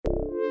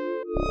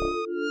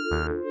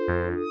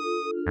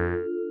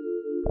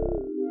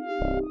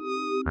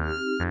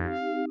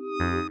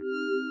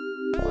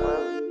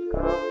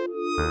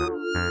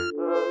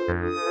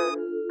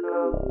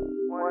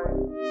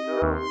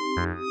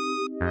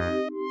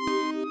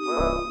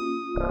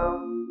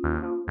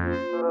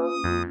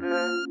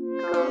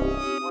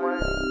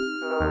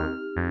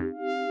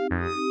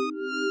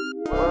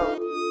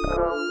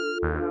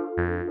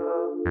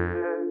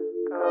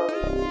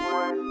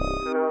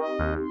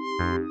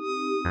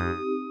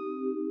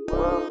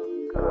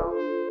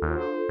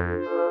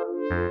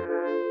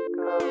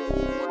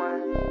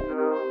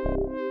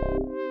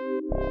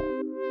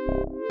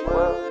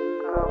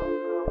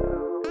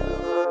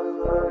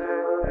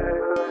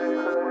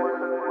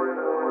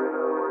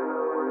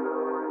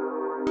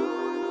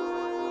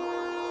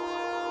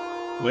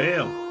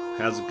Well,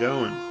 how's it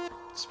going?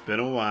 It's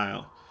been a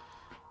while.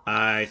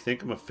 I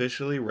think I'm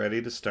officially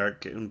ready to start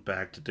getting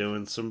back to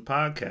doing some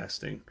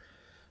podcasting.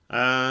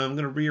 I'm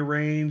going to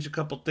rearrange a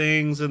couple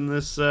things in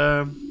this,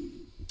 in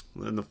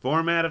the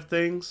format of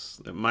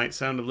things. It might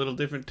sound a little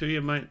different to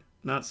you, might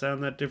not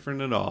sound that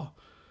different at all.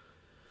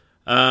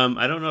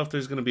 I don't know if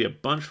there's going to be a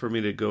bunch for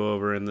me to go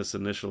over in this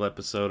initial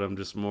episode. I'm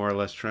just more or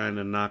less trying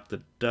to knock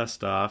the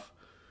dust off.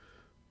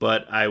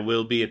 But I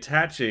will be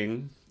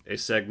attaching a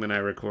segment I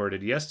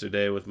recorded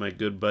yesterday with my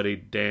good buddy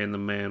Dan the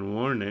Man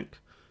Warnick,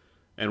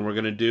 and we're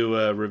going to do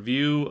a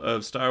review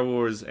of Star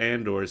Wars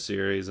Andor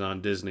series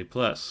on Disney+.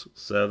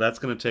 So that's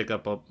going to take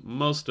up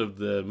most of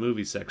the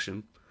movie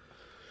section.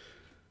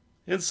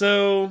 And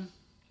so,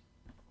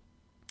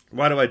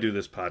 why do I do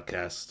this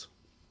podcast?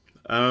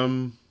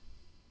 I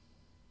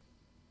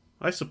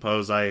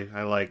suppose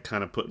I like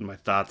kind of putting my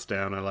thoughts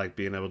down. I like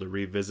being able to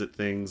revisit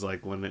things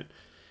like when it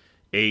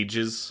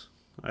ages.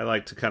 I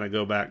like to kind of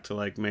go back to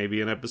like maybe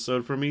an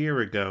episode from a year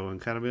ago and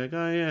kind of be like,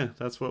 oh yeah,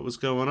 that's what was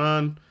going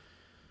on.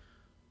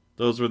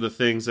 Those were the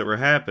things that were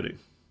happening.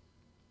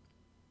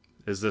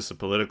 Is this a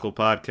political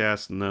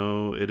podcast?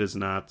 No, it is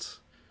not.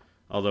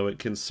 Although it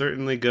can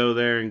certainly go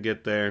there and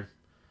get there.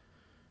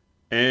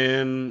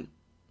 And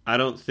I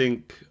don't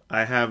think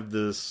I have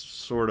this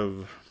sort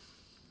of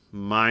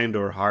mind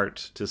or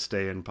heart to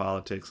stay in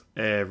politics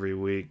every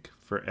week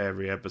for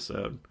every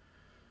episode.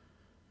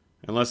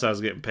 Unless I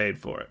was getting paid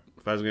for it.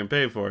 If I was getting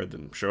paid for it,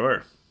 then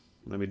sure,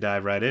 let me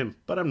dive right in.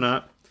 But I'm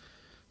not.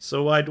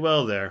 So why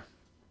dwell there?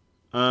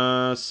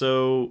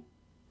 So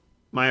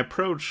my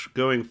approach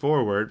going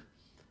forward,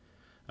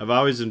 I've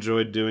always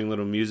enjoyed doing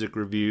little music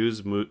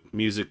reviews,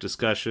 music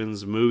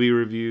discussions, movie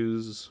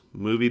reviews,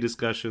 movie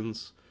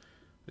discussions,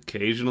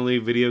 occasionally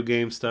video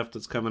game stuff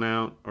that's coming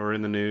out or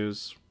in the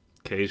news,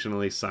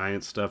 occasionally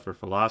science stuff or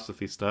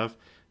philosophy stuff,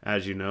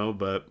 as you know,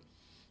 but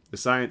the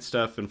science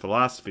stuff and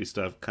philosophy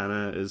stuff kind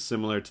of is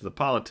similar to the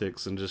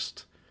politics and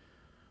just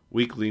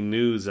weekly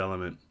news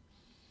element.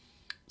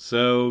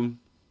 So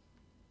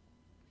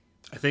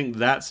I think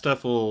that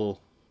stuff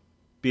will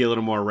be a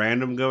little more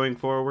random going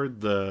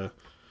forward. The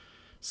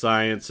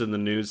science and the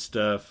news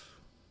stuff,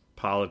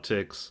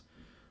 politics.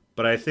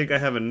 But I think I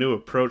have a new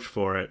approach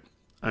for it.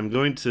 I'm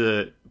going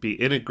to be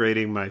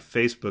integrating my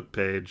Facebook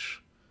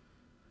page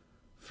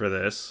for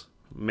this.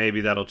 Maybe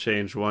that'll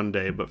change one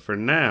day. But for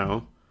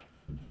now,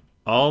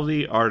 all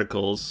the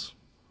articles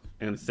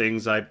and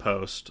things I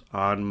post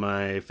on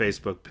my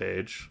Facebook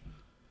page,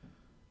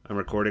 I'm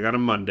recording on a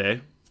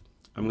Monday.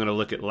 I'm going to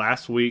look at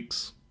last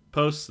week's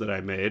posts that I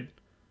made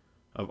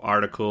of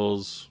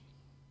articles,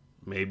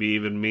 maybe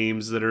even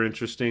memes that are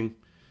interesting.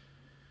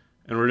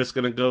 And we're just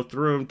going to go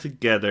through them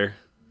together,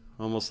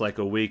 almost like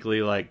a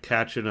weekly, like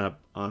catching up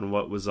on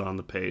what was on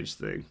the page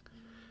thing.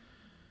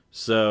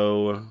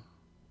 So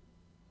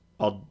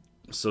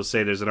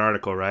say there's an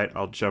article, right?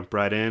 I'll jump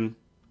right in.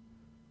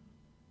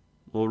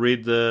 We'll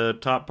read the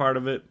top part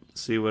of it,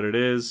 see what it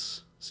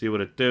is, see what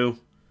it do.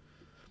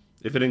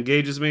 If it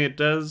engages me, it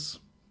does.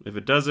 If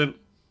it doesn't,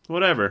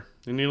 whatever.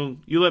 And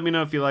you let me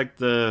know if you like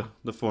the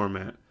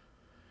format.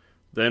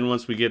 Then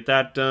once we get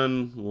that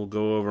done, we'll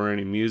go over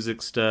any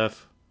music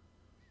stuff,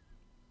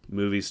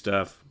 movie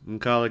stuff,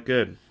 and call it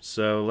good.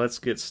 So let's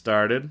get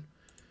started.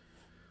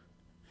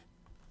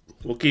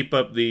 We'll keep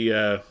up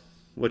the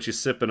what you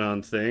sipping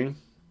on thing,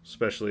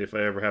 especially if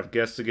I ever have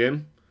guests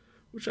again,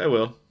 which I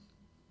will.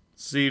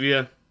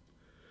 Sevia.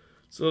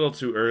 It's a little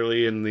too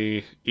early in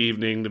the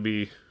evening to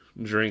be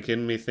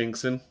drinking,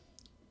 methinksin'.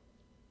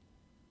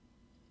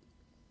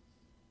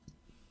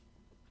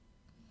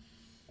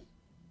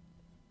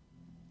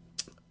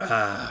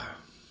 At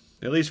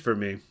least for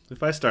me.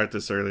 If I start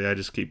this early, I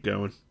just keep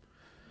going.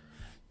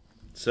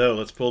 So,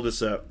 let's pull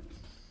this up.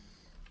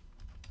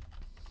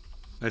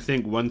 I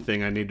think one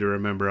thing I need to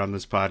remember on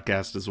this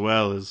podcast as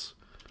well is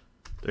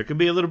there could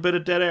be a little bit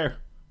of dead air.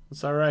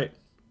 It's alright.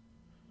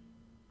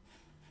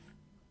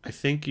 I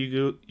think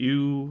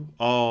you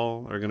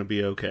all are going to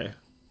be okay.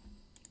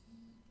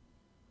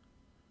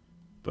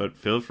 But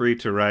feel free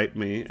to write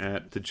me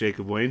at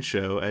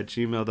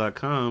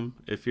thejacobwayneshow@gmail.com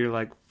if you're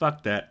like,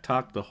 fuck that,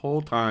 talk the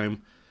whole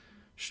time,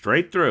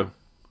 straight through.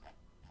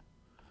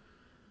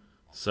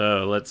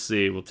 So, let's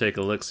see, we'll take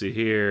a look-see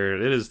here.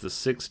 It is the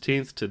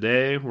 16th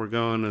today. We're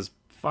going as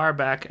far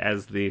back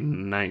as the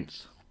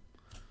 9th.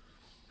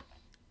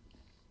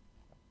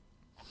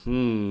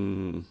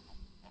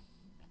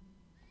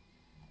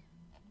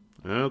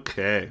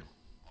 Okay.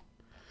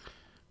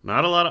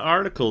 Not a lot of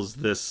articles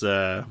this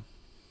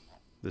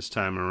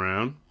time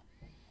around.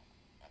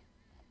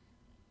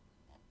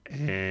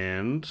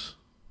 And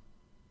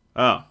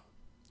well,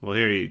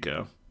 here you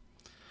go.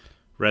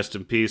 Rest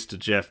in peace to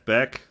Jeff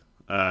Beck,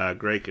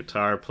 great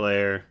guitar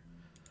player.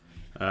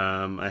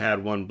 I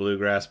had one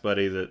bluegrass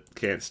buddy that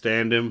can't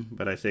stand him,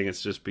 but I think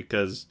it's just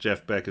because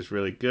Jeff Beck is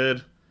really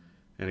good,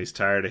 and he's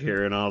tired of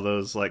hearing all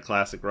those like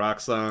classic rock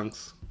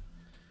songs.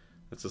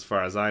 That's as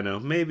far as I know.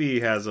 Maybe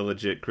he has a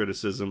legit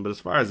criticism, but as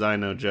far as I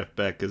know, Jeff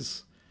Beck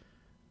is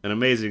an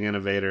amazing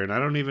innovator, and I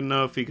don't even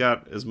know if he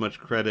got as much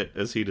credit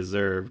as he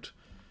deserved.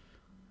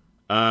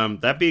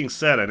 That being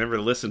said, I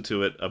never listened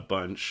to it a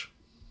bunch.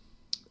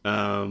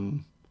 I'll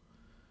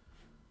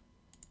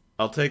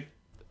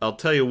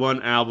tell you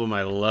one album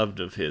I loved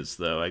of his,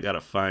 though. I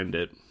gotta find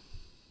it.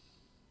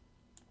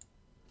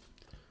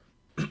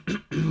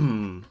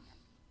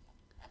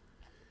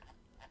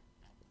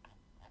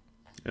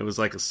 It was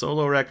like a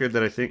solo record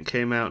that I think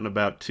came out in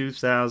about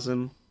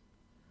 2000.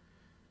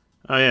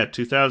 Oh yeah,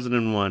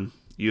 2001.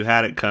 You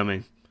Had It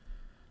Coming.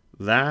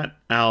 That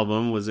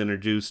album was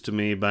introduced to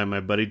me by my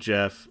buddy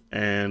Jeff,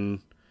 and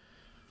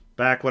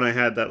back when I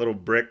had that little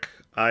brick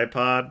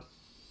iPod,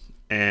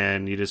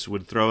 and you just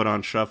would throw it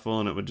on shuffle,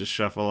 and it would just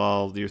shuffle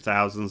all your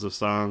thousands of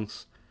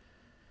songs.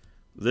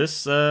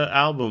 This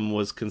album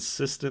was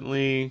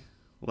consistently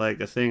like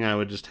a thing I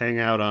would just hang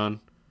out on.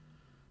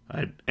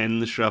 I'd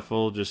end the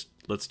shuffle, just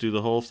let's do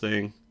the whole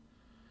thing.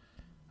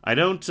 I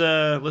don't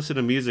listen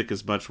to music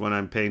as much when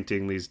I'm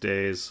painting these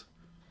days.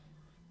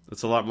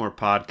 It's a lot more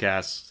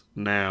podcasts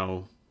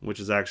now, which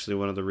is actually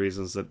one of the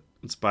reasons that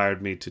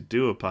inspired me to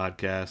do a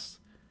podcast,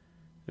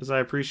 is I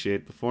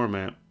appreciate the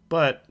format.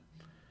 But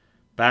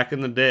back in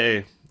the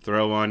day,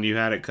 throw on You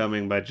Had It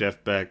Coming by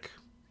Jeff Beck,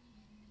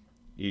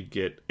 you'd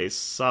get a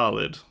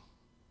solid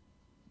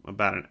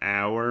about an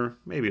hour,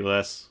 maybe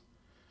less,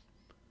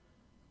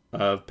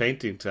 of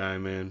painting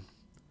time, man.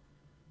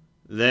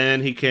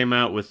 Then he came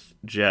out with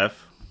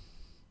Jeff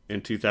in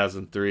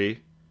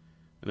 2003,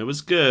 and it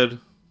was good,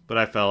 but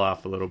I fell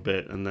off a little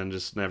bit and then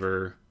just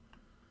never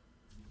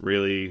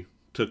really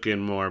took in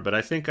more. But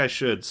I think I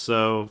should,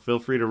 so feel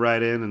free to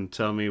write in and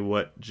tell me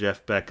what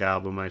Jeff Beck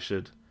album I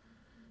should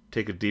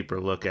take a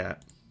deeper look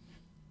at.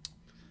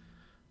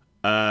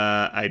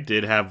 I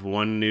did have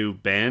one new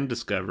band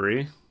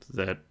discovery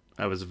that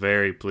I was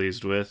very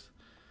pleased with.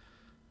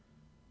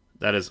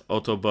 That is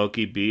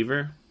Otoboki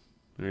Beaver.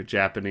 They're a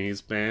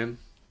Japanese band.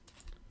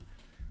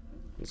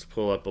 Let's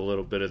pull up a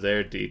little bit of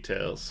their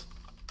details.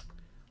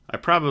 I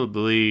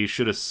probably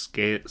should have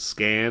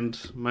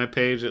scanned my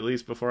page at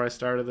least before I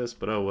started this,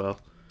 but oh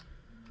well.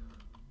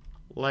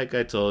 Like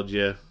I told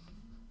you,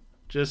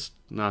 just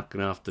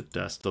knocking off the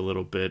dust a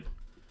little bit.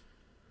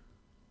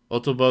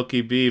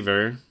 Otoboki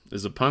Beaver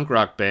is a punk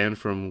rock band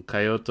from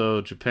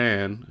Kyoto,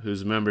 Japan,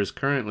 whose members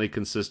currently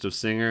consist of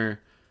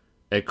singer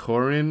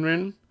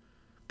Ekorinrin,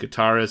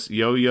 guitarist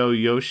Yo-Yo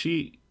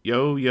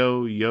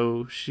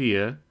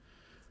Yoshia,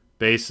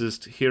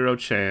 bassist Hiro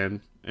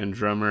Chan, and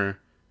drummer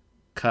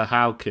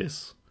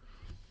Kahaukis.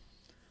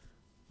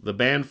 The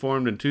band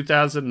formed in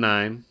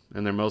 2009,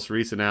 and their most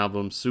recent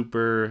album,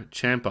 Super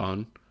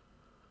Champon,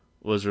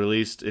 was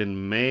released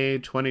in May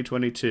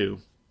 2022.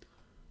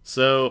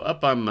 So,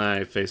 up on my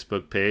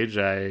Facebook page,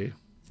 I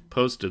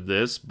posted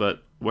this,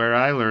 but where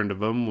I learned of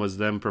them was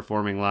them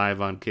performing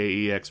live on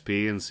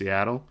KEXP in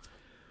Seattle.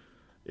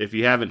 If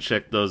you haven't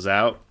checked those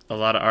out, a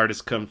lot of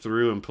artists come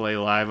through and play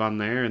live on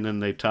there, and then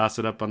they toss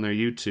it up on their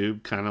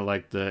YouTube, kind of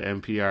like the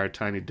NPR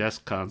Tiny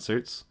Desk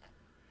concerts.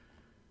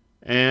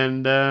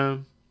 And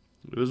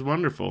it was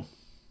wonderful.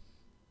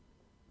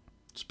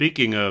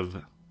 Speaking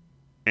of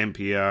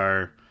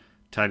NPR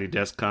Tiny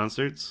Desk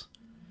concerts,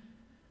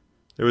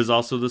 there was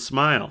also The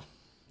Smile,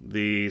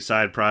 the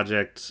side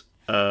project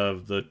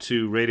of the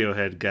two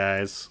Radiohead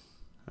guys,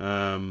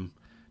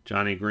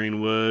 Johnny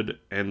Greenwood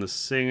and the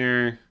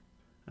singer.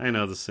 I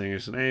know the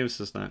singer's name, it's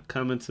just not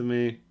coming to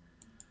me.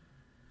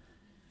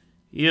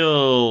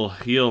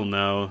 You'll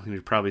know, and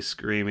you're probably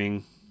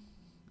screaming.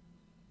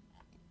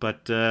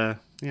 But,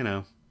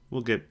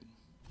 we'll get...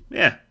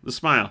 Yeah, The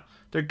Smile.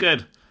 They're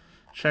good.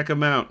 Check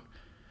them out.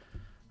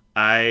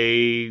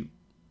 I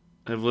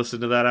have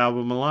listened to that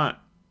album a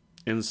lot.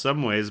 In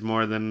some ways,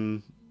 more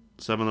than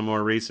some of the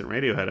more recent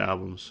Radiohead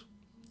albums.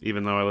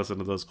 Even though I listen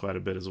to those quite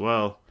a bit as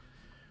well.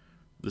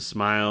 The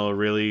Smile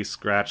really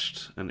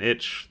scratched an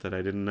itch that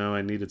I didn't know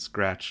I needed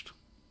scratched.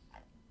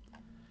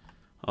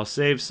 I'll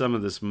save some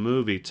of this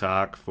movie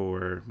talk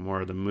for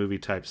more of the movie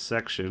type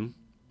section.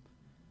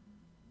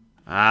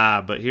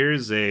 But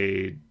here's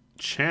a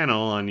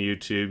channel on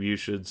YouTube you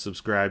should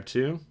subscribe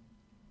to.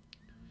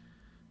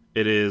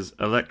 It is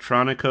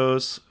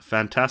Electronicos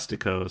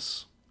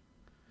Fantasticos.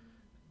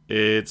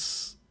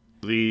 It's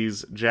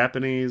these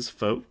Japanese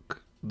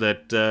folk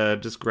that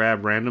just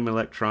grab random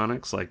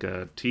electronics like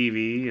a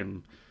TV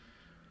and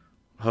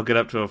hook it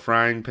up to a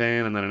frying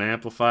pan and then an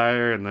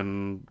amplifier and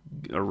then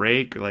a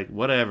rake or like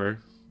whatever.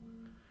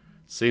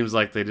 Seems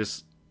like they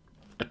just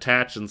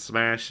attach and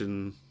smash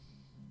and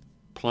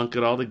plunk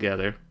it all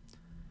together.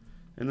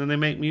 And then they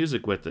make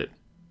music with it.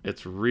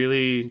 It's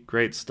really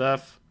great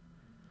stuff.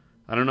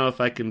 I don't know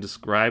if I can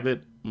describe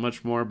it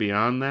much more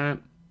beyond that.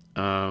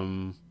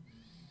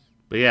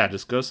 But yeah,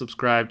 just go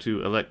subscribe to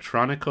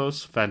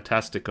Electronicos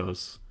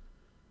Fantasticos.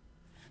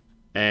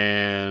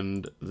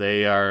 And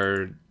they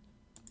are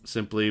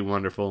simply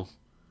wonderful.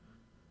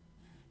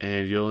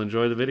 And you'll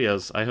enjoy the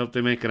videos. I hope they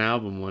make an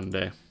album one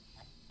day.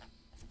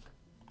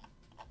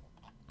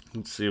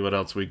 Let's see what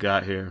else we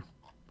got here.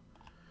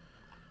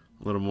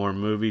 A little more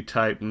movie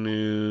type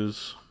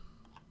news.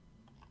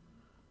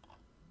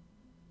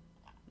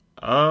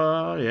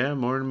 Oh, yeah,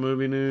 more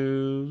movie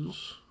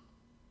news.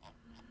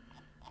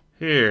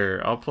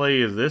 Here, I'll play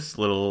you this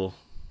little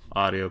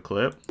audio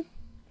clip.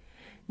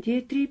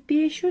 Где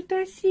трепещут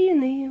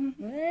осины,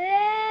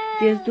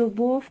 без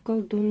дубов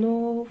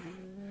колдунов,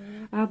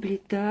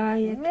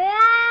 облетает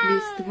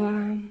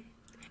листва.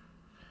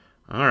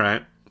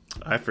 Alright,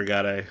 I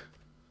forgot I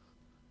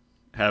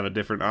have a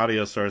different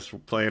audio source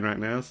playing right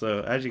now, so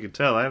as you can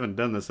tell, I haven't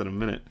done this in a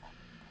minute.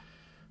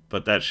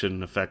 But that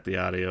shouldn't affect the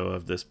audio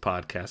of this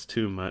podcast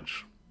too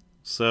much.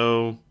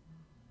 So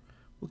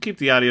we'll keep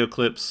the audio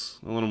clips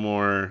a little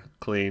more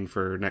clean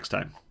for next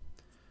time.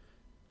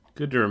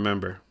 Good to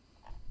remember.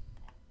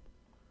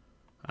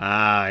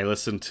 I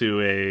listened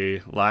to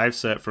a live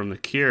set from The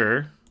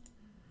Cure,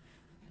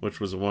 which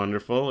was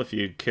wonderful. If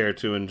you care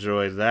to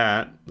enjoy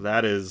that,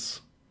 that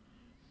is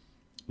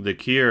The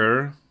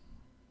Cure,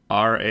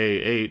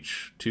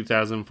 RAH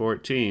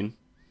 2014.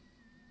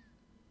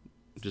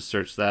 Just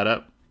search that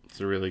up. It's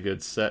a really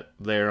good set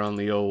there on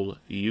the old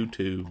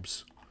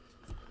YouTubes.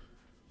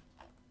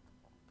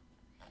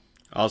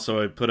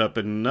 Also, I put up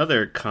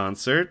another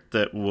concert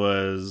that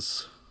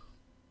was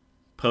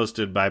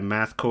posted by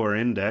Mathcore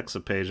Index, a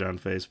page on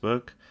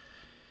Facebook.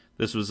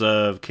 This was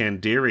of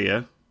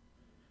Candiria,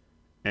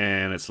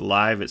 and it's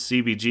live at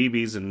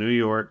CBGB's in New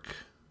York,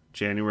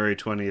 January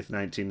 20th,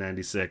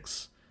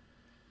 1996.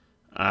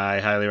 I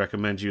highly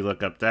recommend you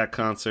look up that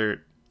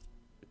concert,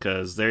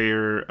 because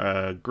they're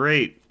a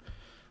great,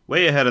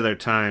 way ahead of their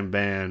time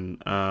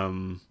band.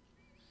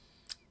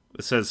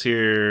 It says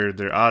here,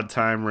 their odd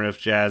time riff,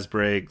 jazz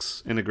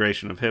breaks,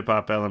 integration of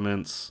hip-hop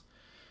elements,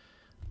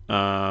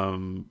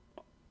 hardcore,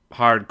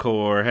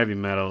 heavy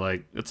metal,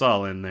 like, it's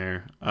all in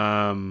there.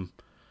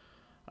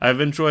 I've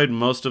enjoyed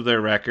most of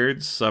their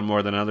records, some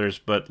more than others,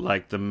 but,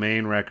 like, the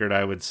main record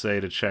I would say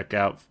to check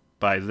out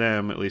by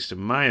them, at least in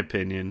my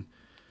opinion,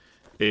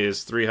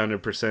 is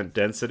 300%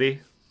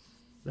 Density.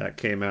 That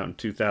came out in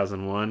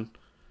 2001.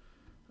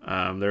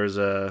 There's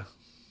a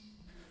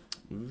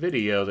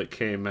video that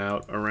came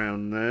out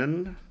around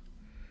then.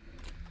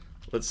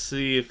 Let's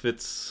see if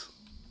it's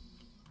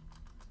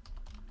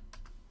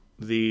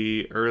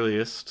the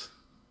earliest.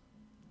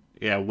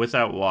 Yeah,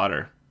 Without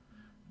Water.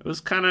 It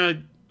was kind of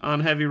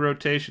on heavy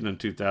rotation in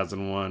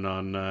 2001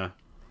 on,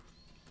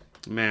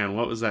 man,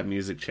 what was that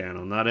music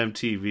channel? Not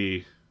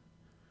MTV.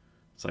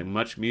 It's like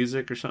Much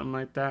Music or something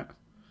like that.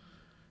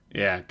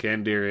 Yeah,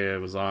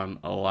 Candiria was on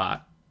a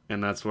lot.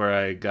 And that's where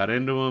I got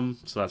into them,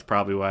 so that's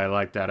probably why I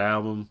like that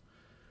album.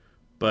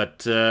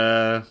 But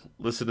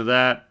listen to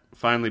that.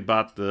 Finally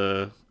bought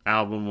the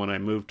album when I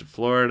moved to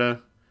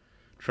Florida.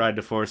 Tried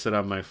to force it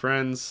on my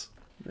friends.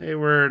 They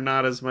were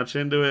not as much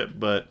into it,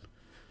 but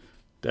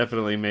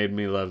definitely made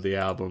me love the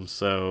album.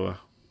 So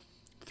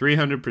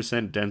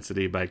 300%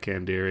 Density by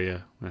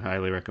Candiria. I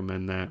highly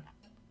recommend that.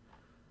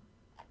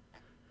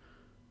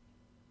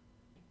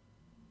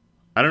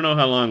 I don't know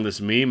how long this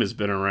meme has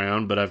been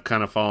around, but I've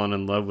kind of fallen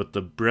in love with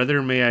the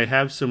Brother May I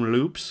Have Some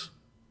Loops?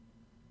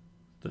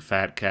 The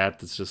fat cat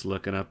that's just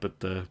looking up at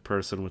the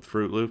person with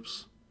Fruit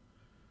Loops.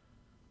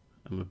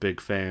 I'm a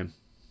big fan.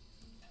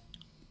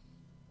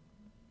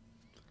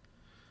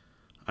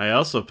 I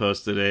also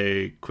posted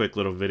a quick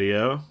little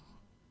video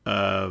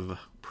of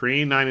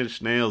pre-Nine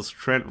Inch Nails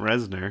Trent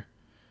Reznor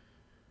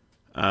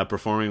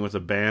performing with a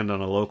band on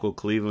a local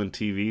Cleveland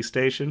TV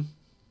station.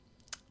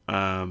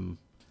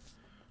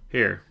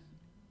 Here.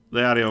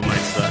 The audio might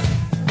suck.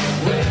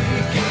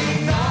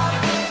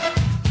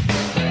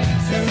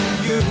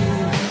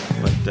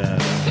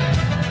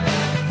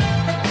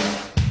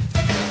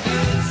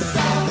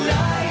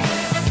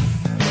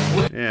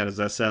 But, yeah, does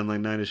that sound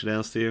like Nine Inch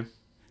Nails to you?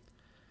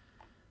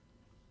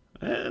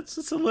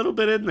 It's a little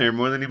bit in there,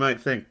 more than you might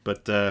think,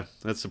 but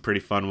that's a pretty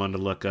fun one to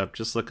look up.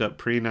 Just look up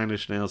pre-Nine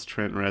Inch Nails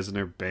Trent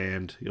Reznor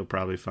band. You'll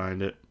probably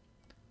find it.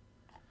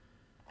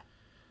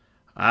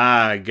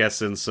 I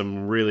guess in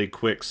some really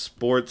quick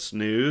sports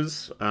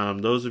news,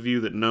 those of you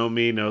that know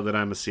me know that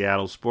I'm a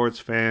Seattle sports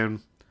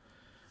fan.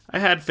 I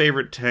had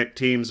favorite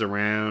teams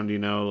around, you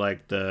know,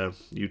 like the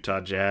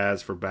Utah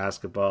Jazz for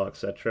basketball,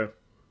 etc.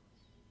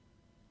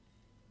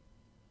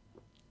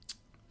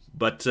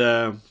 But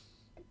I'd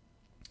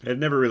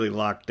never really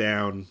locked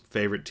down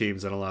favorite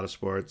teams in a lot of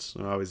sports.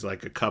 I always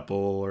like a couple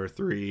or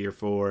 3 or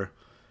 4.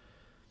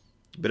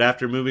 But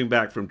after moving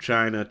back from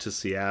China to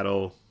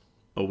Seattle,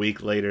 a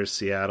week later,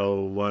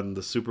 Seattle won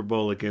the Super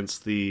Bowl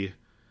against the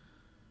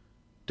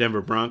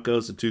Denver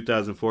Broncos in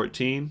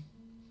 2014.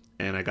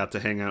 And I got to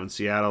hang out in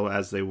Seattle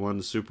as they won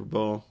the Super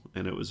Bowl,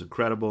 and it was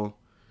incredible.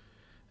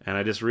 And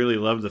I just really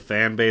love the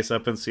fan base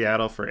up in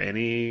Seattle for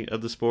any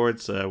of the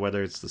sports,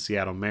 whether it's the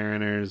Seattle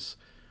Mariners,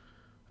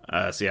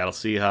 Seattle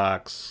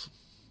Seahawks.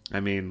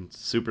 I mean,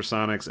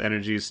 Supersonics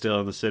energy is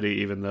still in the city,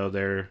 even though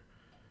they're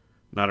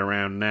not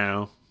around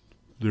now.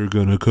 They're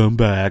gonna come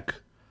back.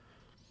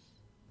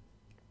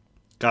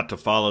 Got to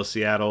follow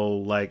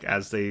Seattle like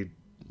as they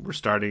were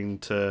starting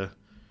to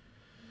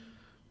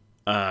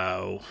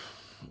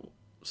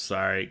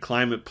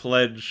Climate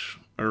Pledge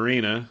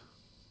Arena.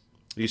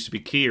 It used to be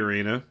Key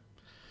Arena.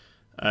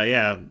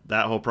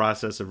 That whole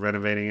process of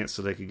renovating it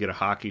so they could get a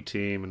hockey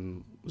team,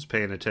 and was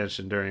paying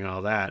attention during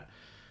all that.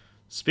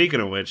 Speaking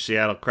of which,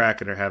 Seattle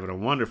Kraken are having a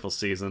wonderful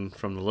season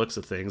from the looks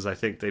of things. I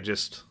think they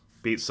just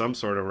beat some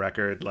sort of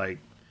record, like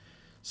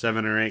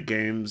 7 or 8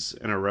 games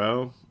in a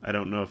row. I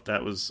don't know if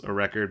that was a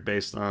record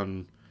based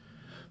on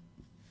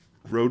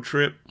road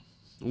trip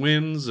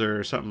wins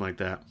or something like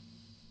that.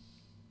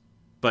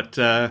 But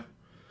the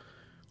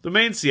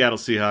main Seattle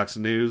Seahawks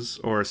news,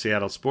 or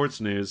Seattle sports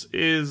news,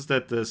 is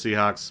that the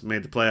Seahawks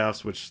made the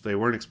playoffs, which they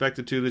weren't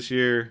expected to this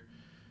year.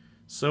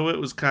 So it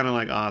was kind of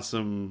like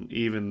awesome,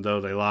 even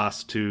though they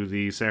lost to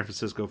the San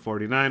Francisco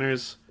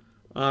 49ers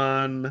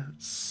on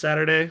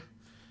Saturday.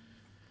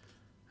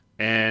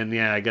 And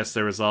yeah, I guess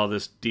there was all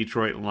this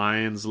Detroit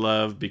Lions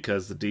love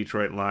because the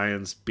Detroit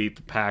Lions beat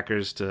the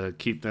Packers to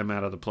keep them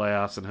out of the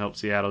playoffs and help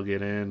Seattle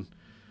get in.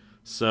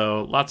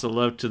 So lots of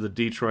love to the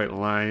Detroit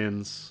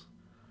Lions.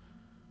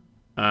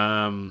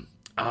 My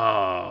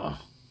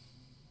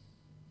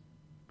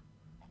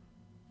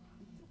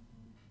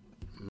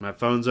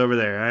phone's over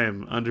there. I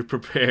am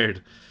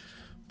underprepared.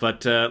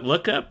 But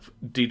look up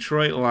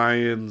Detroit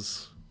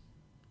Lions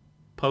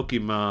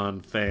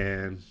Pokemon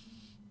fan.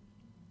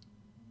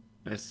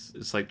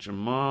 It's like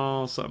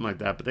Jamal, something like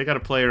that. But they got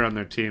a player on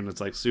their team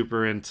that's like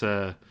super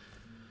into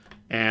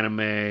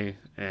anime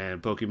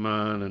and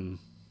Pokemon and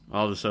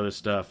all this other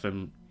stuff.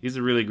 And he's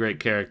a really great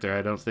character.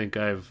 I don't think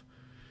I've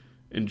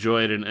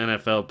enjoyed an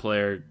NFL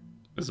player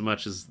as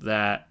much as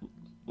that,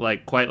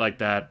 like quite like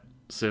that,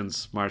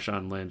 since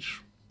Marshawn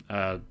Lynch,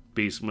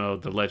 Beast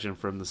Mode, the legend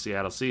from the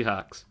Seattle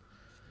Seahawks.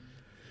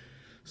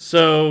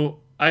 So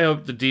I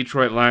hope the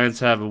Detroit Lions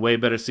have a way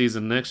better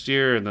season next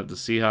year, and that the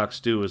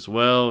Seahawks do as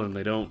well, and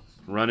they don't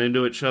run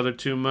into each other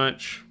too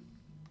much.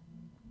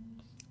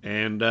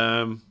 And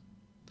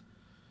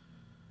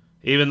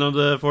even though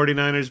the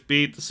 49ers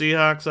beat the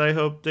Seahawks, I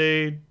hope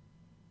they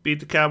beat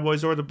the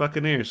Cowboys or the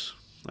Buccaneers.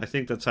 I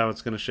think that's how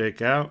it's going to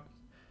shake out.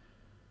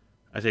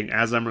 I think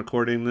as I'm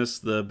recording this,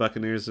 the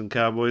Buccaneers and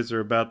Cowboys are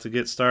about to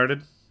get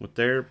started with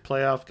their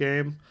playoff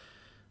game.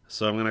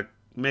 So I'm going to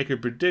make a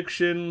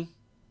prediction.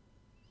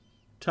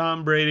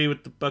 Tom Brady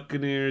with the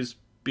Buccaneers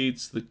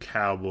beats the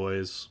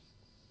Cowboys.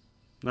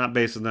 Not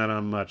basing that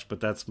on much,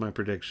 but that's my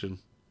prediction.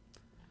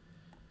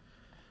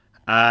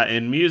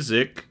 In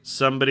music,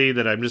 somebody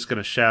that I'm just going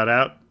to shout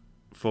out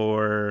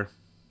for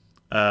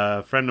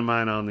a friend of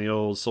mine on the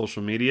old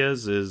social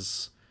medias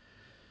is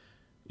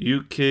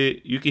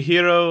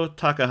Yukihiro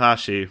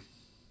Takahashi.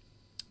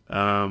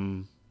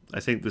 I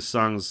think this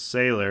song's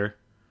Sailor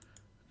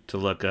to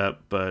look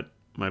up, but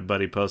my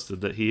buddy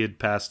posted that he had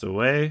passed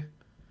away.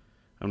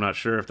 I'm not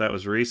sure if that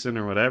was recent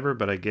or whatever,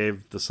 but I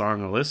gave the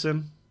song a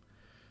listen.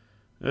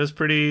 It was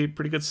pretty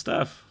good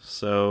stuff.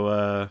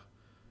 So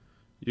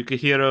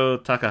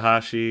Yukihiro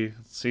Takahashi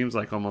seems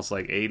like almost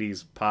like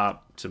 80s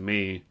pop to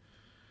me,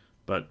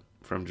 but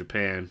from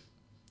Japan.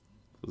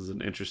 It was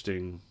an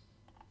interesting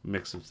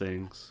mix of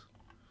things.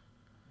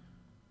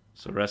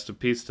 So rest in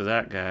peace to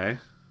that guy.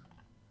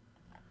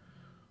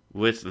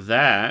 With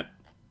that,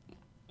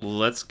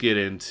 let's get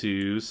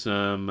into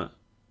some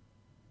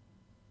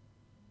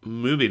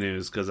movie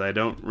news, because I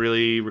don't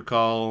really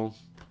recall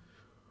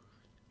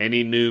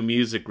any new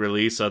music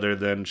release other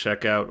than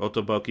check out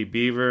Otoboki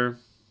Beaver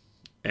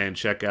and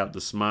check out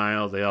The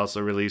Smile. They also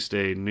released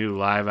a new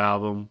live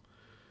album,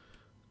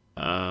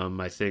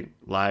 I think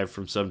live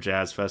from some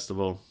jazz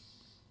festival.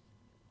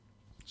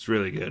 It's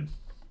really good.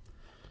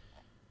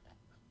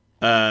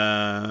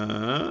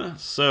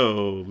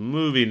 So,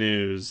 movie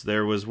news.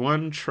 There was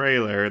one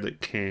trailer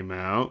that came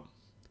out.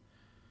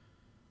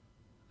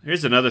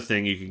 Here's another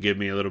thing you can give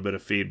me a little bit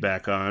of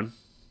feedback on.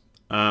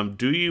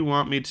 Do you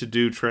want me to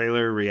do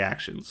trailer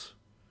reactions?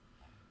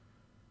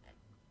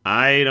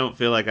 I don't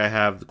feel like I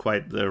have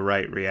quite the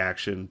right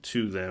reaction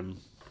to them.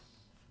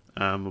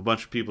 A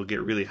bunch of people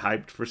get really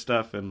hyped for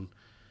stuff, and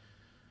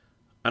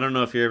I don't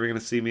know if you're ever going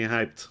to see me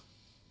hyped.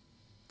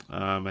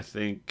 I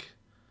think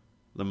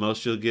the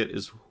most you'll get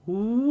is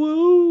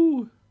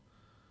woo.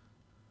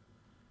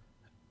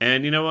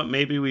 And you know what?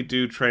 Maybe we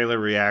do trailer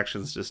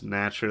reactions just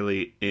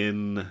naturally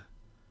in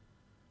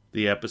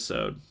the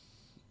episode.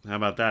 How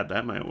about that?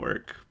 That might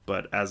work.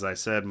 But as I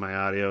said, my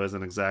audio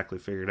isn't exactly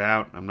figured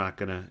out. I'm not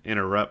going to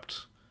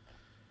interrupt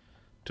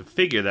to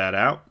figure that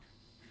out.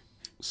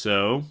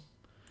 So,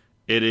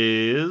 It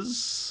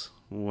is...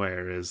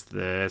 Where is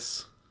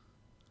this?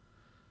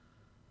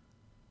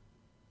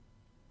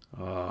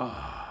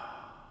 Oh,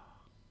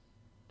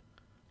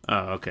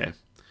 okay.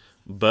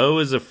 Beau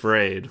is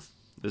Afraid.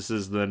 This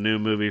is the new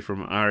movie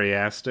from Ari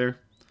Aster.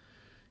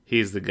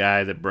 He's the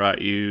guy that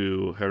brought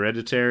you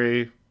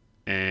Hereditary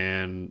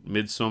and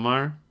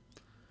Midsommar.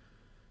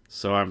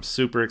 So I'm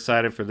super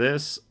excited for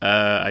this.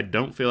 I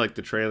don't feel like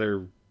the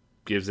trailer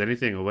gives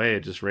anything away.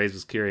 It just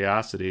raises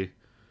curiosity.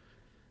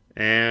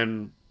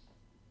 And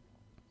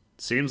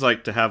seems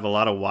like to have a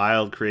lot of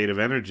wild creative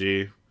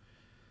energy.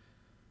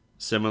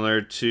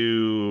 Similar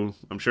to,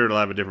 I'm sure it'll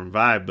have a different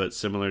vibe, but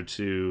similar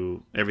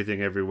to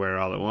Everything Everywhere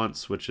All at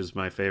Once, which is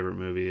my favorite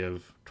movie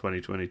of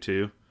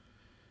 2022.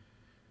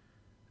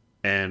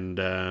 And,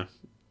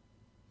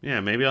 yeah,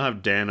 maybe I'll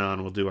have Dan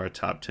on. We'll do our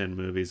top 10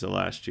 movies of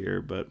last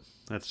year, but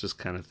that's just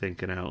kind of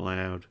thinking out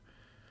loud.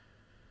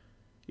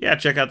 Yeah,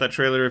 check out that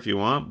trailer if you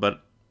want, but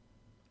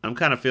I'm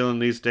kind of feeling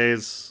these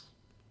days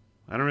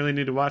I don't really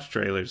need to watch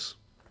trailers.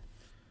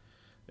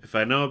 If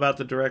I know about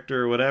the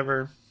director or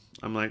whatever,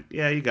 I'm like,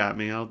 yeah, you got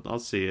me. I'll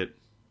see it.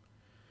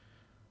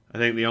 I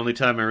think the only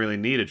time I really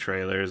need a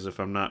trailer is if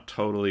I'm not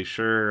totally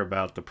sure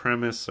about the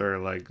premise or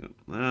like,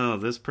 oh,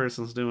 this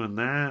person's doing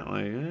that.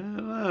 Like, I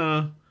don't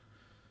know.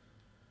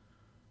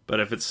 But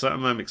if it's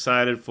something I'm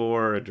excited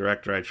for, a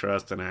director I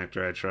trust, an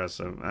actor I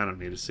trust, I don't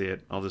need to see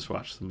it. I'll just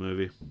watch the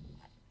movie.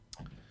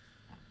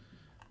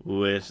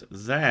 With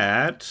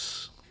that,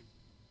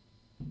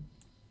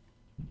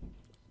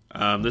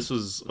 this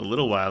was a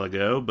little while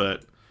ago,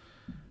 but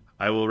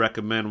I will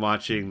recommend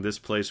watching This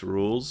Place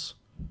Rules.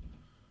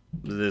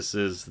 This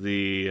is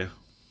the...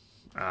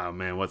 Oh,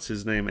 man, what's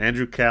his name?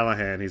 Andrew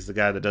Callahan. He's the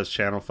guy that does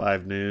Channel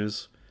 5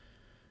 News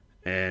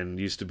and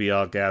used to be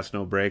All Gas,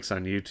 No Breaks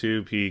on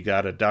YouTube. He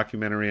got a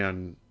documentary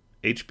on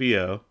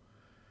HBO.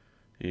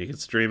 And you can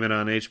stream it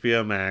on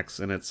HBO Max,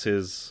 and it's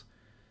his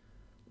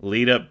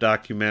lead-up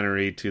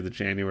documentary to the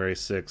January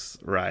 6th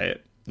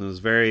riot. It was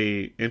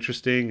very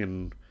interesting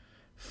and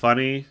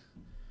funny,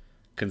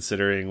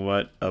 considering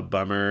what a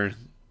bummer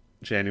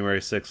January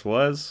 6th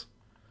was.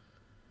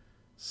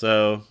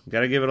 So,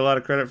 gotta give it a lot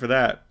of credit for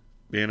that.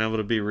 Being able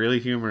to be really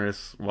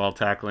humorous while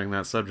tackling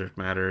that subject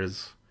matter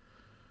is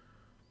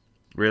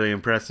really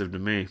impressive to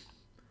me.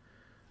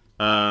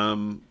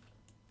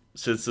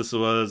 Since this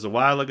was a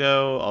while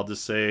ago, I'll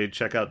just say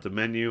check out The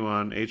Menu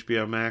on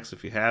HBO Max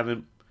if you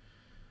haven't.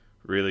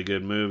 Really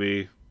good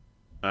movie.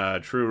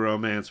 True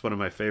Romance, one of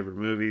my favorite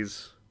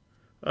movies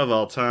of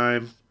all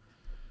time.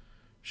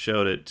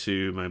 Showed it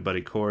to my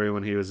buddy Corey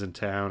when he was in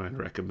town. I'd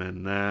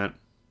recommend that.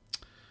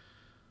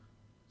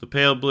 The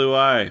Pale Blue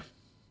Eye.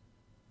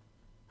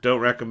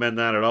 Don't recommend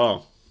that at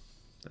all.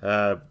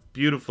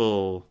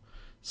 Beautiful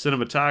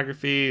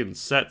cinematography and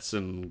sets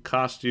and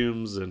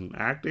costumes and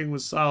acting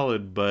was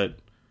solid, but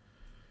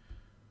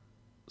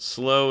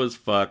slow as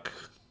fuck.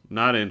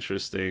 Not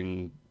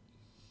interesting.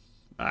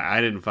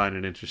 I didn't find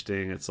it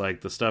interesting. It's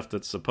like the stuff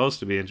that's supposed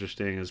to be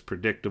interesting is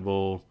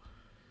predictable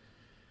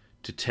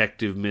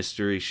detective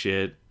mystery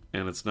shit,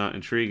 and it's not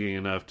intriguing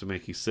enough to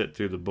make you sit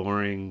through the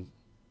boring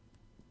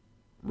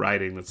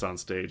writing that's on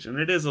stage. And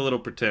it is a little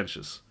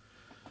pretentious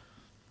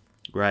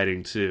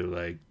writing too.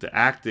 Like the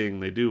acting,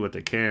 they do what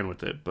they can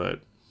with it,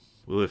 but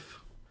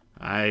oof,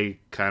 I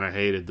kind of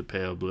hated The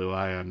Pale Blue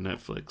Eye on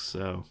Netflix.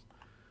 So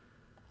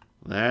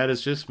that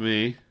is just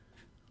me.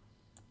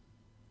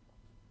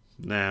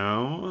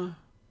 Now,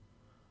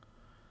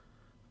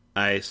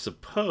 I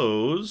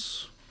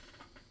suppose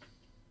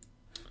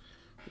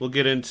we'll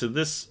get into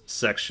this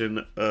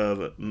section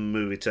of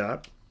Movie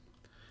Top,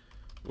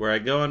 where I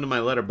go into my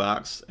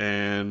letterbox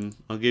and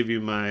I'll give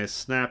you my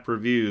snap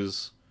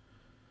reviews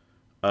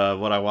of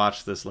what I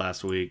watched this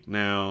last week.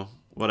 Now,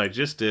 what I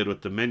just did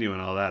with the menu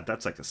and all that,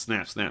 that's like a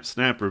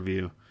snap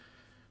review.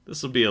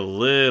 This will be a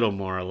little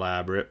more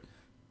elaborate.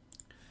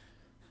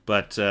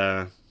 But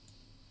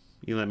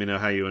you let me know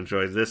how you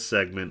enjoy this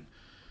segment.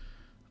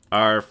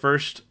 Our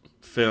first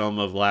film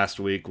of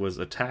last week was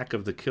Attack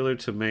of the Killer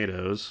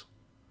Tomatoes.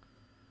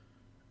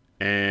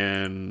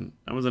 And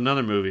that was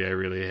another movie I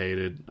really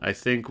hated. I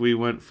think we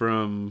went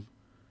from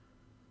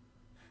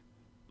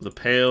The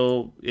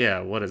Pale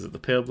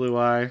Blue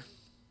Eye,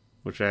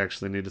 which I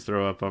actually need to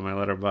throw up on my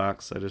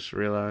letterbox, I just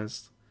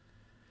realized,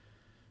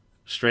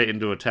 straight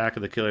into Attack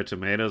of the Killer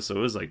Tomatoes. So it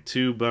was like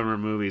 2 bummer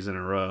movies in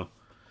a row.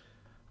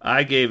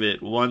 I gave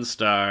it 1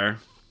 star,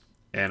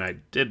 and I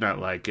did not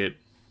like it.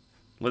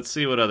 Let's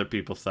see what other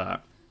people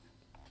thought.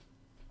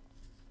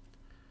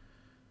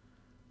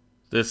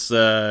 This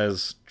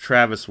is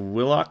Travis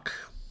Willock.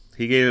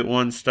 He gave it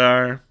 1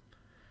 star.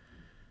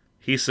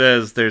 He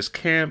says, there's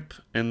camp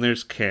and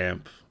there's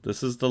camp.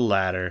 This is the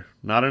latter.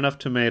 Not enough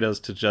tomatoes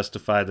to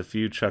justify the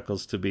few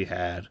chuckles to be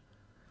had.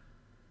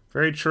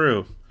 Very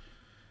true.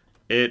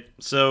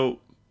 So,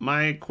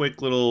 my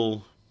quick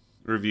little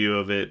review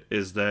of it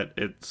is that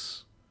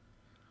it's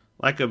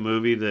like a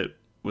movie that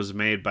was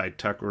made by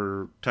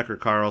Tucker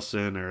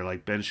Carlson or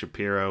like Ben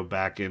Shapiro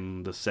back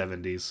in the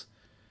 70s.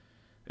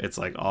 It's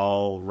like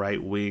all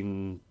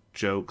right-wing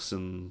jokes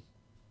and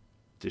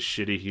the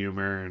shitty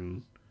humor,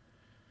 and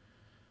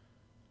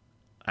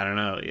I don't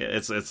know. Yeah,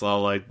 it's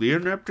all like the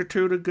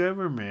ineptitude of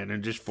government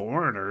and just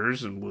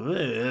foreigners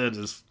and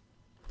just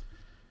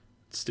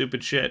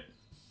stupid shit.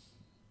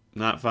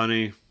 Not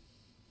funny.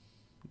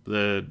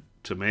 The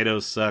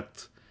tomatoes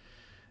sucked.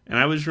 And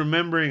I was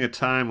remembering a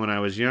time when I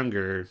was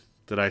younger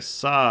that I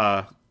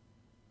saw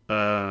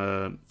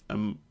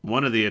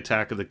one of the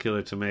Attack of the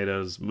Killer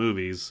Tomatoes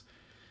movies,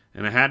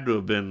 and it had to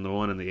have been the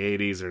one in the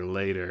 80s or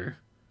later,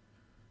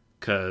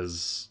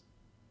 because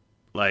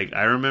like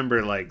I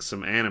remember like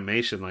some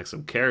animation, like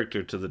some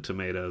character to the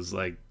tomatoes.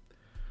 Like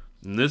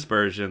in this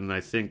version,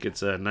 I think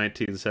it's a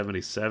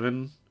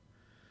 1977,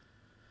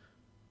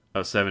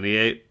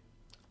 78.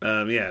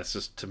 Yeah, it's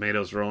just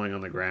tomatoes rolling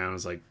on the ground.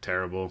 It's like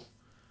terrible.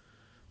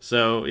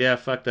 So yeah,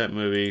 fuck that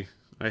movie.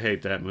 I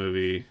hate that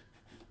movie.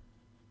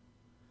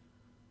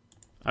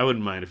 I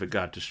wouldn't mind if it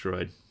got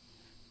destroyed.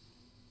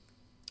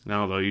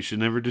 Although you should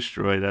never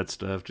destroy that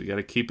stuff. You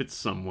gotta keep it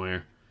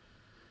somewhere.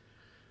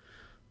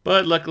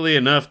 But luckily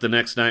enough, the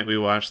next night we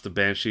watched The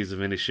Banshees of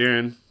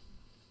Inisherin.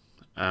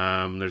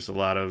 There's a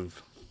lot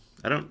of...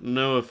 I don't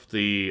know if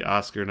the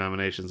Oscar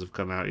nominations have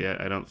come out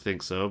yet. I don't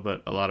think so,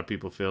 but a lot of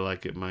people feel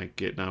like it might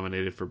get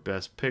nominated for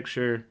Best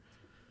Picture.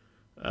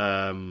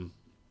 Colin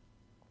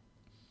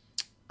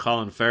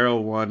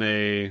Farrell won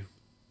maybe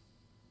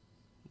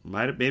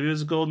it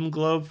was a Golden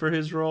Globe for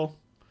his role.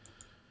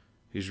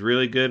 He's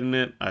really good in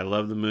it. I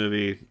love the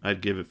movie. I'd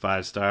give it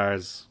 5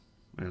 stars,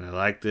 and I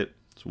liked it.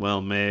 It's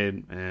well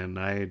made, and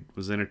I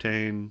was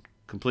entertained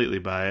completely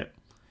by it.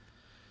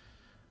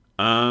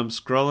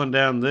 Scrolling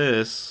down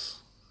this,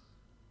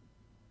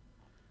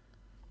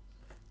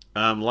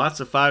 lots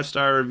of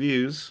 5-star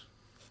reviews.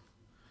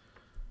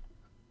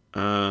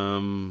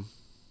 So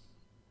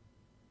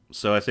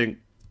I think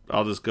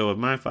I'll just go with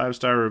my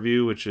 5-star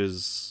review, which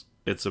is,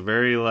 it's a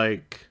very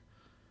like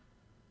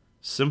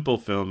simple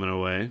film in a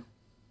way.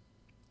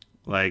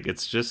 Like,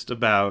 it's just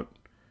about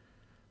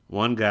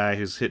one guy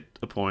who's hit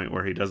a point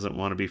where he doesn't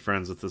want to be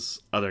friends with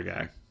this other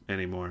guy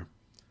anymore.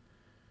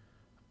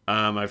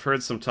 I've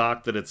heard some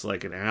talk that it's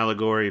like an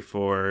allegory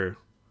for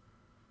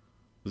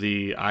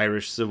the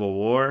Irish Civil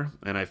War,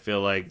 and I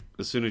feel like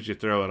as soon as you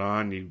throw it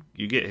on,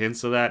 you get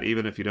hints of that,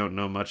 even if you don't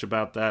know much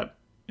about that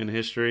in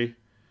history.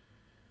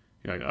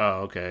 You're like,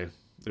 oh, okay,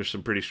 there's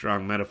some pretty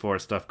strong metaphor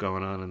stuff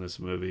going on in this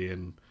movie,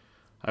 and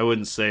I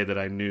wouldn't say that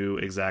I knew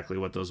exactly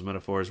what those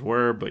metaphors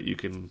were, but you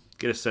can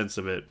get a sense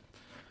of it.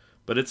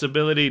 But its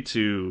ability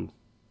to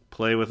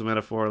play with a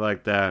metaphor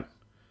like that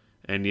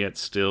and yet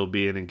still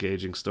be an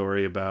engaging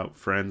story about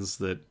friends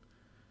that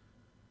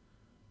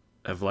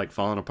have like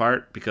fallen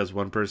apart because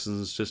one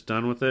person's just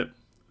done with it,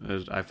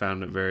 I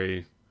found it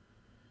very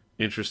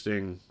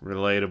interesting,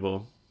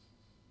 relatable,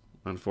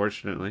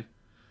 unfortunately.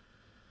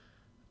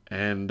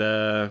 And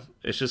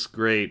it's just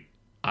great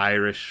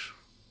Irish,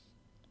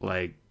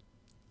 like,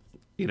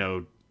 you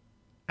know,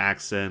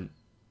 accent,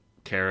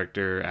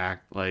 character,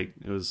 act. Like,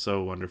 it was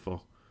so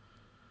wonderful.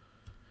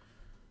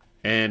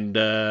 And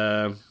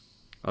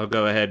I'll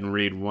go ahead and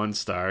read 1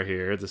 star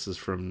here. This is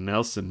from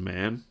Nelson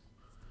Man.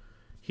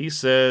 He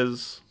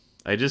says,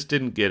 I just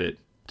didn't get it.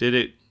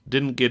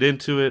 Didn't get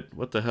into it.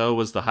 What the hell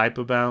was the hype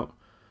about?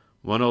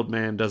 One old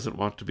man doesn't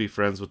want to be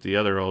friends with the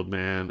other old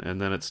man,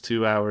 and then it's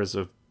 2 hours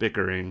of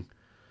bickering.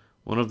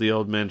 One of the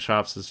old men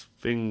chops his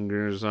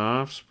fingers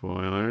off,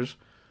 spoilers,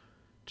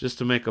 just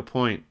to make a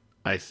point,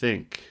 I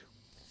think.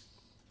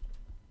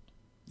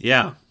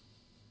 Yeah.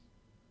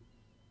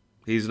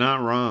 He's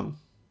not wrong.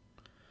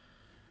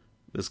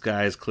 This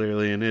guy is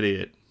clearly an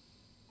idiot.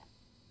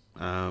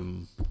 Yeah,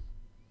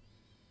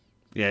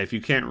 if you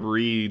can't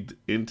read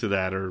into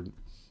that or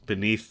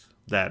beneath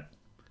that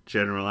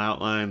general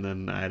outline,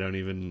 then I don't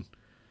even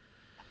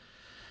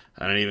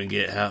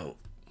get how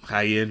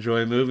you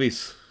enjoy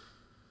movies.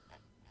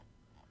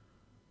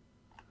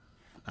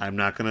 I'm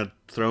not going to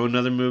throw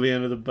another movie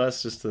under the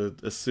bus just to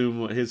assume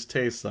what his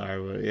tastes are,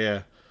 but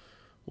yeah.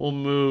 We'll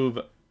move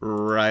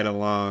right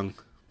along,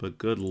 but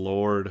good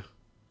lord.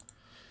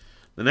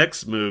 The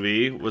next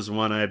movie was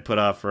one I had put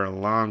off for a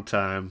long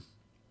time,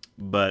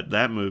 but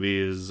that movie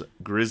is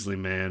Grizzly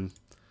Man,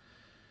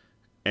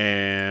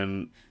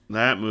 and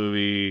that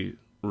movie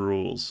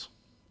rules.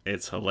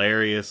 It's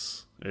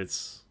hilarious,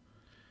 it's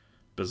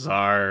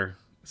bizarre,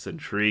 it's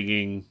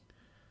intriguing,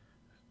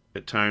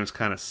 at times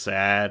kind of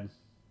sad.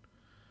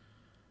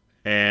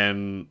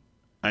 And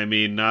I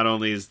mean, not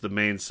only is the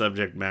main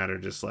subject matter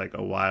just like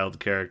a wild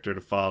character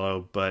to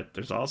follow, but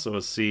there's also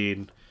a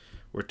scene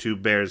where 2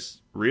 bears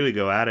really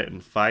go at it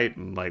and fight,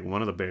 and like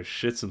one of the bears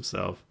shits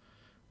himself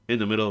in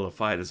the middle of the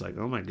fight. It's like,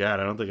 oh my god,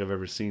 I don't think I've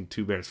ever seen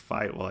 2 bears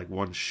fight while like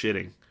one's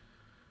shitting.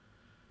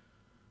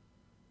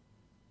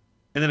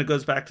 And then it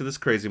goes back to this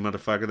crazy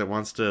motherfucker that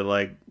wants to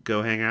like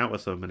go hang out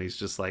with him, and he's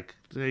just like,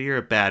 you're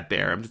a bad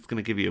bear, I'm just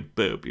gonna give you a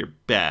boop, you're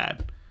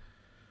bad.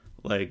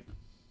 Like,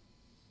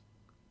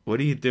 what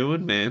are you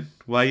doing, man?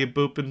 Why are you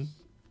booping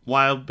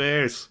wild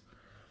bears?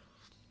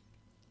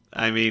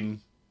 I mean,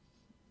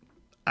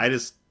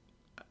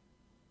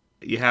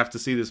 you have to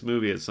see this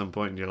movie at some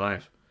point in your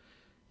life.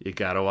 You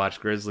gotta watch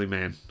Grizzly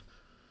Man.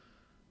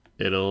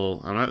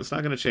 It's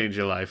not going to change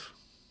your life,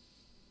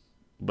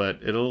 but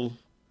it'll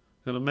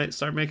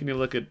start making you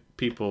look at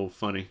people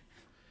funny.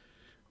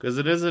 Because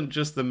it isn't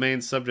just the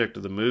main subject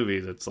of the movie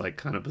that's like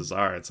kind of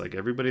bizarre. It's like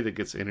everybody that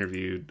gets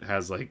interviewed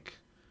has like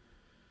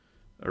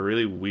a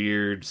really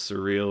weird,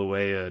 surreal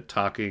way of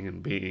talking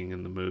and being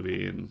in the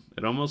movie, and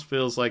it almost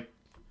feels like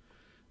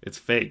it's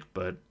fake,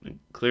 but it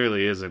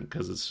clearly isn't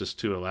because it's just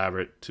too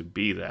elaborate to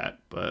be that.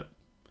 But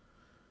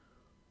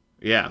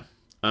yeah,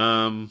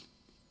 I'm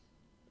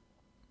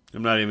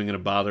not even going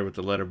to bother with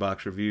the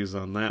letterbox reviews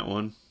on that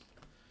one.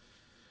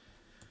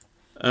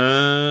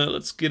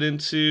 Let's get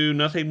into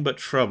Nothing But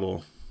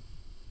Trouble.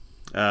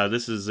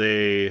 This is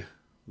I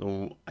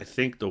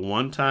think the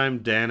one time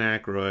Dan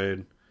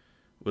Aykroyd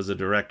was a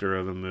director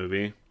of a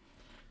movie,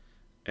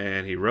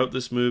 and he wrote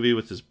this movie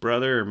with his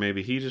brother, or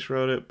maybe he just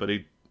wrote it, but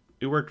he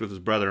worked with his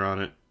brother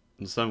on it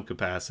in some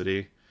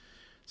capacity.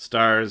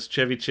 Stars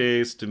Chevy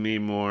Chase, Demi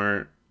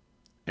Moore,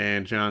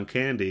 and John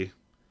Candy.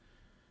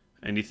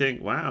 And you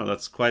think, wow,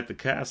 that's quite the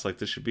cast. Like,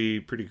 this should be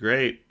pretty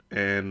great.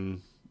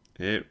 And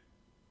it's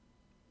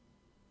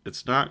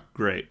not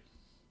great.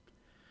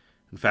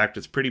 In fact,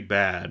 it's pretty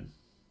bad.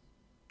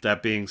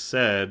 That being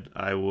said,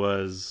 I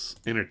was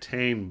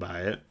entertained by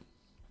it.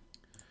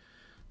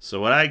 So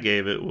what I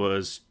gave it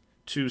was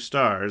 2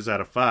 stars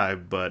out of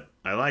 5, but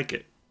I like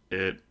it.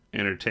 It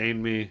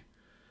entertained me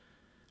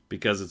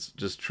because it's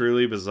just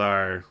truly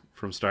bizarre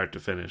from start to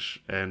finish.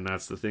 And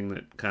that's the thing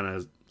that kind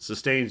of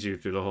sustains you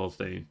through the whole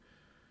thing.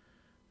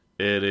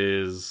 It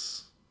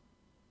is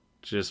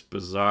just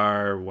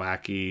bizarre,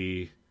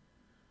 wacky,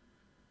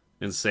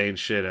 insane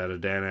shit out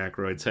of Dan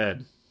Aykroyd's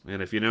head.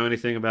 And if you know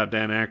anything about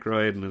Dan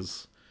Aykroyd and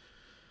his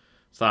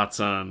thoughts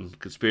on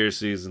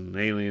conspiracies and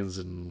aliens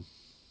and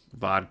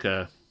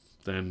vodka,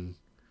 then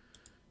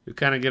you'll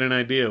kind of get an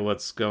idea of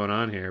what's going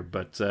on here.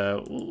 But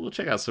we'll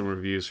check out some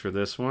reviews for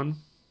this one.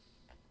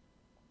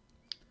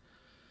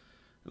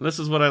 And this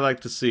is what I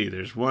like to see.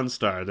 There's 1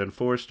 star, then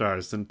 4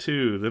 stars, then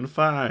 2, then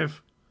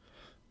 5.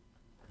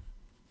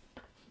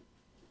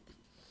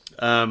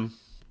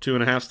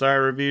 2.5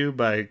 star review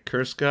by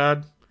Curse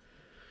God.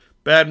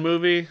 Bad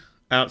movie,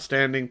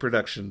 outstanding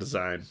production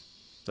design.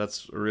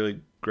 That's a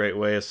really great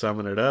way of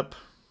summing it up.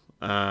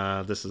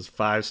 This is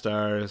 5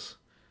 stars.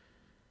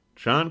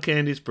 John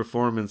Candy's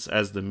performance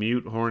as the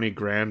mute, horny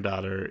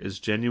granddaughter is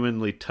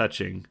genuinely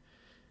touching.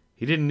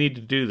 He didn't need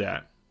to do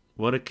that.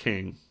 What a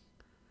king.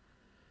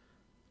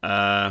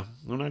 I'm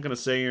not gonna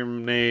say your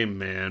name,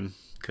 man,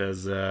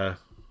 because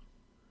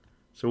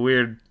it's a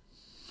weird.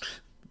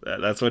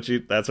 That's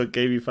what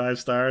gave you 5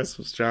 stars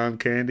was John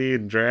Candy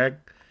and drag.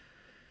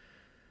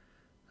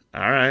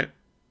 All right.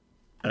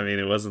 I mean,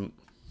 it was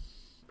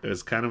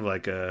kind of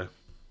like a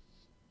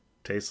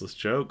tasteless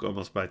joke,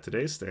 almost by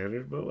today's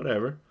standard, but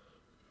whatever.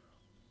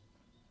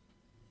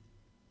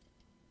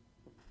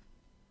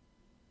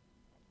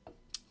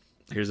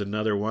 Here's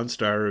another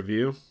 1-star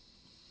review.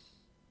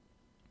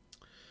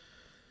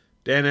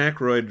 Dan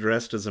Aykroyd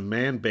dressed as a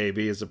man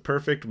baby is a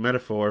perfect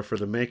metaphor for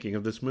the making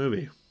of this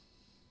movie.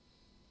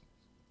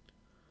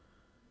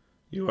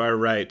 You are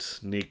right,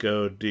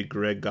 Nico Di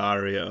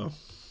Gregorio.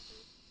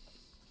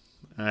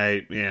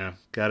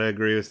 Gotta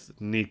agree with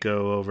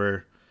Nico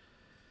over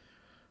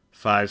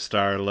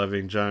 5-star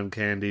loving John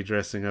Candy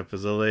dressing up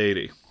as a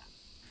lady.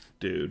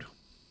 Dude.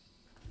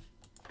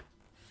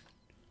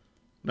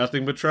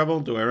 Nothing But Trouble,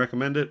 do I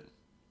recommend it?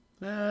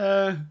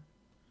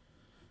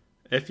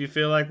 If you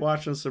feel like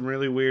watching some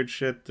really weird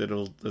shit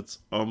that's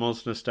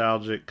almost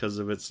nostalgic because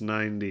of its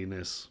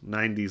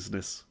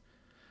 90s-ness.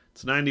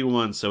 It's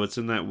 91, so it's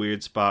in that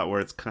weird spot where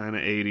it's kind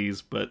of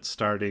 80s, but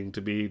starting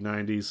to be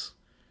 90s.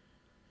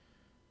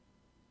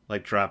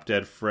 Like Drop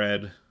Dead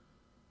Fred,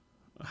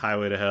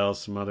 Highway to Hell,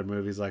 some other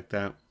movies like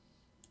that.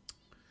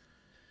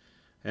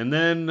 And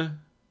then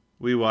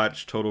we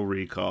watched Total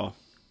Recall.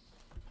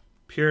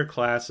 Pure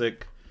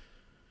classic.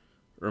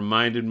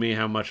 Reminded me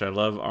how much I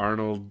love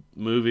Arnold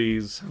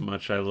movies, how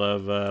much I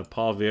love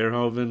Paul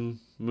Verhoeven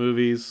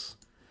movies.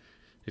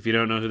 If you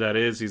don't know who that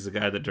is, he's the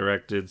guy that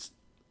directed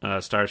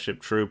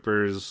Starship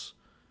Troopers,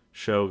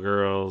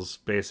 Showgirls,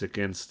 Basic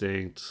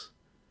Instinct,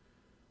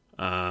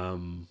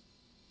 RoboCop,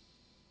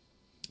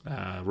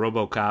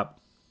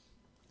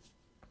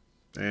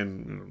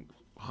 and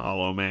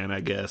Hollow Man,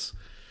 I guess.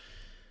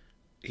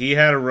 He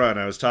had a run.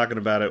 I was talking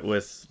about it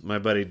with my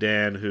buddy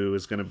Dan, who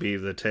is going to be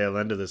the tail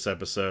end of this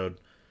episode.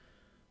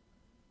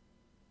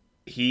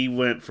 He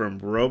went from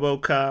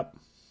RoboCop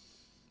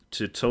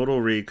to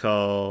Total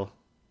Recall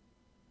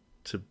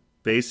to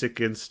Basic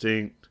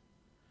Instinct,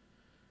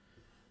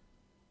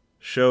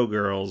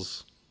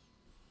 Showgirls,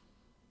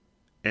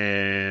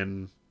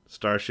 and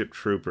Starship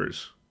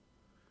Troopers.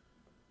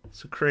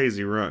 It's a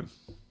crazy run.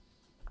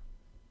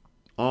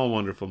 All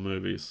wonderful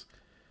movies.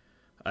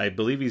 I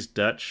believe he's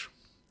Dutch,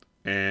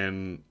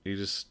 and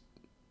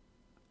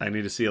I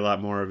need to see a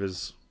lot more of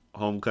his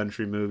home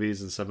country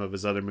movies and some of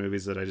his other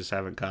movies that I just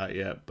haven't caught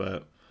yet,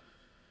 but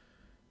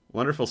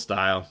wonderful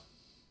style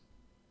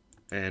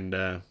and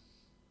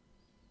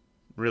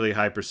really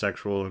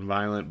hypersexual and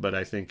violent, but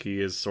I think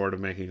he is sort of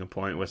making a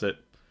point with it.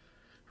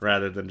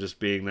 rather than just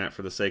being that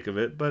for the sake of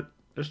it. But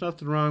there's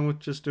nothing wrong with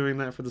just doing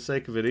that for the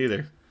sake of it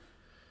either.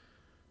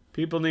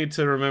 People need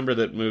to remember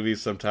that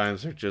movies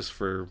sometimes are just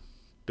for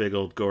big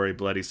old gory,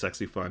 bloody,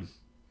 sexy fun.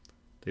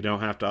 They don't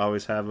have to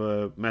always have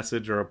a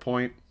message or a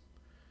point.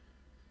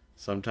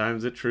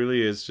 Sometimes it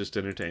truly is just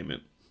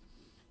entertainment.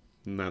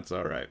 And that's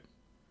alright.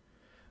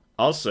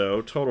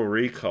 Also, Total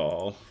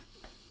Recall.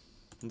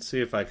 Let's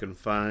see if I can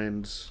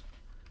find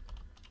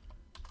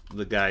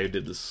the guy who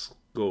did the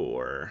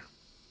score.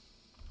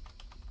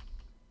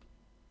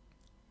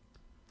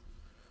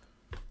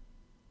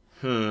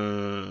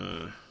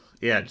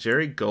 Yeah,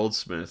 Jerry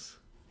Goldsmith.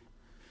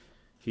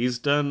 He's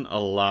done a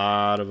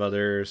lot of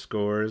other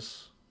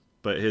scores,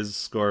 but his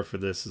score for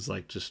this is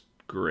like just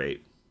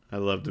great. I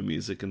love the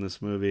music in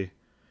this movie.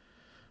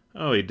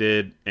 Oh, he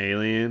did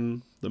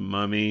Alien, The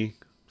Mummy,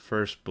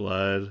 First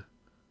Blood,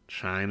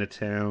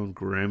 Chinatown,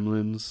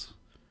 Gremlins.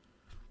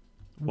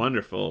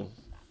 Wonderful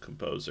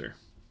composer.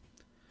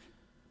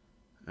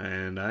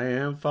 And I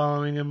am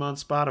following him on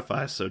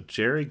Spotify, so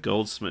Jerry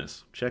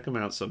Goldsmith. Check him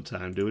out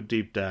sometime. Do a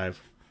deep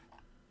dive.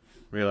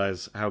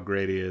 Realize how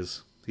great he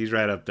is. He's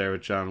right up there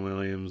with John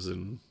Williams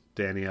and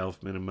Danny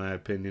Elfman, in my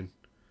opinion.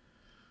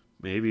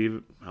 Maybe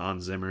even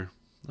Hans Zimmer.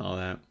 All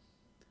that.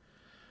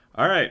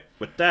 Alright,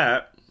 with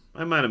that,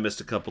 I might have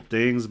missed a couple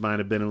things. Might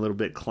have been a little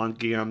bit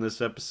clunky on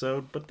this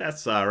episode, but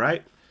that's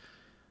alright.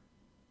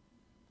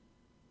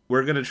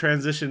 We're going to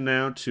transition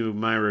now to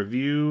my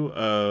review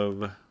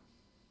of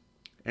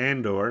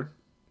Andor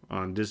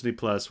on Disney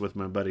Plus with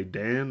my buddy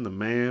Dan the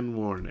Man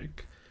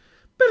Warnick.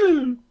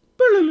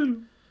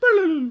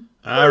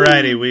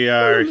 Alrighty, we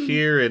are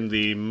here in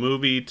the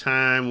movie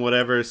time,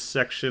 whatever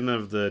section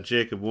of the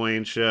Jacob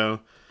Wayne Show.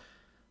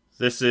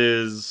 This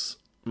is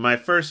my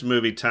first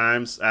movie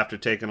times after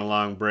taking a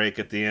long break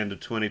at the end of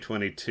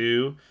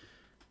 2022.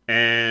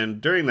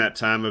 And during that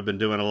time, I've been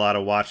doing a lot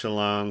of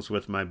watch-alongs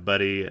with my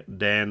buddy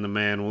Dan the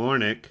Man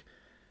Warnick.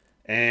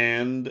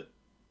 And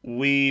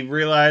we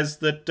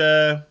realized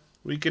that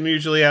we can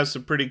usually have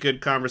some pretty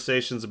good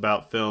conversations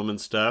about film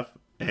and stuff.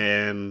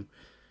 And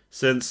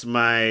since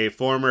my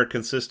former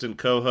consistent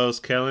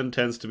co-host, Kellen,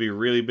 tends to be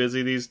really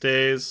busy these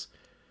days,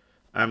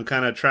 I'm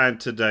kind of trying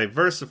to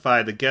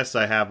diversify the guests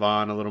I have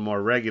on a little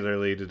more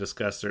regularly to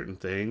discuss certain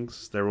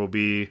things. There will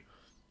be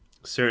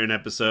certain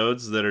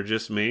episodes that are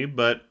just me,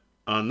 but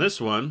on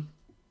this one,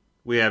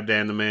 we have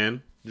Dan the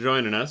Man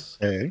joining us.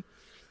 Hey.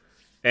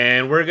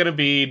 And we're going to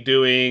be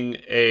doing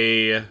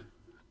a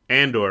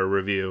Andor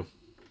review.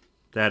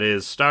 That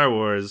is Star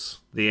Wars,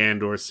 the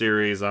Andor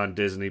series on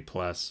Disney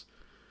Plus.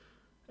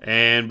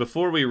 And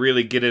before we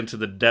really get into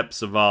the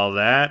depths of all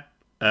that,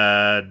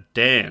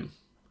 Dan,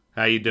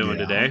 how you doing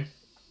today?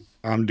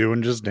 I'm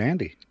doing just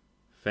dandy.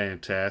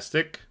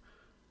 Fantastic.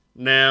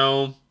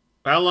 Now,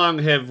 how long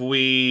have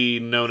we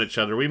known each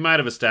other? We might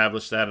have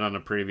established that on a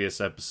previous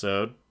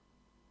episode.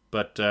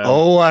 But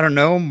I don't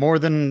know, more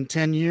than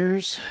 10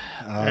 years?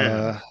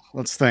 Yeah.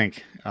 Let's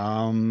think.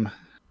 I'm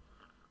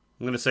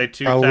going to say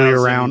probably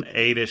around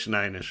 2008-ish,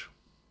 9-ish.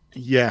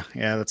 Yeah,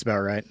 that's about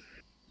right.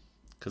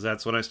 Because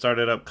that's when I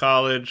started up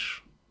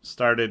college.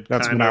 Started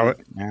That's kind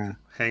when of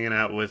hanging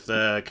out with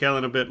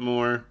Kellen a bit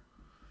more.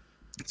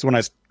 It's when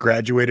I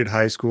graduated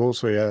high school,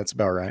 so yeah, that's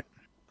about right.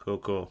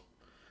 Cool.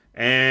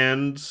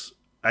 And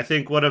I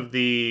think one of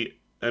the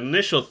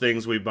initial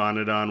things we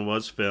bonded on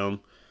was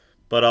film,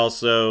 but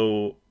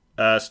also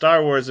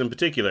Star Wars in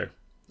particular.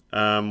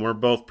 We're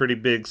both pretty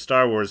big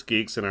Star Wars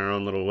geeks in our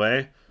own little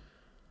way.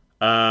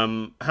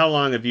 How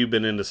long have you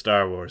been into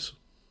Star Wars?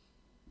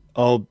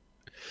 Oh,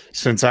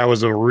 since I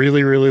was a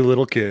really, really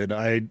little kid.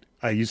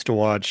 I used to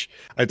watch,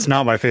 it's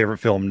not my favorite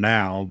film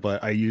now,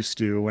 but I used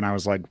to, when I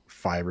was like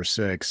 5 or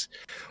 6,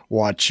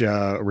 watch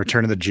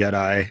Return of the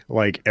Jedi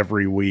like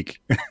every week.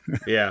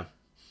 Yeah.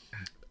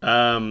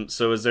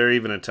 So is there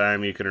even a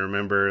time you can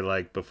remember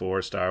like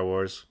before Star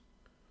Wars?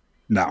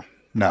 No.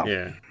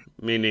 Yeah,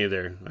 me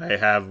neither. I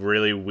have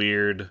really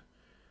weird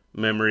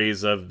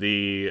memories of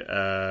the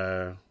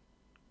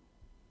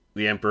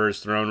Emperor's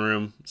throne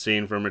room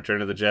scene from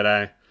Return of the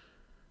Jedi.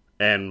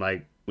 And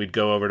like we'd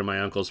go over to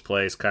my uncle's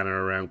place kind of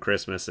around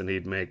Christmas and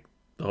he'd make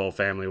the whole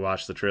family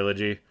watch the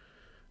trilogy.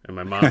 And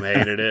my mom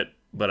hated it,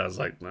 but I was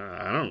like,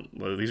 nah,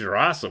 these are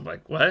awesome.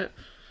 Like, what?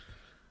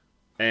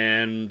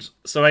 And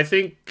so I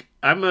think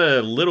I'm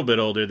a little bit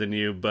older than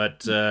you,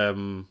 but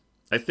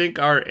I think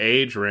our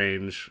age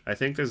range, I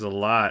think there's a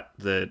lot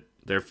that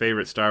their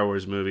favorite Star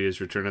Wars movie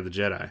is Return of the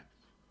Jedi.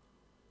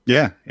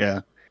 Yeah.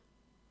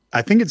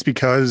 I think it's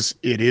because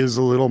it is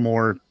a little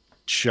more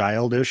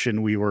childish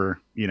and we were,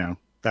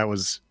 that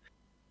was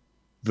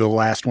the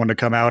last one to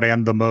come out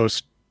and the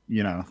most,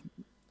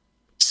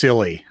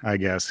 silly, I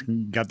guess.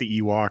 You got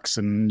the Ewoks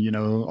and,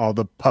 all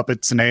the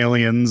puppets and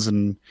aliens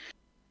and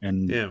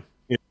yeah.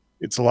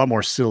 It's a lot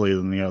more silly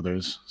than the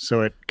others.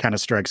 So it kind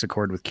of strikes a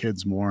chord with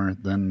kids more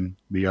than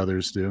the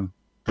others do.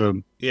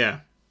 The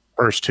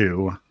first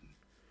two.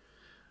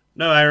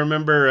 No, I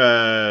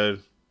remember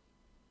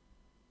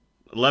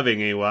loving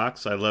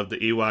Ewoks. I loved the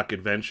Ewok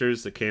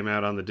Adventures that came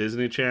out on the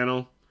Disney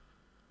Channel.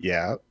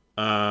 Yeah.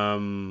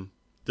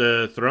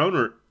 The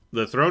Throne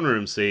the throne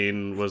room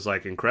scene was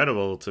like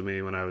incredible to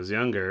me when I was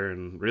younger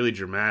and really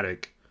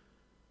dramatic.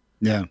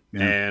 Yeah,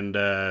 yeah, And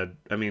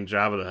I mean,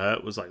 Jabba the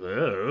Hutt was like,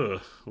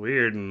 ugh,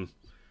 weird. And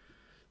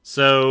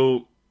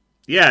so,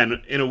 yeah,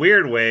 in a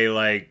weird way,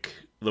 like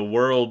the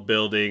world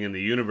building and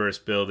the universe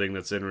building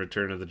that's in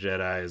Return of the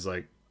Jedi is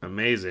like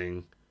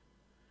amazing.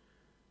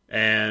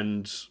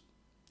 And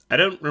I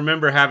don't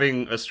remember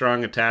having a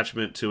strong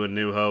attachment to A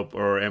New Hope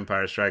or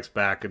Empire Strikes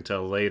Back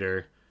until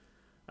later.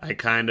 I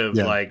kind of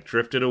yeah. like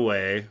drifted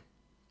away,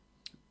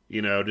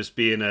 just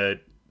being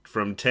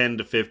from 10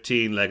 to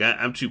 15, like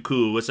I'm too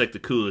cool. What's like the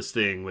coolest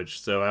thing?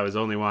 So I was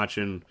only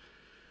watching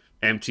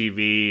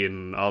MTV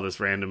and all this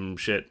random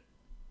shit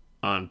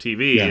on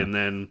TV. Yeah. And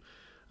then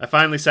I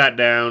finally sat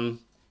down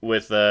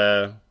with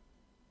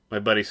my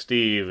buddy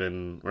Steve,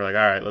 and we're like,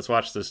 all right, let's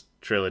watch this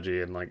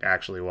trilogy and like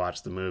actually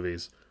watch the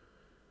movies.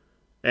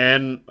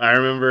 And I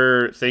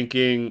remember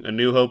thinking A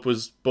New Hope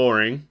was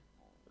boring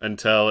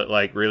until it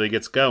like really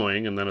gets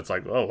going, and then it's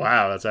like, oh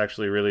wow, that's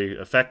actually really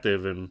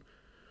effective and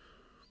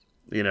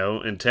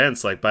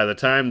intense. Like by the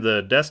time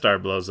the Death Star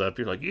blows up,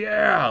 you're like,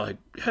 yeah, like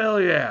hell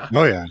yeah.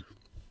 Oh yeah.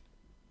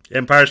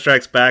 Empire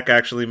Strikes Back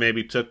actually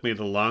maybe took me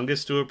the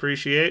longest to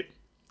appreciate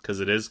because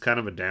it is kind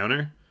of a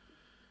downer.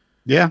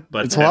 Yeah,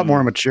 But it's a lot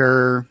more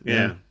mature.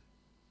 Yeah.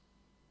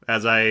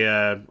 As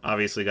I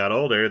obviously got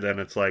older, then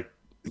it's like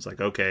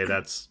okay,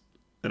 that's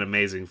an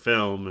amazing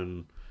film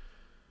and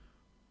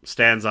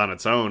stands on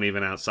its own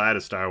even outside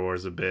of Star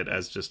Wars a bit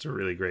as just a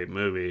really great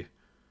movie.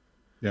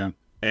 Yeah.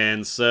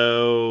 And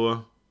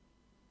so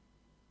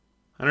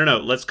I don't know,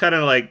 let's kind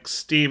of like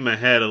steam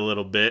ahead a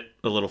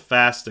little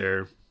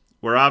faster.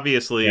 We're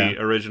obviously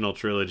original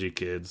trilogy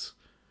kids.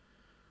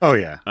 Oh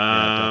yeah.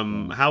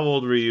 How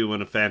old were you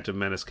when A Phantom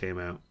Menace came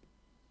out?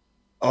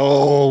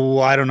 Oh,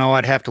 I don't know.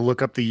 I'd have to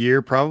look up the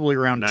year. Probably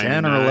around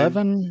 10 or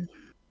 11.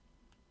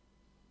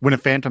 When A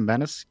Phantom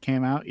Menace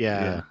came out?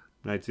 Yeah.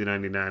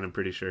 1999, I'm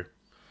pretty sure.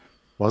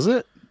 Was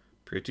it?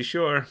 Pretty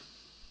sure.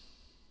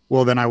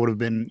 Well, then I would have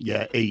been,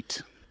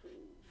 8.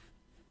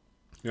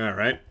 All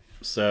right.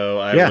 So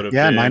I would have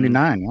been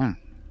 99,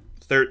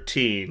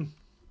 13.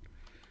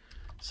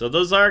 So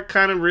those are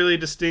kind of really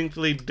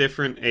distinctly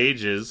different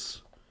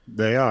ages.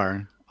 They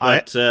are.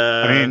 But,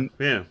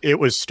 it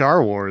was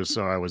Star Wars,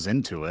 so I was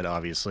into it,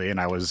 obviously, and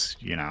I was,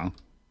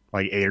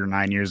 like 8 or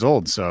 9 years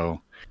old,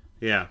 so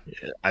yeah.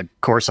 Of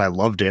course I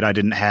loved it. I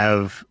didn't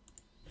have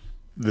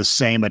the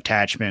same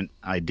attachment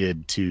I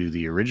did to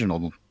the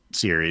original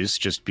series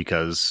just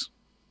because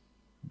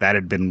that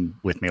had been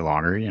with me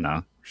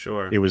longer,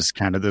 Sure. It was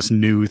kind of this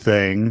new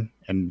thing,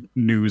 and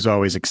new's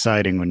always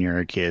exciting when you're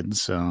a kid,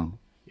 so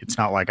it's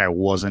not like I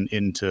wasn't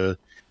into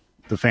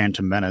The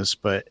Phantom Menace,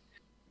 but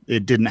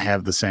it didn't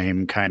have the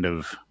same kind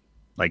of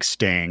like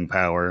staying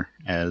power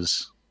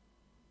as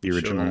the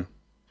original. Sure.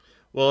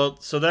 Well,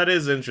 so that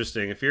is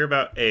interesting. If you're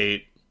about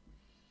 8,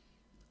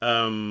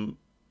 we're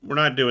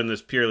not doing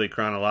this purely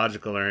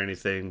chronological or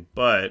anything,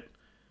 but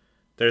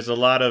there's a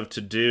lot of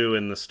to do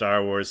in the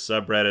Star Wars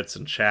subreddits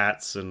and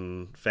chats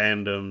and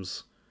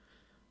fandoms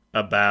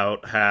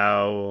about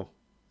how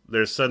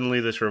there's suddenly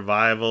this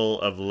revival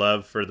of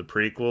love for the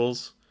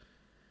prequels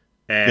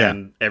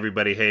and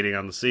everybody hating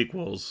on the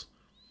sequels.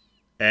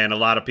 And a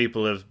lot of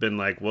people have been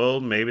like, well,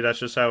 maybe that's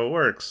just how it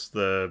works.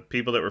 The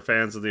people that were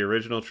fans of the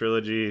original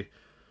trilogy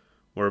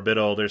were a bit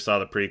older, saw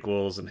the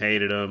prequels and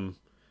hated them.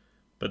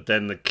 But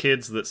then the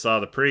kids that saw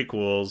the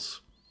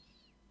prequels,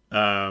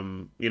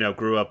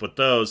 grew up with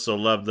those, so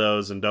love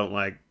those and don't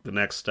like the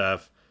next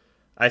stuff.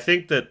 I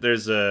think that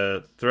there's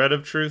a thread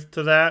of truth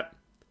to that.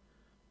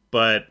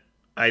 But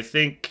I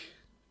think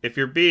if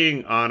you're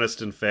being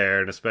honest and fair,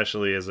 and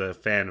especially as a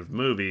fan of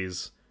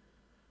movies,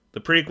 the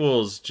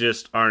prequels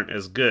just aren't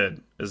as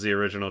good as the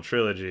original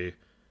trilogy.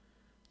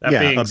 That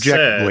being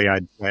objectively, said,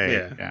 I'd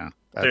say,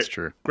 that's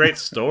true. Great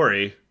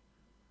story,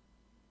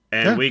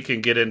 and we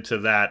can get into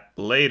that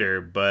later,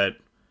 but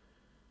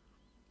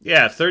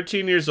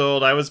 13 years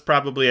old, I was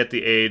probably at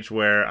the age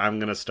where I'm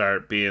going to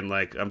start being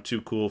like, I'm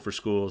too cool for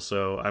school,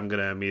 so I'm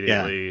going to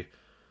immediately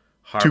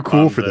harp too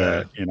cool on for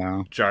the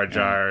that, Jar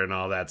Jar and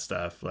all that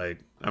stuff. Like,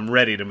 I'm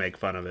ready to make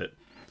fun of it.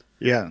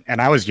 Yeah,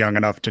 and I was young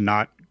enough to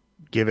not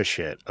give a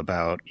shit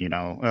about,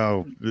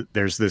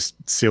 there's this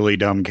silly,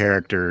 dumb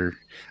character.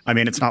 I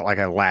mean, it's not like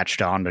I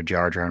latched on to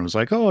Jar Jar and was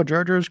like, oh,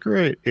 Jar Jar's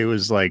great. It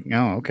was like,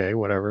 oh, okay,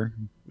 whatever.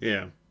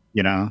 Yeah.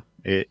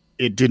 It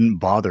didn't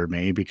bother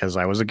me because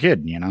I was a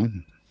kid,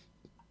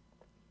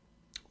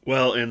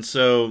 Well, and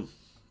so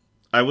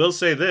I will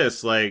say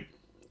this, like,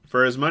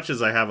 for as much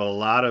as I have a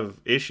lot of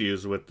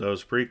issues with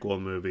those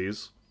prequel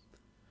movies,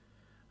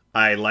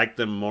 I like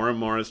them more and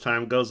more as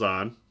time goes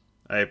on.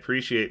 I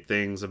appreciate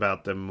things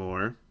about them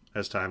more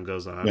as time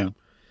goes on. Yeah.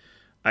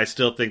 I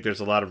still think there's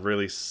a lot of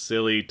really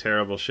silly,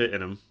 terrible shit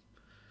in them.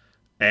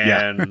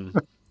 And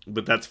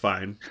but that's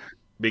fine.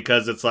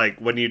 Because it's like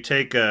when you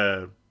take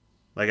an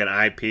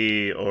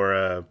IP or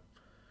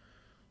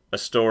a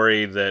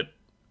story that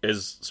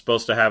is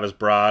supposed to have as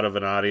broad of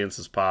an audience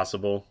as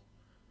possible,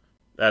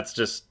 that's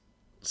just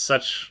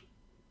such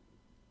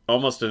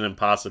almost an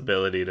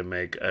impossibility to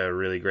make a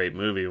really great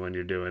movie when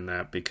you're doing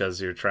that,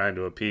 because you're trying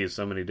to appease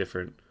so many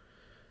different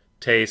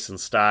tastes and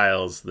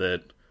styles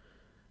that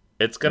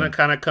it's going to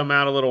kind of come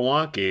out a little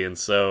wonky. And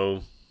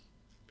so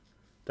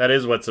that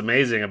is what's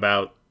amazing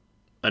about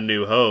A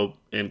New Hope,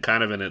 and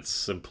kind of in its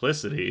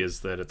simplicity, is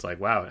that it's like,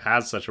 wow, it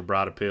has such a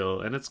broad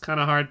appeal, and it's kind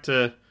of hard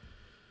to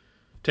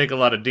take a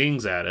lot of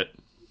dings at it.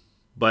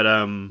 But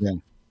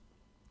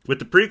with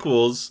the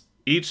prequels,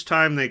 each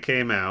time they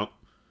came out,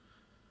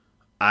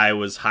 I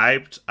was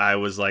hyped. I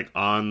was like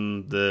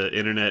on the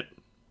internet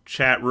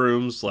chat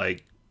rooms,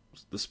 like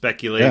the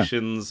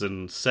speculations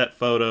and set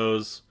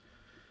photos,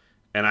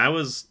 and I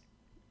was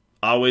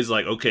always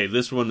like, okay,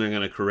 this one they're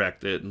going to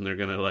correct it, and they're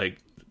going to like,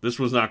 this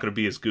one's not going to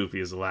be as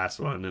goofy as the last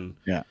one. And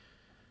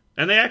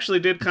and they actually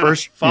did kind of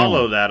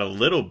follow that a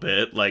little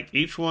bit. Like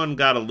each one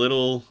got a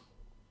little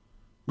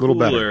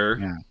cooler.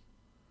 Better.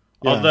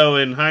 Although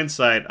in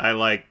hindsight, I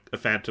like A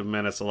Phantom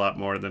Menace a lot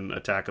more than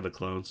Attack of the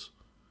Clones.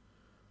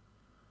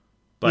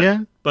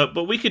 But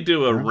but we could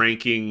do a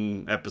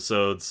ranking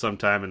episode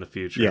sometime in the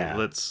future. Yeah.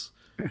 Let's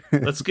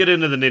get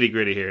into the nitty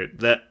gritty here.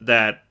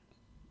 That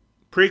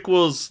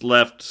prequels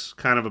left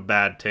kind of a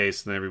bad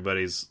taste in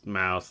everybody's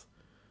mouth,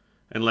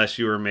 unless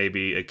you were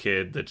maybe a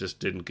kid that just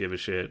didn't give a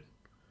shit.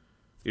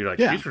 You're like,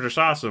 these are just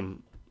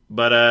awesome.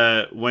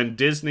 But when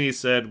Disney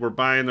said we're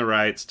buying the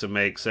rights to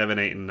make 7,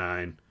 8, and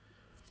 9,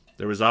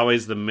 there was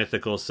always the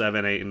mythical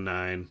 7, 8, and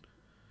 9,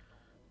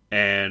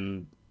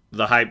 and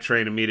the hype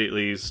train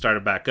immediately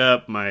started back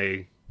up.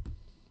 My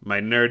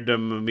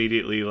nerddom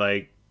immediately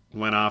like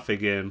went off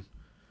again.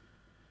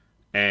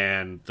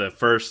 And the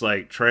first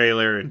like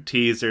trailer and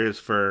teasers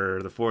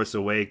for The Force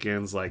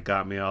Awakens like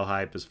got me all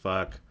hype as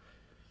fuck.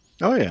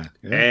 Oh yeah.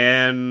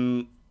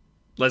 And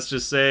let's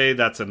just say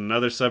that's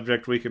another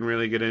subject we can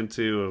really get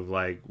into, of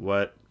like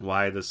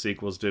why the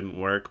sequels didn't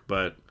work,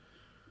 but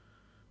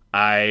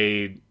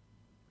I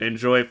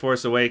enjoy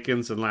Force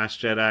Awakens and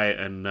Last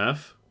Jedi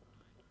enough.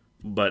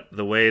 But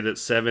the way that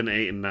 7,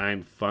 8, and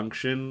 9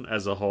 function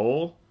as a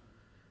whole,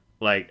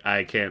 like,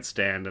 I can't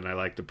stand, and I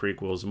like the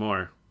prequels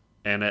more.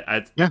 And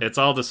it's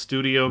all the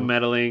studio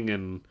meddling,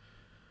 and,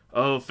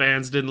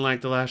 fans didn't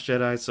like The Last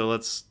Jedi, so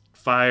let's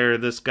fire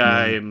this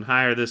guy and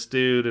hire this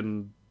dude,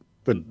 and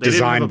the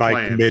design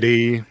by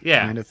committee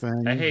kind of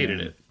thing. I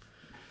hated it.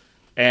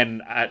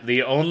 And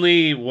the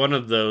only one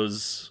of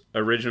those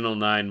original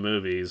 9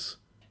 movies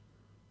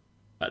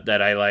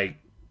that I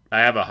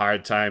have a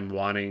hard time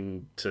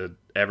wanting to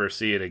ever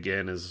see it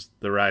again is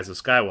The Rise of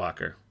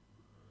Skywalker.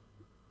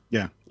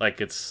 Yeah.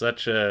 Like, it's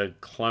such a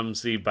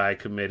clumsy, by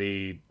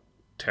committee,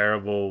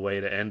 terrible way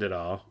to end it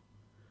all.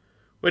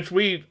 Which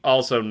we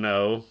also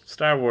know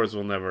Star Wars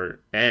will never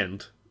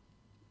end.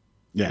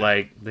 Yeah.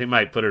 Like, they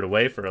might put it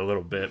away for a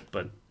little bit,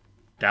 but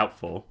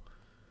doubtful.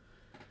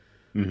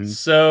 Mm-hmm.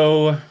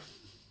 So,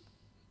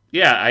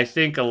 yeah, I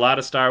think a lot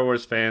of Star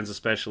Wars fans,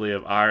 especially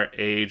of our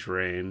age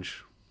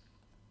range,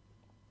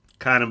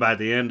 kind of by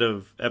the end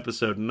of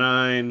episode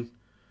 9,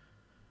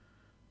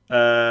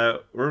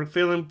 we're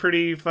feeling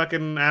pretty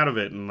fucking out of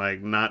it, and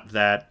like not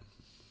that,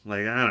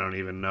 like, I don't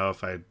even know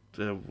if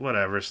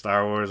whatever,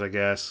 Star Wars, I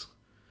guess.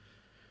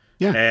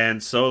 Yeah.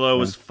 And Solo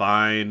was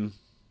fine.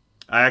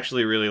 I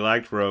actually really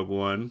liked Rogue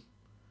One,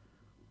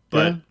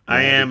 but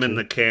I am in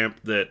the camp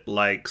that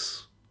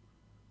likes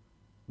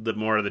the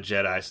more of the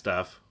Jedi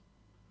stuff.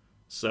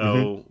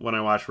 So when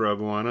I watched Rogue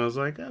One, I was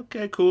like,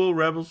 okay, cool,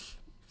 Rebels.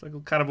 It's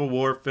like kind of a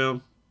war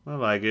film. I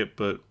like it,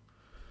 but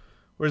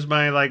where's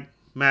my like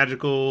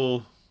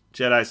magical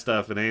Jedi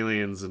stuff and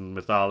aliens and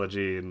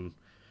mythology? And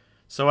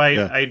so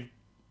I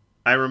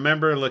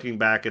remember looking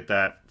back at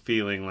that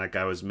feeling like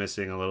I was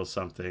missing a little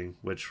something,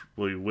 which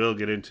we will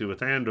get into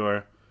with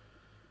Andor.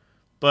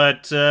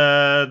 But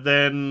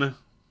then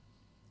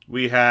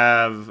we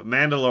have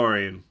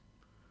Mandalorian.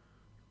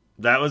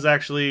 That was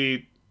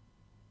actually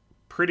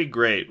pretty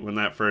great when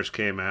that first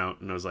came out,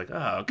 and I was like,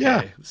 oh,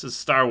 okay, this is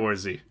Star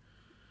Wars-y.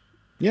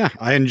 Yeah,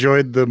 I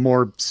enjoyed the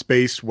more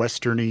space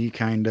westerny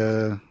kind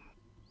of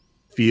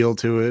feel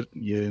to it.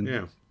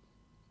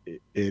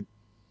 It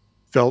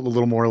felt a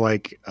little more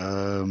like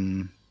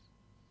kind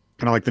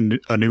of like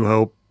A New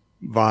Hope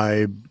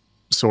vibe,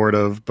 sort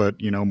of, but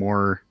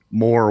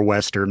more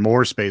western,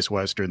 more space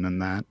western than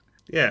that.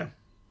 Yeah,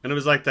 and it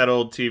was like that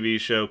old TV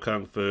show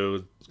Kung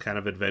Fu, kind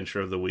of adventure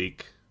of the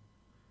week.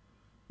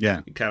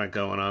 Yeah, kind of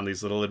going on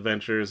these little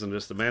adventures, and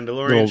just the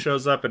Mandalorian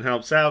shows up and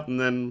helps out, and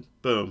then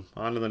boom,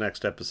 on to the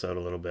next episode a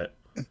little bit.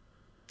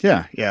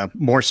 Yeah,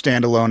 more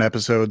standalone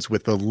episodes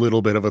with a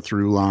little bit of a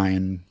through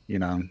line,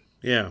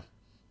 Yeah.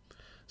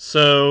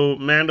 So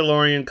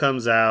Mandalorian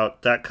comes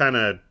out. That kind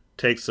of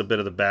takes a bit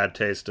of the bad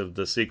taste of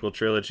the sequel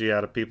trilogy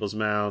out of people's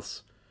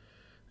mouths,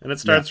 and it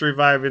starts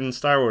reviving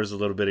Star Wars a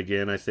little bit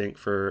again, I think,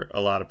 for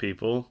a lot of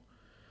people.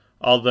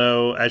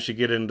 Although, as you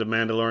get into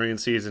Mandalorian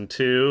Season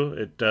 2,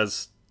 it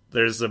does...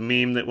 There's a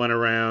meme that went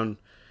around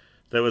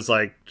that was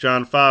like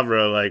Jon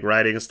Favreau like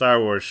writing a Star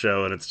Wars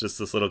show, and it's just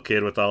this little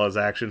kid with all his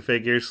action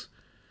figures.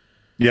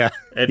 Yeah.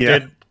 It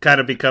did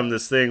kind of become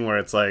this thing where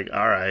it's like,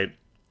 all right,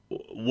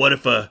 what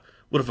if a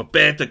what if a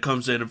bantha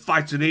comes in and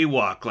fights an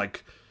Ewok,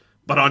 like,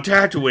 but on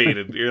Tatooine?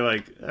 And you're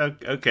like,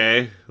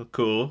 okay,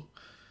 cool.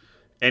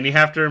 And you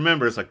have to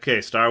remember, it's like,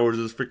 okay, Star Wars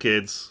is for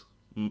kids,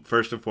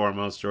 first and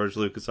foremost. George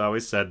Lucas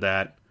always said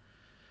that.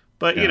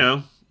 But, you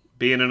know,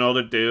 being an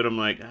older dude, I'm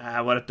like,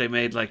 what if they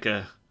made like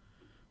a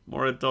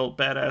more adult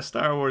badass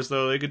Star Wars,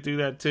 though? They could do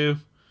that too.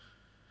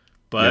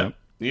 But,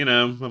 you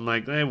know, I'm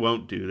like, they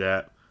won't do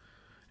that.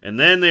 And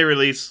then they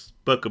released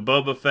Book of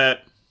Boba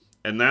Fett,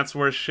 and that's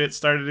where shit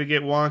started to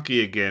get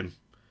wonky again.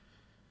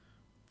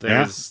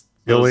 There's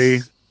Billy.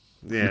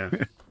 Yeah.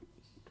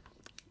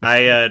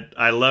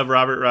 I love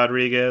Robert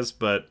Rodriguez,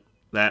 but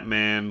that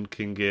man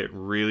can get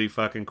really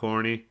fucking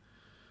corny.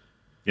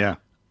 Yeah,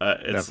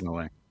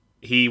 definitely.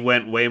 He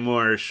went way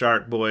more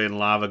Shark Boy and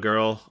Lava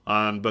Girl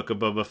on Book of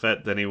Boba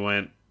Fett than he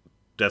went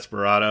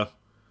Desperado.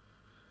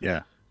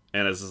 Yeah.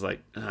 And it's just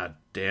like,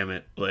 damn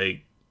it.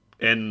 Like,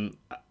 and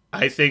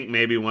I think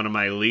maybe one of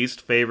my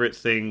least favorite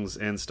things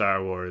in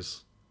Star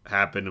Wars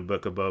happened in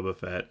Book of Boba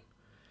Fett,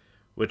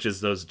 which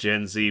is those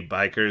Gen Z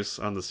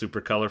bikers on the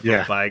super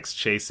colorful bikes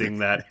chasing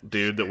that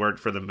dude that worked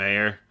for the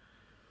mayor.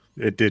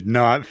 It did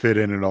not fit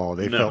in at all.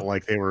 They felt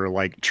like they were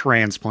like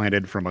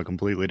transplanted from a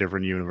completely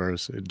different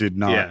universe. It did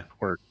not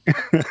work.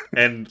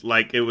 And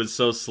like it was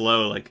so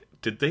slow. Like,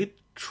 did they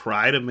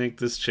try to make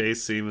this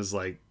chase seem as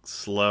like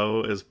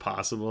slow as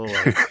possible?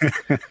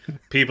 Like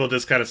people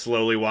just kind of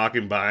slowly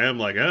walking by him,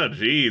 like, oh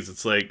geez.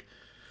 It's like,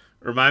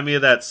 remind me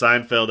of that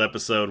Seinfeld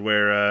episode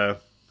where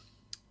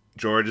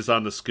George is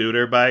on the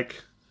scooter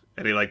bike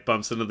and he like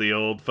bumps into the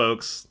old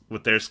folks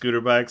with their scooter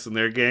bikes and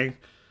their gang.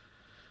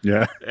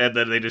 Yeah. And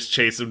then they just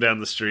chase him down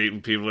the street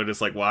and people are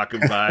just like walking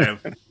by him.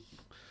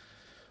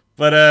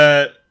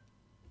 But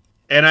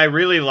and I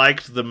really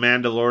liked the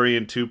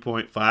Mandalorian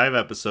 2.5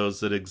 episodes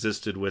that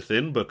existed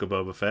within Book of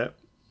Boba Fett.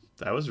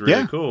 That was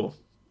really cool.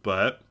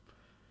 But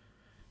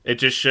it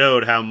just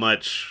showed how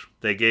much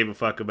they gave a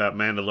fuck about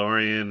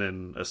Mandalorian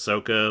and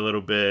Ahsoka a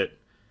little bit.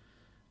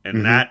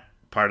 And that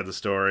part of the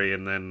story.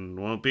 And then,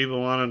 well, people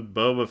wanted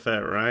Boba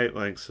Fett, right?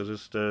 Like, so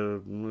just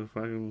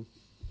fucking,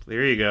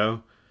 there you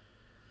go.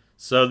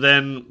 So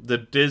then the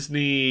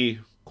Disney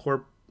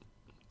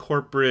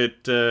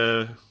corporate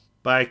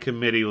by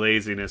committee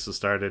laziness is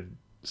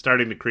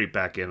starting to creep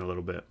back in a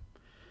little bit.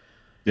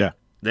 Yeah.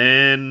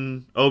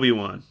 Then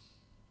Obi-Wan.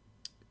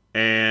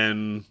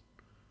 And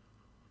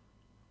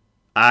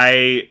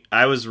I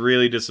was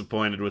really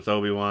disappointed with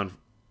Obi-Wan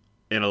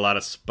in a lot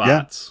of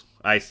spots.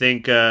 Yeah. I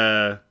think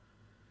by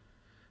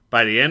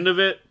the end of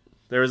it,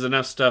 there was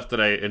enough stuff that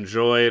I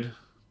enjoyed,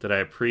 that I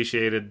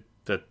appreciated,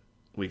 that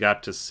we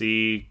got to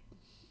see,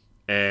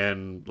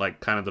 and like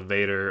kind of the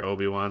Vader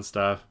Obi-Wan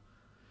stuff.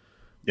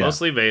 Yeah.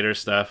 Mostly Vader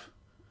stuff.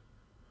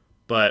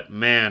 But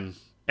man,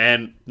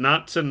 and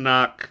not to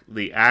knock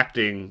the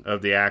acting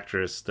of the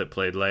actress that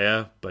played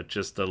Leia, but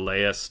just the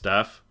Leia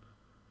stuff.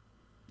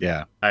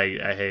 Yeah. I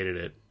hated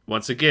it.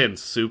 Once again,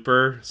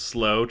 super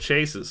slow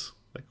chases.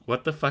 Like,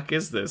 what the fuck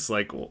is this?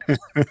 Like,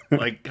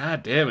 like,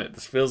 god damn it,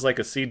 this feels like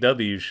a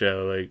CW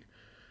show. Like,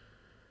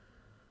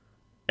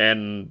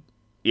 and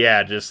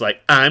yeah, just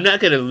like, I'm not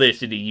gonna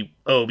listen to you,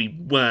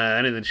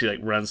 Obi-Wan, and then she like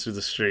runs through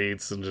the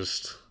streets and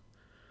just,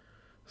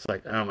 it's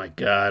like, oh my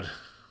god,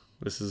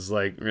 this is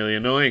like really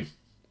annoying.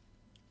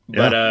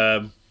 Yeah.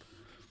 But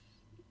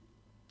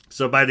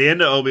so by the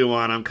end of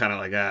Obi-Wan, I'm kind of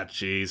like,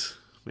 jeez,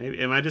 maybe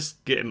am I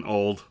just getting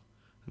old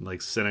and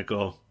like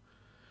cynical?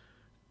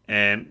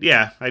 And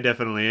yeah, I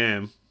definitely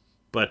am.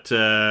 But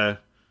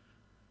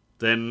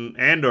then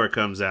Andor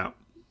comes out.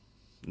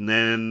 And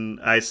then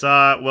I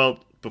saw, well,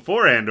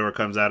 before Andor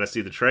comes out, I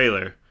see the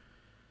trailer.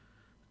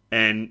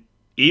 And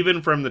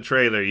even from the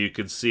trailer, you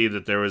could see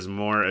that there was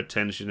more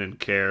attention and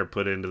care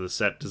put into the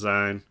set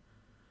design.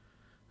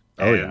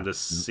 And the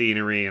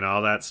scenery and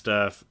all that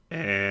stuff.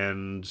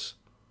 And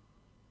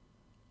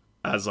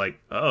I was like,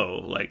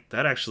 oh, like,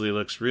 that actually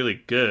looks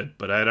really good.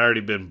 But I'd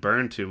already been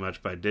burned too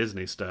much by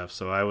Disney stuff.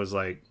 So I was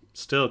like,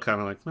 still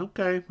kind of like,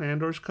 okay,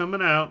 Andor's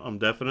coming out. I'm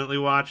definitely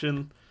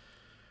watching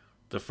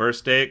the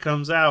first day it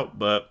comes out,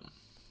 but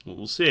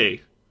we'll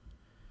see.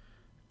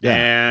 Yeah,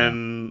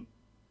 and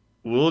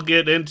we'll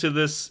get into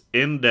this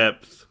in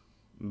depth,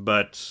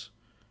 but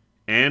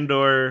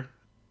Andor,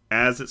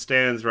 as it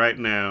stands right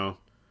now,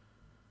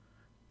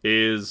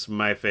 is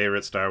my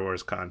favorite Star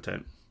Wars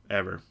content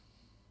ever.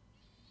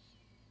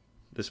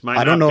 This might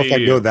I don't know if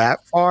I'd go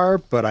that far,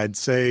 but I'd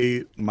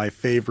say my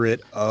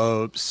favorite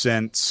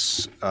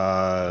since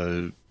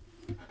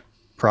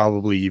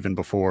probably even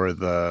before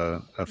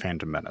the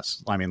Phantom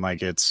Menace. I mean,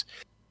 like, it's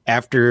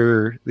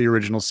after the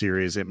original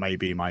series, it might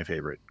be my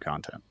favorite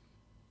content.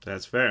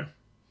 That's fair.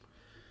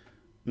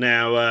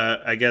 Now,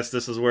 I guess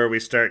this is where we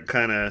start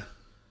kind of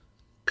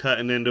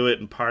cutting into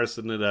it and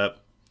parsing it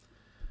up.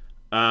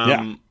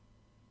 Yeah.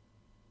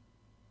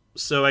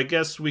 So I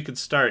guess we could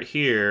start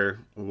here.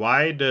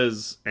 Why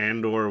does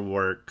Andor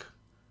work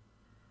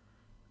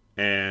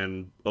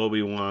and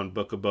Obi-Wan,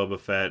 Book of Boba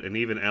Fett, and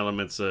even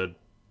elements of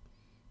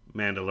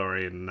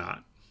Mandalorian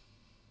not?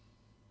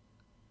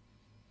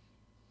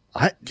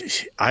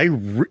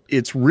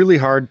 It's really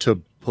hard to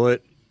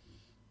put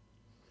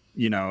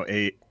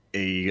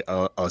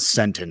a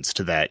sentence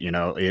to that.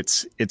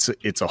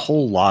 It's a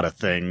whole lot of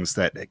things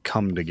that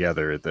come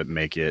together that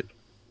make it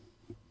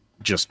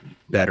just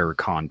better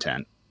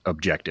content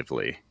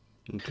objectively.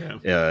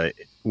 Okay.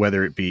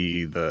 Whether it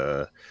be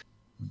the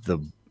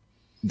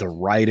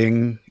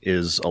writing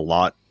is a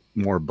lot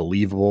more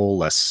believable,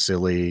 less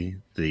silly.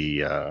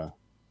 The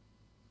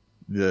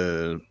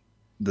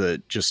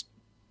just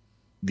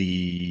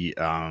the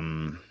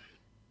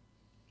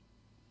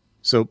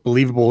so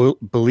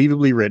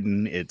believably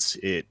written.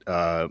 It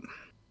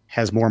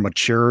has more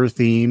mature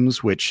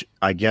themes, which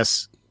I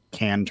guess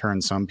can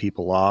turn some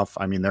people off.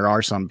 I mean, there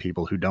are some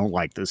people who don't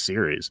like this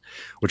series,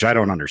 which I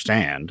don't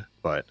understand,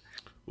 but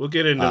We'll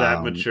get into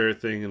that mature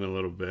thing in a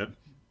little bit.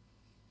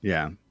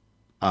 yeah.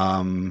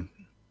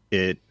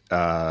 It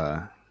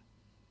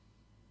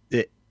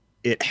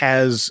it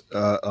has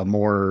a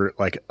more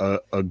like a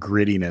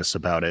grittiness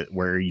about it,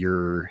 where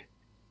you're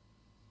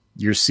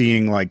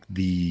seeing like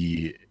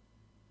the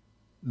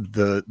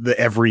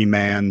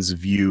everyman's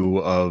view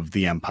of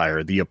the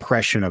Empire, the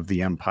oppression of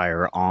the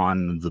Empire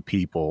on the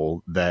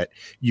people that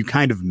you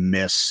kind of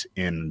miss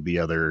in the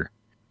other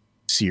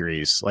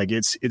series. Like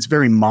it's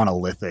very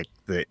monolithic.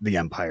 The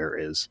Empire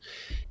is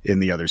in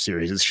the other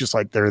series. It's just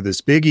like they're this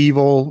big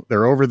evil.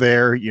 They're over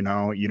there. You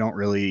don't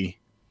really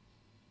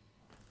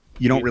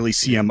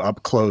see them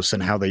up close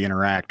and how they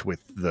interact with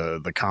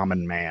the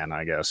common man,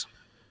 I guess.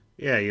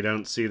 Yeah, you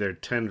don't see their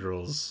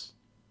tendrils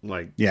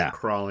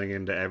crawling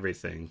into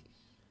everything.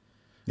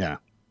 Yeah.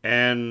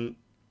 And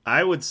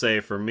I would say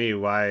for me,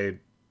 why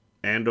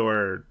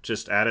Andor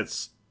just at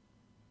its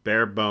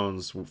bare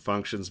bones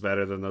functions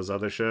better than those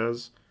other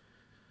shows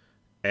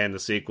and the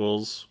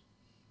sequels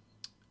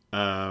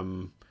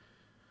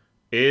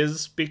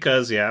is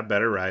because,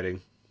 better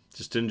writing,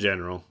 just in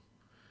general.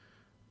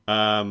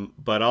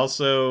 But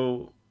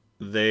also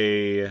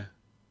they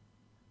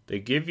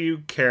give you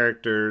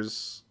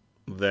characters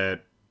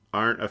that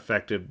aren't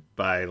affected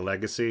by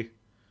legacy.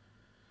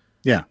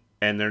 Yeah.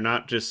 And they're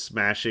not just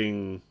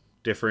smashing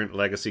different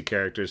legacy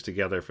characters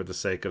together for the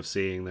sake of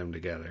seeing them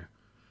together.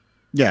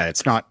 Yeah,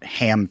 it's not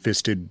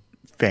ham-fisted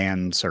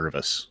fan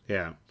service.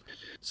 Yeah.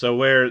 So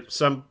where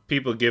some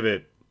people give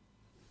it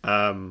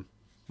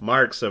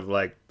marks of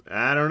like,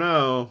 I don't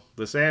know,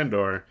 this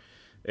Andor,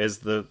 is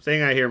the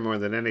thing I hear more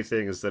than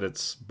anything is that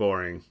it's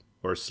boring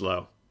or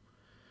slow.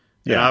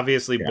 Yeah. And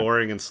obviously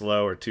boring and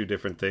slow are two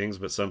different things,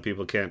 but some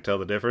people can't tell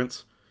the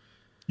difference.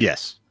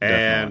 Yes.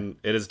 And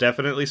it is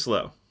definitely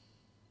slow.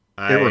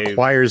 It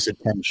requires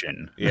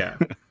attention. Yeah.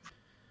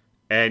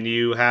 And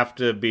you have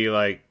to be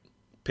like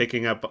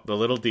picking up the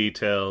little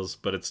details,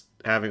 but it's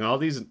having all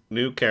these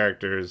new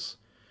characters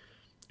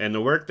and the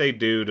work they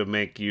do to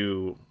make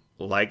you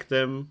like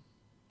them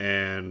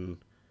and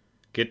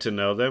get to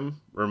know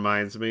them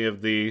reminds me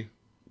of the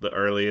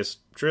earliest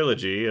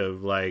trilogy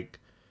of like,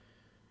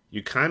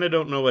 you kind of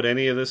don't know what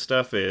any of this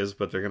stuff is,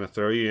 but they're going to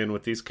throw you in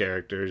with these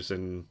characters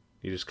and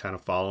you just kind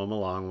of follow them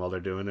along while they're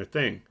doing their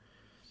thing.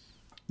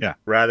 Yeah.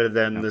 Rather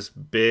than this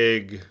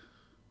big,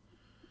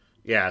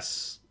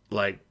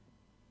 like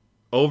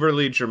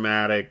overly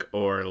dramatic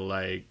or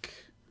like,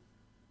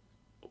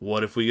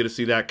 what if we get to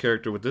see that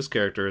character with this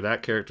character, or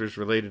that character's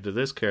related to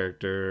this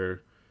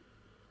character?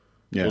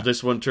 Yeah. Will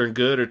this one turn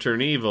good or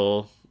turn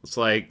evil? It's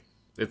like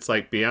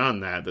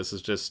beyond that.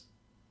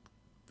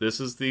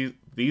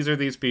 These are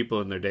these people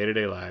in their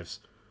day-to-day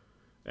lives,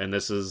 and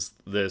this is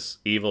this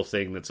evil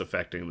thing that's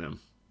affecting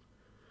them.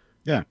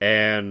 Yeah.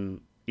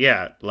 And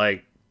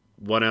like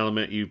one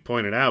element you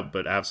pointed out,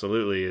 but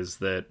absolutely, is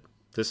that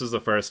this is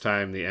the first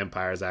time the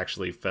Empire's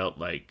actually felt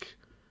like,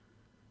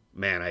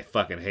 man, I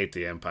fucking hate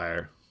the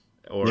Empire.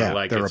 Or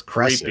like it's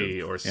oppressive.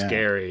 Creepy or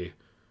scary.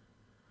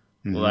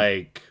 Mm-hmm.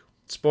 Like,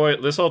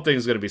 this whole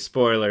thing's going to be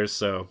spoilers,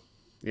 so,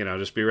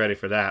 just be ready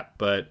for that.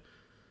 But,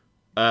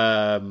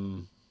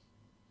 the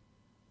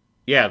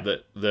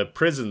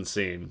prison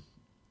scene,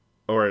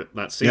 or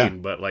not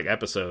scene, but like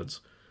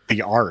episodes.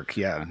 The arc,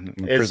 yeah.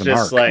 It's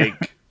just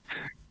like,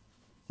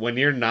 when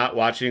you're not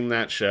watching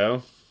that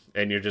show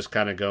and you're just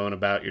kind of going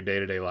about your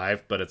day-to-day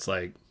life, but it's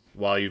like,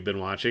 while you've been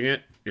watching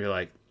it, you're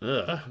like,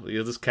 ugh,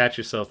 you'll just catch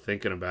yourself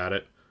thinking about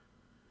it.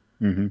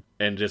 Mm-hmm.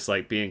 And just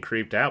like being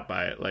creeped out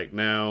by it. Like,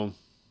 now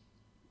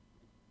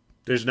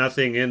there's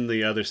nothing in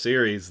the other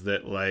series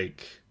that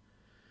like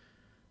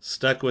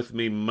stuck with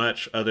me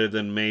much other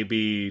than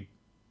maybe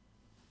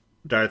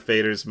Darth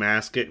Vader's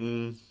mask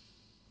getting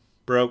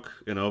broke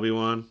in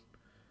Obi-Wan.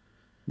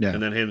 Yeah.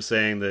 And then him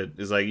saying that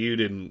is like, you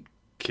didn't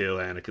kill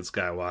Anakin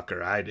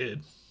Skywalker, I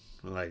did.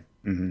 Like,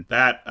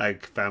 that I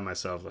found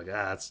myself like,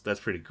 that's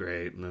pretty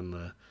great. And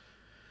then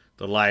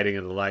the lighting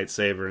of the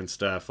lightsaber and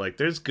stuff. Like,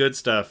 there's good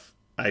stuff,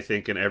 I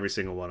think, in every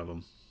single one of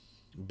them.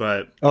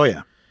 But oh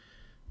yeah,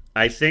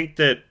 I think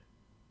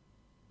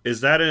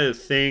is that a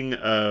thing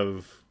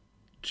of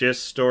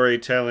just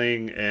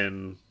storytelling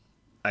and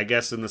I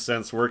guess in the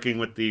sense working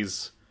with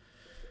these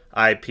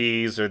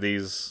IPs or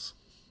these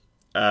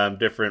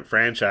different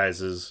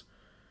franchises,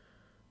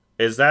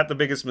 is that the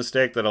biggest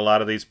mistake that a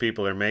lot of these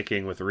people are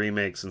making with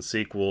remakes and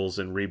sequels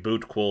and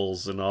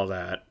reboot-quels and all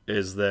that,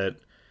 is that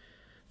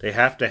they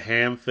have to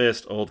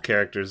ham-fist old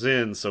characters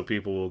in so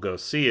people will go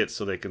see it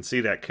so they can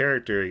see that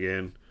character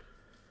again.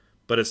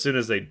 But as soon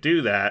as they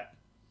do that,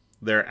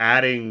 they're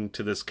adding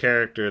to this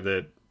character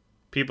that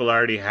people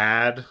already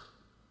had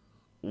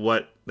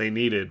what they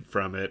needed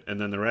from it,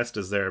 and then the rest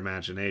is their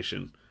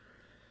imagination.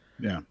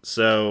 Yeah.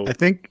 So I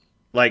think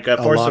like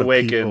Force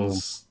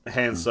Awakens,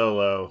 Han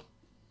Solo,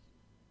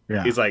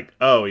 he's like,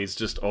 oh, he's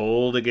just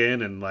old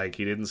again, and like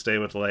he didn't stay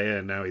with Leia,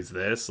 and now he's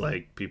this.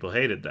 Like, people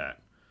hated that.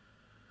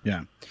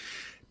 Yeah.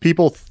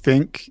 People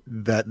think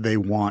that they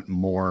want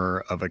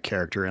more of a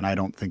character, and I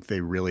don't think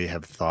they really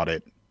have thought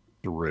it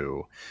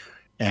through.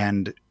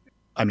 And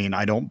I mean,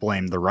 I don't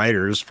blame the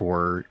writers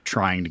for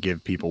trying to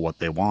give people what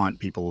they want.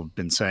 People have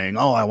been saying,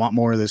 oh, I want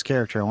more of this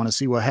character. I want to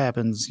see what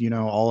happens, you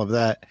know, all of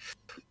that.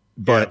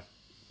 But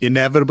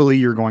inevitably,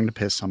 you're going to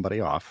piss somebody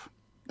off.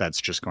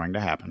 That's just going to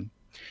happen.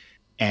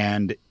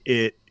 And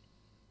it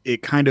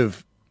kind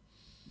of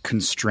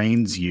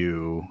constrains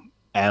you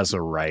as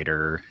a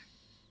writer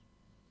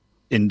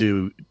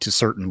into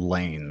certain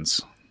lanes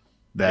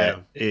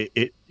that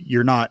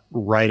you're not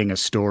writing a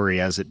story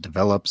as it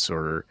develops,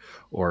 or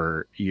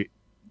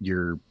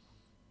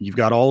you've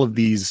got all of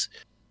these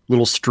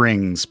little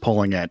strings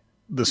pulling at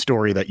the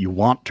story that you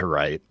want to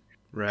write,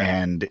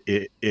 and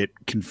it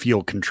can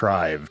feel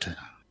contrived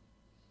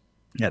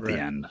at the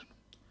end.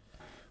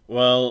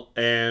 Well,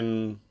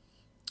 and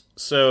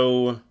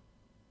so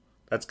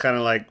that's kind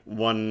of like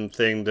one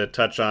thing to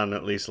touch on,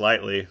 at least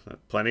lightly.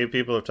 Plenty of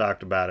people have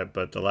talked about it,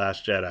 but The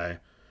Last Jedi,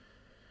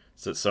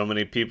 is that so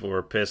many people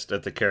were pissed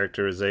at the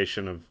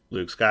characterization of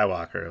Luke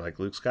Skywalker. Like,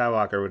 Luke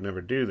Skywalker would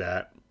never do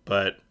that,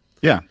 but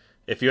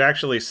if you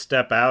actually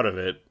step out of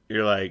it,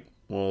 you're like,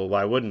 well,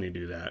 why wouldn't he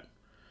do that?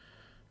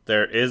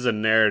 There is a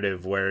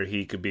narrative where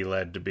he could be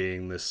led to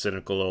being this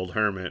cynical old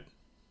hermit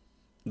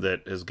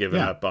that has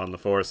given up on the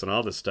Force and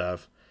all this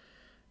stuff.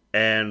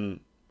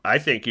 And I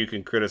think you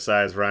can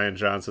criticize Rian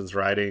Johnson's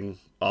writing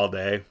all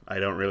day. I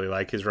don't really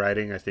like his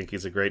writing. I think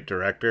he's a great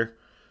director.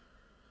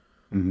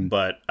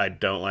 But I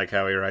don't like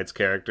how he writes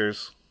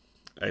characters.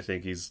 I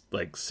think he's,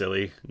 like,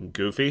 silly and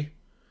goofy.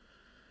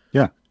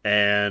 Yeah.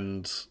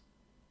 And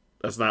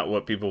that's not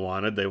what people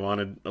wanted. They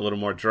wanted a little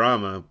more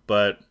drama.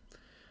 But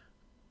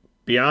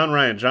beyond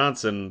Rian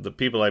Johnson, the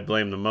people I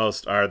blame the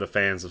most are the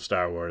fans of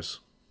Star Wars.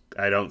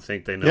 I don't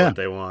think they know what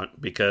they want,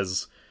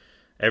 because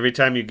every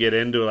time you get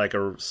into like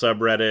a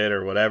subreddit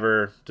or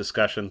whatever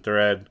discussion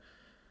thread,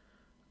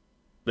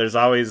 there's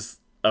always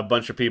a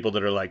bunch of people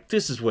that are like,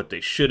 this is what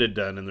they should have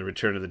done in The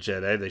Return of the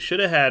Jedi. They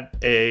should have had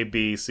A,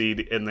 B, C,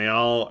 D, and they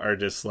all are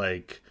just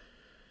like,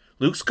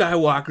 Luke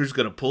Skywalker's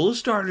going to pull a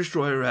Star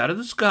Destroyer out of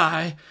the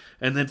sky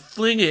and then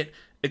fling it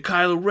at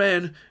Kylo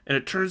Ren, and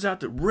it turns out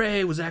that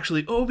Rey was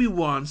actually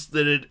Obi-Wan's,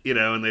 that it, you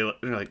know, and they're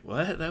like,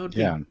 what? That would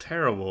be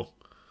terrible.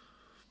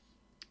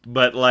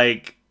 But,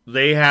 like,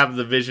 they have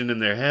the vision in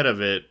their head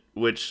of it,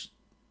 which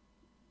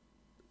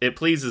it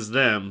pleases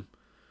them,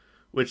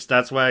 which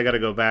that's why I got to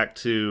go back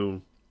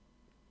to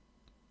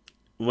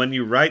when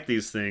you write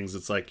these things,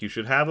 it's like you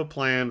should have a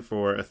plan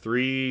for a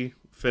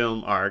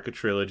 3-film arc, a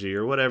trilogy,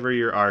 or whatever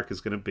your arc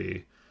is going to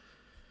be.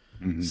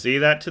 See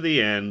that to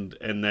the end,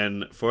 and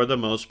then, for the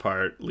most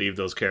part, leave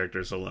those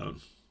characters alone.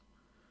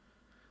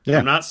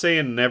 I'm not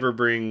saying never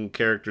bring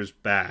characters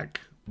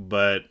back,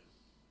 but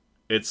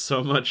it's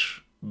so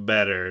much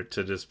better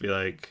to just be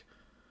like,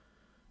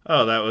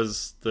 oh, that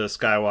was the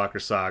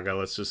Skywalker saga,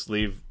 let's just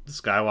leave the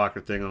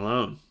Skywalker thing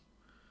alone.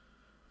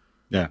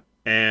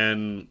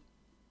 And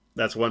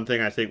that's one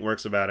thing I think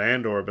works about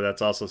Andor, but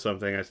that's also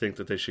something I think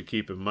that they should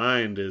keep in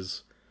mind,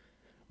 is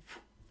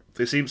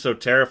they seem so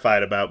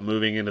terrified about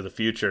moving into the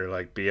future,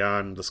 like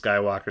beyond the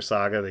Skywalker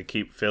saga. They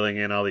keep filling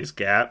in all these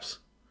gaps.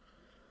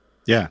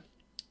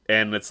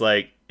 And it's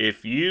like,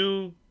 if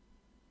you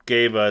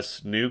gave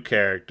us new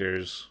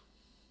characters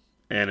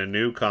and a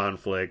new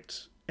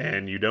conflict,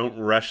 and you don't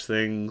rush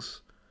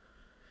things,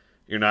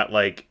 you're not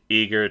like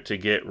eager to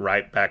get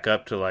right back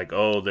up to like,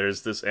 oh,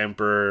 there's this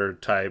Emperor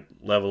type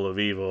level of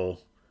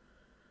evil,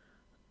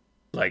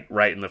 like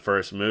right in the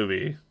first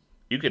movie.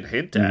 You can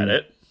hint at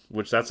it,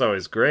 which that's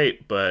always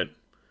great, but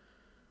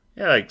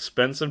yeah, like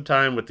spend some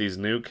time with these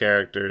new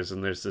characters,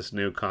 and there's this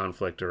new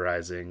conflict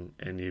arising,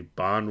 and you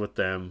bond with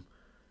them.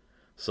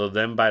 So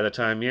then by the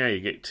time, you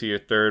get to your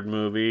 3rd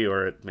movie,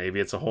 or maybe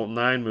it's a whole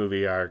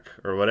 9-movie arc,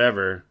 or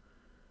whatever,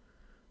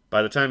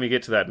 by the time you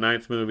get to that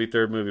 9th movie,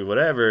 3rd movie,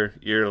 whatever,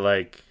 you're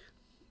like,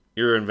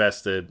 you're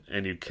invested,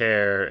 and you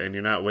care, and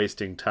you're not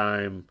wasting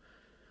time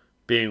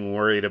being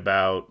worried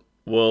about,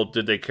 well,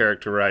 did they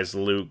characterize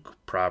Luke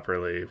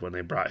properly when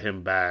they brought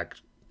him back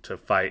to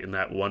fight in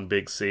that one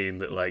big scene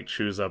that like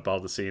chews up all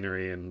the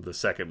scenery in the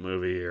 2nd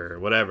movie or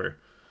whatever.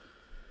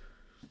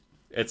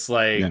 It's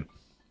like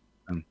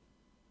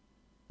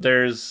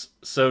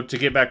so to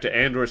get back to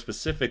Andor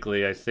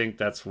specifically, I think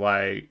that's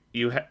why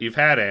you've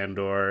had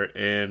Andor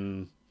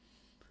in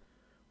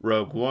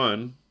Rogue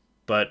One,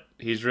 but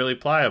he's really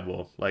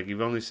pliable. Like,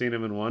 you've only seen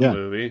him in one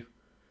movie.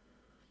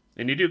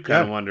 And you do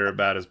kind of wonder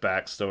about his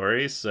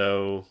backstory,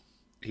 so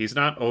he's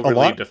not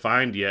overly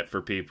defined yet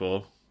for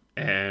people,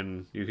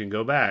 and you can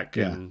go back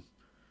and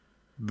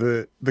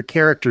the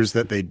characters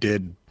that they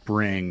did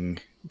bring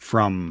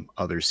from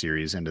other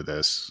series into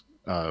this,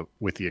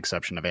 with the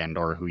exception of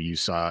Andor, who you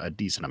saw a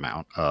decent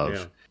amount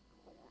of,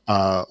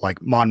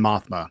 like Mon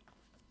Mothma.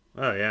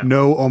 Oh yeah,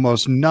 know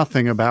almost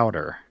nothing about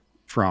her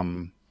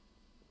from,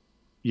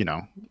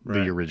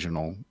 the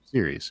original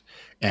series,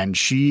 and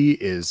she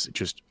is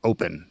just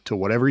open to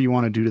whatever you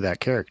want to do to that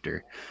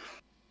character,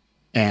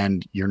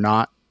 and you're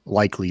not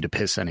likely to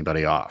piss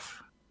anybody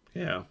off.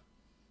 Yeah.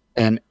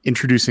 And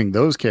introducing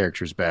those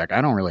characters back, I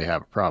don't really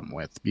have a problem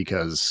with,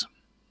 because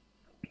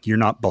you're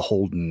not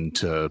beholden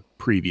to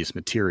previous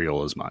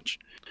material as much.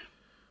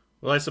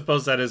 Well, I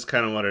suppose that is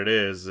kind of what it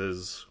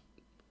is.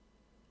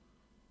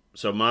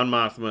 So Mon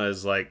Mothma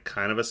is like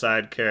kind of a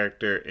side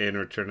character in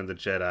Return of the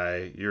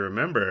Jedi. You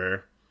remember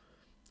her,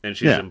 and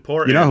she's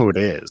important. You know who it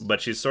is.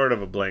 But she's sort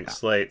of a blank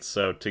slate,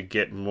 so to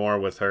get more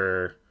with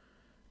her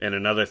in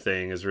another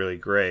thing is really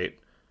great.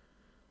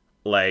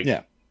 Like,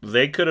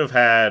 they could have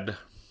had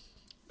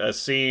a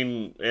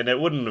scene, and it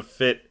wouldn't have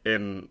fit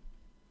in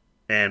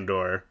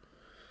Andor.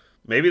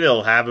 Maybe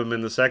they'll have him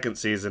in the second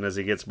season as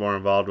he gets more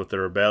involved with the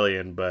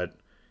rebellion, but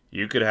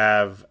you could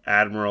have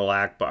Admiral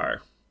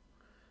Akbar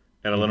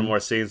and a little more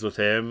scenes with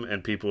him,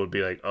 and people would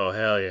be like, oh,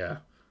 hell yeah.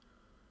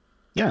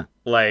 Yeah.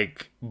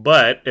 Like,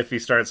 but if he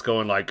starts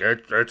going like,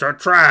 it's a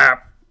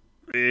trap,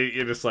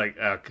 you're just like,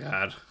 oh,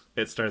 God.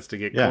 It starts to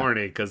get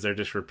corny because they're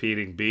just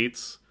repeating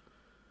beats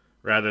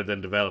rather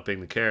than developing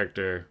the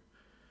character.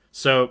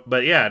 So,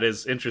 but yeah, it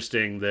is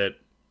interesting that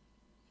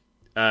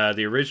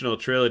the original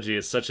trilogy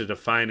is such a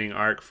defining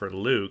arc for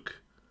Luke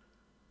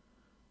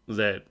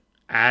that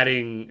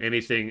adding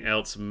anything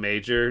else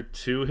major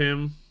to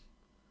him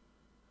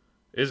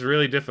is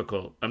really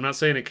difficult. I'm not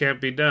saying it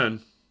can't be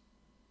done,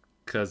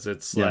 because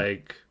it's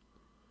like,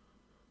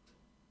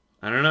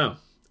 I don't know.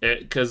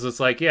 Because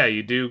it's like,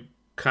 you do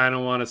kind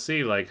of want to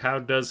see, like, how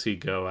does he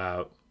go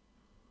out?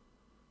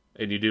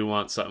 And you do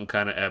want something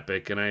kind of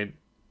epic. And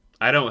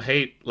I don't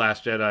hate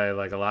Last Jedi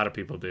like a lot of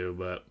people do,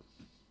 but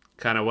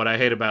kind of what I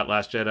hate about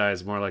Last Jedi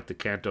is more like the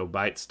Canto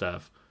Bight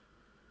stuff.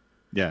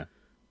 Yeah.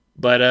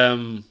 But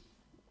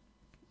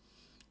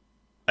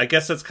I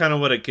guess that's kind of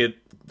what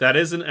that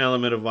is an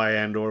element of why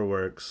Andor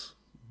works.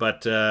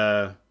 But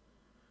I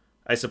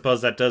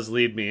suppose that does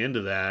lead me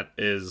into that,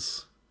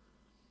 is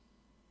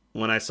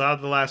when I saw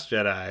The Last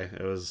Jedi,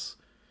 it was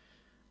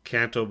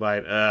Canto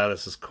Bight,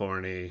 this is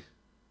corny.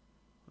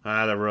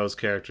 The Rose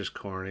character's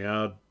corny.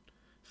 Oh,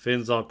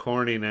 Finn's all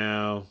corny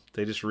now.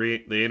 They just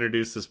they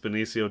introduced this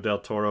Benicio del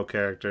Toro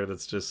character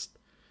that's just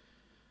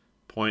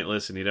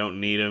pointless and you don't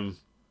need him.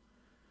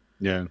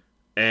 Yeah.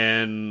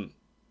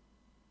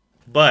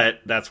 But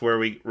that's where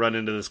we run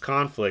into this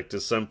conflict,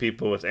 is some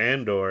people with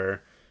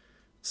Andor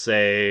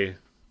say,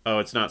 oh,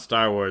 it's not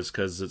Star Wars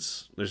because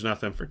there's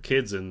nothing for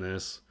kids in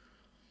this.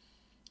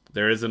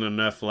 There isn't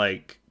enough,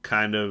 like,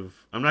 kind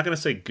of, I'm not going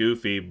to say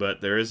goofy,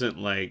 but there isn't,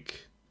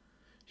 like,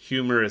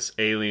 humorous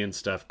alien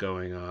stuff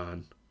going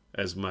on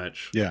as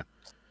much. Yeah.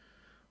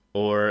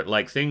 Or,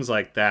 like, things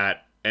like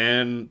that.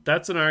 And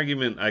that's an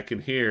argument I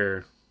can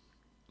hear,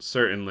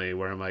 certainly,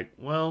 where I'm like,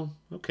 well,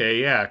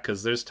 okay, yeah,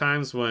 because there's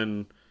times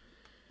when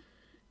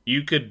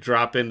you could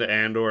drop into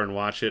Andor and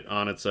watch it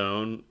on its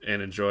own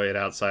and enjoy it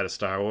outside of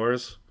Star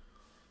Wars.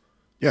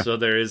 Yeah. So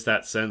there is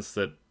that sense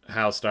that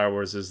how Star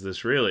Wars is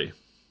this really?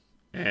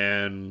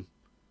 And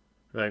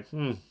like,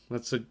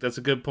 that's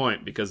a good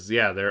point, because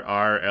there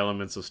are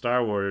elements of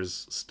Star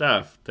Wars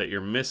stuff that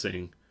you're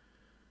missing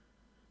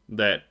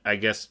that I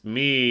guess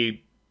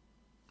me,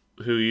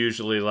 who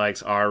usually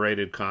likes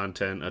R-rated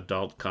content,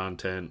 adult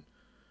content,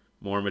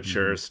 more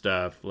mature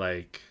stuff,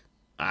 like,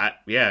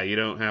 you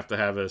don't have to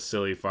have a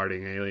silly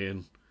farting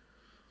alien.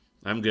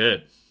 I'm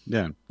good.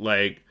 Yeah.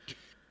 Like,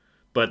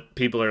 but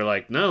people are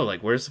like, no,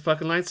 like, where's the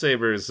fucking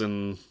lightsabers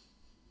and,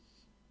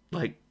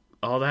 like,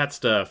 all that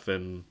stuff,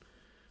 and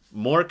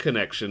more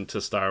connection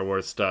to Star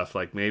Wars stuff,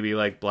 like maybe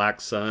like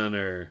Black Sun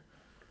or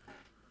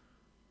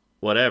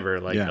whatever,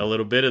 like a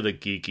little bit of the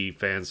geeky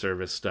fan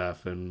service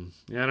stuff. And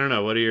I don't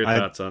know. What are your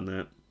thoughts on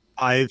that?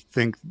 I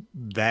think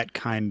that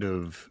kind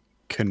of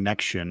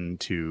connection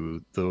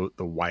to the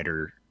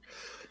wider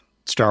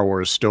Star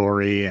Wars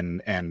story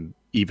and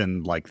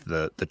even like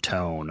the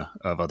tone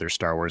of other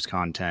Star Wars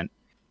content,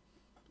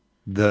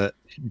 the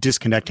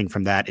disconnecting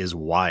from that is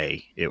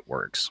why it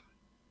works,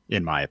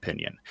 in my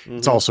opinion. Mm-hmm.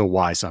 It's also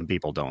why some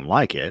people don't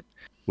like it,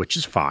 which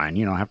is fine.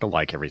 You don't have to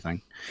like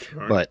everything.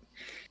 Sure. But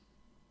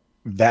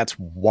that's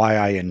why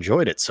I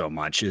enjoyed it so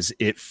much, is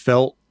it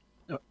felt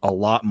a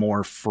lot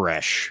more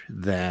fresh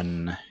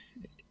than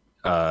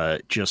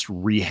just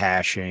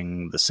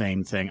rehashing the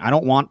same thing. I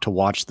don't want to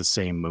watch the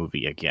same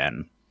movie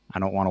again. I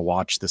don't want to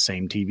watch the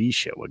same TV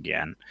show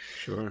again.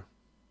 Sure.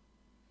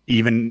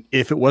 Even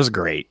if it was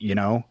great,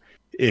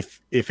 if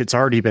it's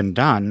already been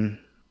done,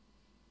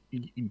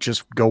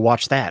 just go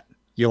watch that.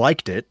 You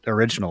liked it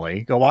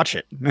originally, go watch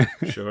it.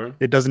 Sure.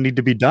 It doesn't need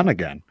to be done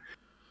again.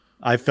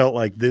 I felt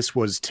like this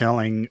was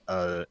telling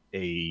a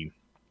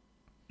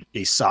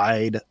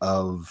side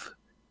of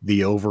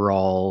the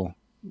overall,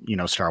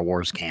 Star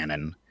Wars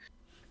canon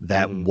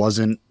that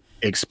wasn't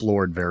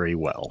explored very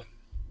well.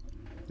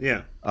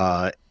 Yeah.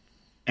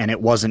 And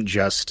it wasn't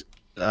just,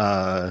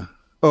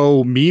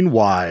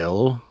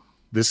 meanwhile,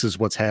 this is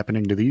what's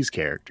happening to these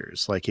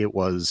characters. Like,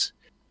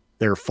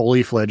 they're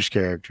fully fledged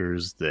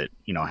characters that,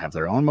 have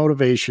their own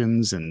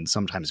motivations and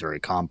sometimes very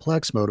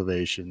complex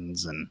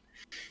motivations. And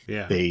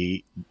Yeah.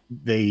 it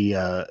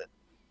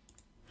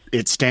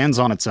stands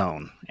on its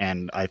own.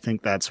 And I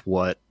think that's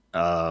what,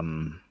 a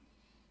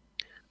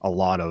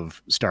lot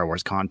of Star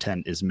Wars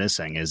content is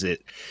missing, is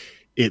it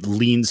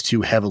leans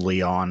too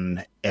heavily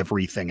on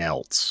everything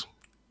else.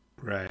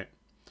 Right.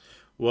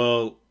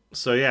 Well,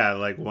 so yeah,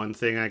 like one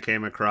thing I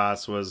came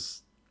across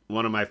was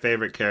one of my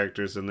favorite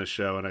characters in the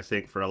show, and I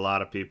think for a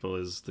lot of people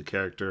is the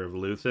character of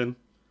Luthen.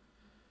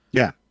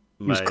 Yeah,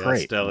 he was by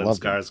great. Stellan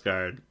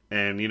Skarsgård.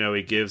 And,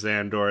 he gives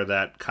Andor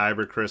that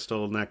kyber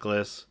crystal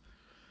necklace.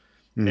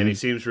 Mm-hmm. And he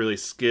seems really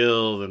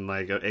skilled and,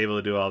 like, able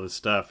to do all this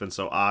stuff. And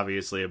so,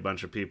 obviously, a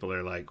bunch of people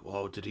are like,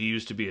 whoa, did he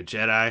used to be a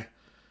Jedi?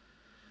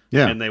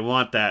 Yeah. And they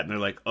want that. And they're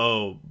like,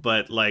 oh,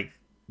 but, like,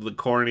 the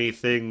corny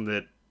thing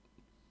that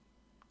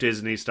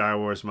Disney Star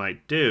Wars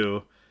might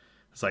do,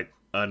 it's like,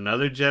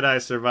 another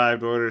Jedi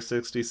survived Order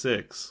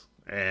 66.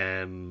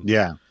 And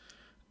yeah.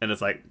 And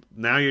it's like,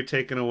 now you're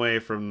taking away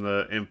from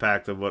the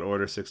impact of what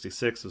Order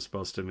 66 was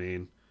supposed to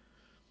mean.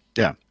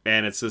 Yeah.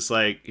 And it's just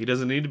like, he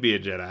doesn't need to be a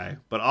Jedi.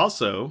 But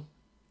also,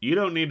 you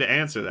don't need to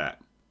answer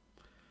that.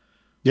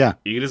 Yeah.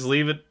 You can just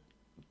leave it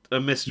a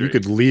mystery. You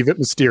could leave it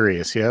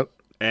mysterious, yep.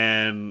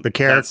 And the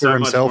character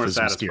himself is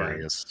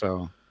mysterious.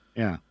 So,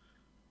 yeah.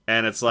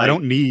 And it's like, I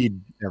don't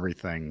need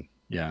everything.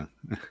 Yeah.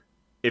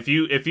 if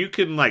you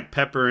can, like,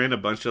 pepper in a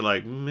bunch of,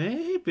 like,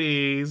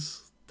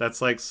 maybes,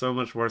 that's, like, so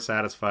much more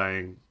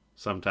satisfying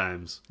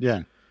sometimes.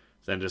 Yeah.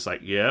 Than just like,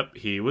 yep,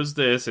 he was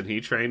this, and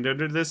he trained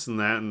under this and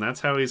that, and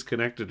that's how he's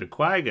connected to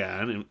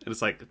Qui-Gon. And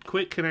it's like,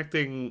 quit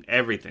connecting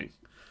everything.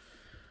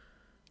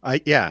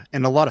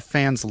 And a lot of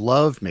fans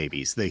love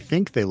maybes. They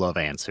think they love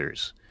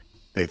answers.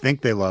 They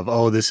think they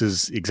love, this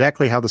is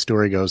exactly how the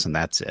story goes, and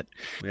that's it.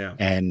 Yeah.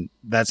 And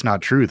that's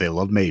not true. They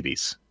love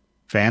maybes.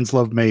 Fans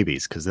love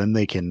maybes, because then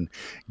they can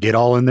get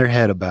all in their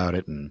head about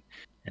it and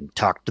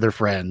talk to their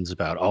friends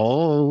about,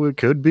 it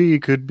could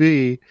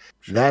be.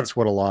 Sure. That's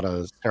what a lot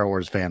of Star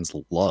Wars fans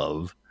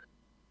love.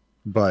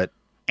 But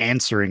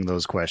answering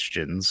those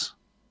questions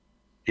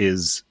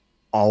is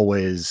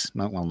always,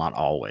 not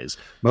always,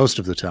 most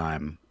of the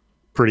time,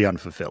 pretty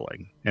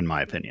unfulfilling, in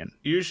my opinion.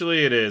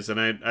 Usually it is, and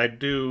I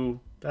do,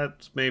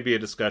 that's maybe a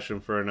discussion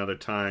for another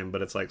time,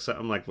 but it's like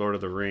something like Lord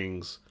of the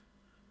Rings.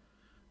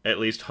 At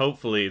least,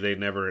 hopefully, they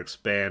never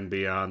expand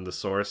beyond the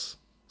source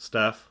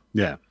stuff.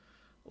 Yeah.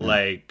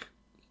 Like,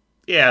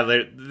 yeah,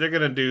 they're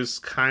gonna do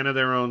kind of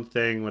their own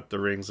thing with the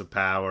Rings of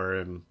Power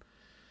and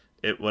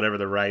whatever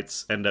the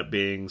rights end up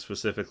being,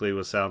 specifically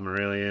with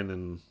Silmarillion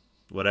and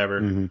whatever.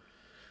 Mm-hmm.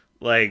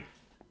 Like,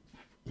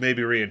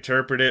 maybe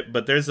reinterpret it,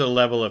 but there's a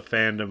level of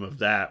fandom of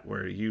that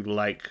where you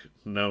like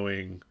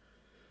knowing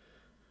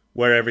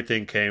where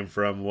everything came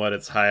from, what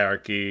its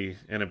hierarchy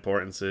and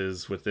importance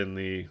is within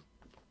the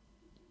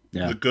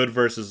good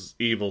versus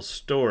evil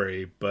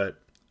story. But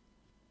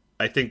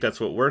I think that's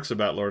what works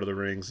about Lord of the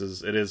Rings,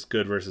 is it is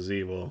good versus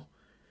evil.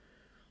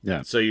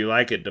 Yeah. So you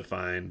like it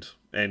defined,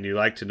 and you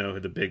like to know who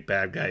the big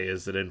bad guy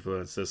is that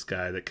influenced this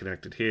guy that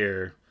connected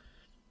here.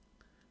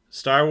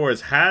 Star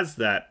Wars has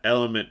that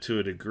element to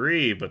a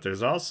degree, but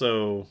there's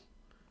also,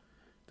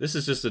 this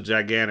is just a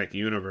gigantic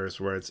universe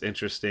where it's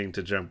interesting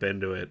to jump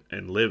into it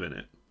and live in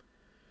it.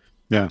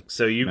 Yeah.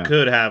 So you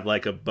could have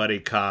like a buddy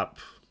cop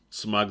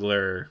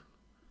smuggler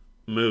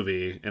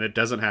movie, and it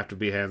doesn't have to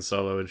be Han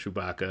Solo and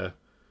Chewbacca.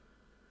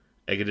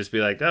 It could just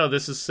be like,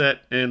 this is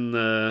set in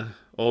the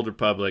Old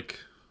Republic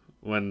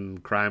when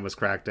crime was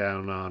cracked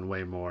down on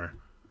way more.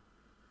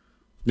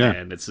 Yeah.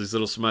 And it's these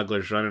little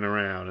smugglers running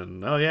around,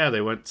 and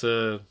they went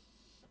to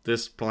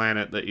this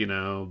planet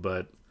that,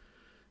 but,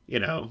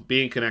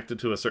 being connected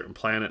to a certain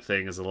planet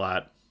thing is a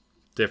lot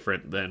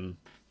different than,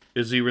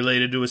 is he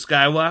related to a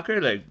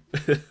Skywalker? Like,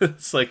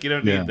 it's like, you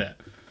don't need that.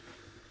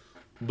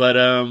 But,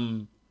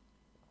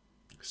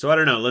 so I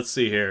don't know. Let's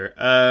see here.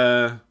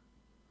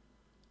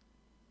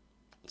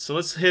 So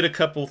let's hit a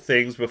couple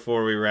things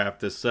before we wrap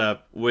this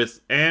up.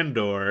 With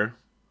Andor,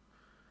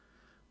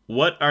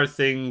 what are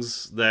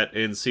things that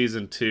in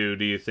Season 2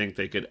 do you think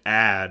they could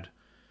add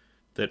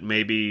that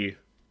maybe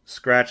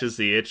scratches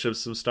the itch of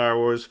some Star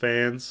Wars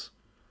fans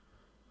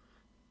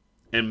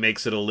and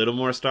makes it a little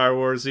more Star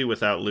Warsy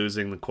without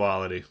losing the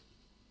quality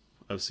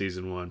of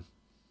Season 1?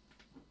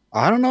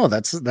 I don't know.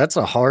 That's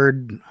a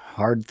hard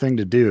thing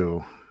to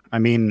do. I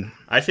mean,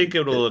 I think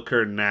it will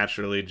occur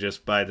naturally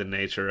just by the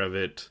nature of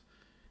it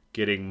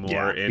getting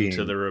more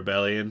into the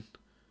rebellion.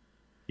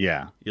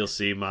 Yeah. You'll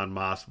see Mon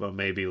Mothma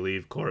maybe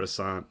leave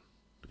Coruscant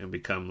and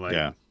become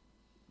like,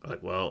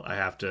 well, I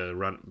have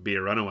to be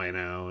a runaway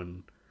now.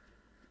 And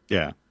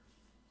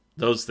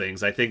those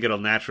things. I think it'll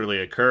naturally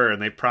occur,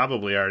 and they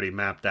probably already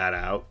mapped that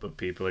out, but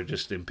people are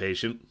just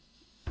impatient.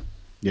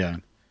 Yeah.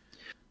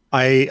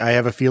 I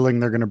have a feeling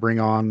they're going to bring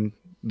on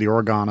the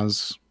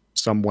Organas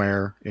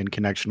somewhere in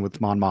connection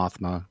with Mon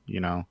Mothma,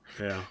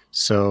 Yeah.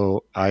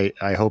 So I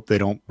hope they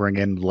don't bring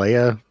in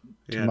Leia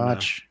too Yeah, no.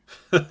 much.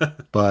 I'm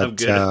But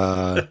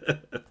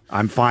good.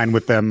 I'm fine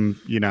with them,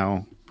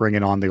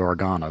 bringing on the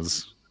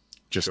Organas,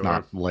 just Sure.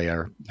 not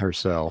Leia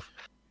herself.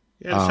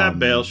 Yeah, just have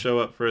Bale show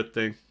up for a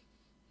thing.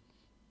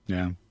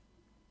 Yeah.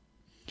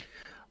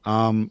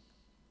 Yavin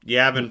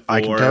I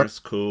can 4 tell. is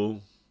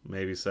cool.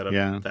 Maybe set up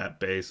Yeah. that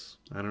base.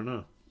 I don't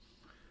know.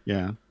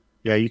 Yeah.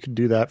 Yeah, you could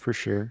do that for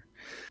sure.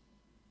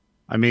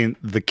 I mean,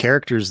 the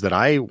characters that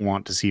I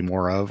want to see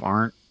more of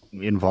aren't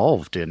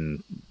involved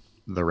in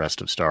the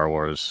rest of Star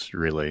Wars,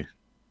 really.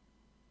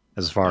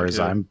 As far as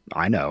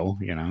I know.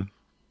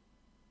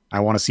 I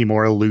want to see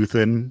more of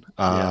Luthen.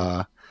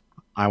 Yeah.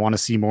 I want to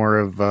see more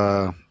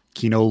of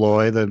Kino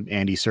Loy, the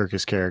Andy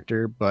Serkis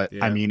character. But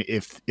I Yeah. mean,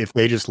 if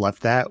they just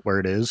left that where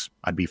it is,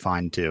 I'd be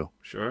fine too.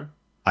 Sure.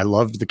 I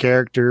loved the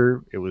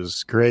character. It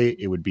was great.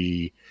 It would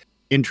be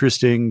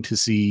interesting to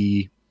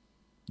see,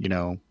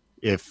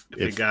 if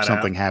he got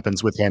something out.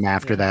 happens with him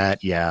after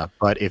that. Yeah.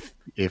 But if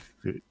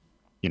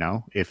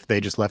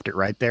they just left it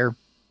right there,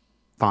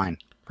 fine.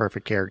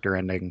 Perfect character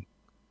ending.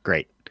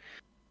 Great.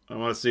 I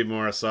want to see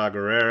more of Saw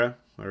Gerrera.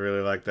 I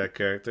really like that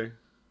character.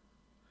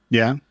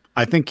 Yeah.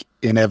 I think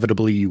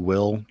inevitably you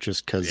will,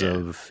 just because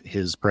of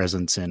his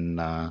presence in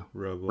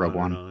Rogue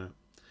One. And all that.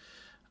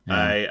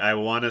 Yeah. I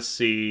want to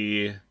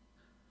see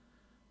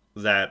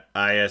that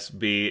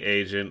ISB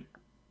agent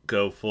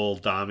go full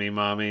Dommy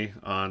Mommy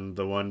on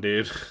the one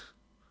dude.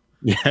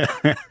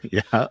 Yeah.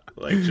 Yeah.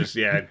 Like, just,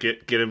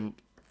 get him,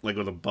 like,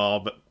 with a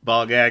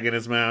ball gag in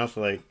his mouth.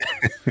 Like,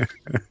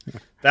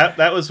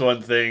 that was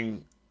one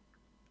thing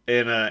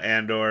in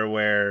Andor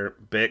where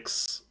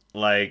Bix,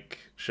 like,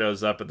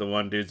 shows up at the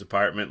one dude's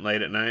apartment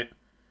late at night.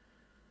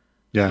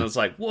 Yeah. And it's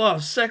like, whoa,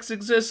 sex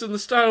exists in the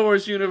Star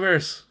Wars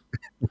universe.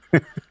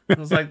 I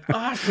was like,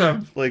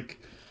 awesome. Like,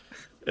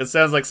 it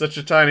sounds like such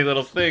a tiny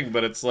little thing,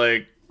 but it's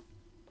like,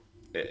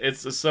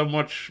 it's so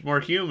much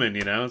more human,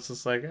 It's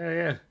just like, oh,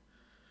 yeah.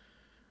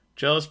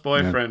 Jealous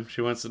boyfriend. Yeah.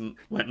 She went and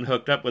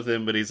hooked up with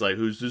him, but he's like,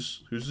 who's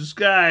this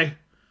guy?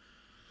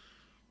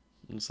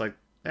 And it's like,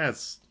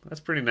 that's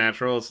pretty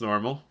natural. It's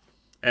normal.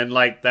 And,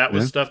 like, that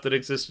was stuff that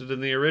existed in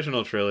the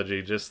original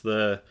trilogy. Just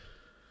the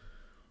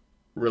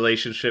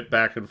relationship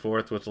back and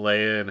forth with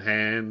Leia and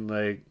Han.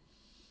 Like,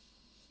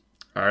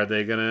 are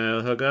they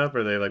gonna hook up?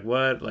 Are they like,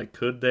 what? Like,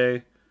 could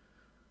they?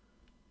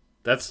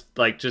 That's,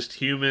 like, just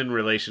human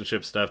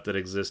relationship stuff that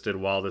existed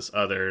while this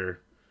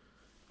other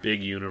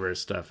big universe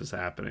stuff is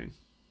happening.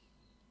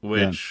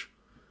 Which,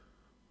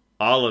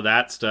 all of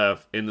that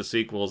stuff in the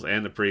sequels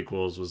and the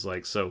prequels was,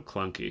 like, so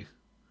clunky.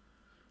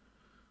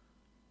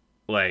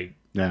 Like,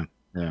 yeah,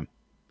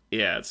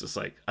 it's just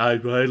like, I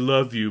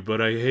love you, but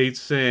I hate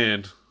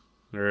sand.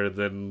 Or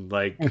then,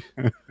 like,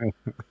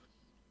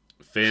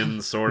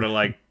 Finn sort of,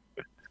 like,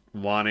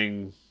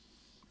 wanting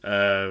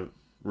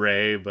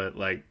Rey, but,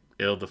 like,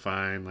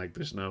 ill-defined. Like,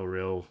 there's no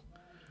real...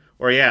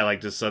 Or,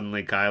 like, just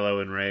suddenly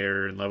Kylo and Rey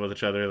are in love with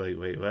each other. Like,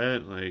 wait,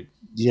 what? Like...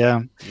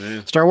 Yeah.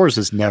 Star Wars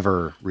has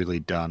never really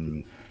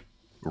done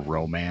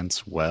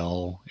romance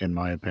well, in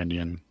my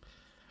opinion.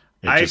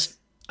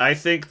 I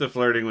think the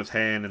flirting with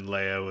Han and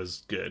Leia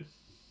was good.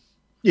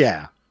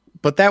 Yeah,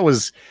 but that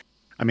was,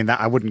 I mean,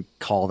 I wouldn't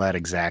call that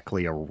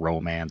exactly a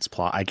romance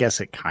plot. I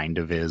guess it kind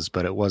of is,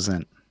 but it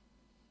wasn't.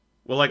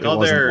 Well, like, all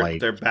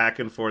their back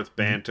and forth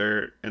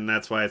banter, and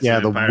that's why it's the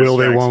Empire will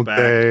Strikes they won't Back.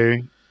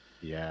 they.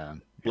 Yeah.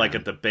 Like,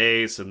 at the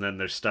base, and then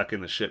they're stuck in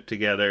the ship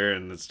together,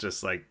 and it's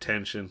just, like,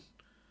 tension.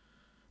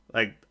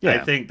 Like, I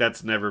think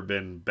that's never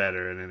been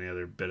better in any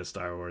other bit of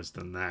Star Wars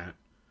than that.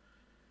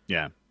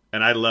 Yeah.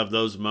 And I love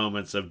those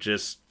moments of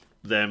just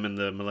them and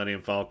the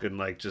Millennium Falcon,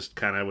 like, just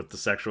kind of with the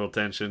sexual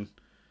tension.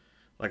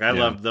 Like, I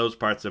loved those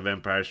parts of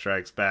Empire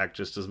Strikes Back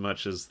just as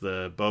much as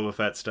the Boba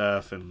Fett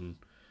stuff, and,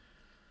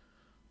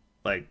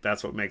 like,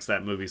 that's what makes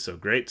that movie so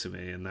great to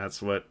me, and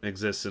that's what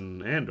exists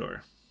in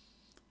Andor,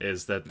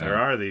 is that there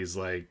are these,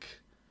 like,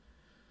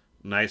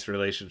 nice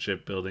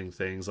relationship building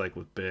things, like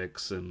with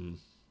Bix, and...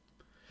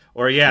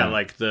 Or,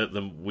 like,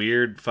 the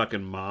weird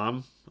fucking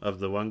mom of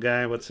the one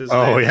guy. What's his name?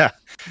 Oh, yeah.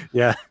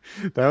 Yeah.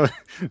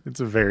 It's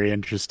a very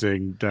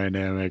interesting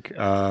dynamic.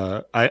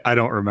 I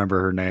don't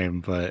remember her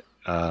name, but...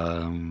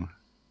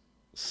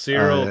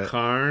 Cyril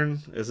Karn?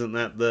 Isn't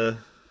that the...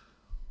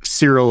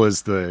 Cyril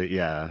is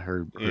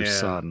her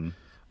son.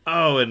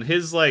 Oh, and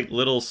his, like,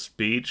 little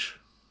speech,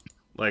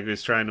 like,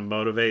 he's trying to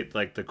motivate,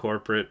 like, the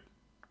corporate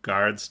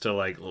guards to,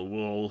 like,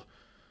 well,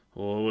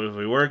 if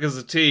we work as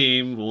a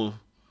team, we'll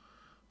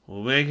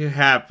make it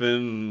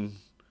happen.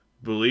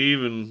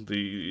 Believe in the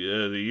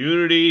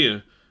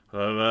unity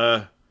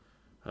of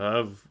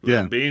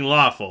being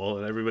lawful,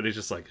 and everybody's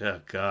just like,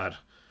 oh god,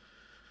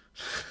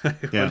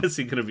 when is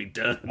he gonna be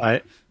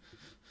done?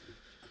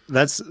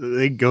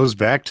 It goes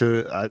back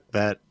to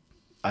that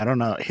I don't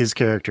know, his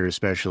character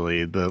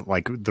especially,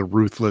 the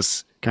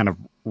ruthless kind of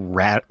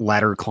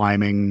ladder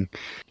climbing,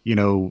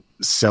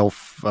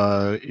 self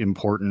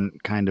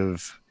important kind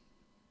of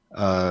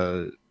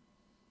uh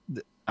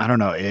I don't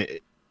know,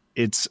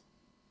 it's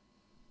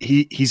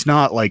he's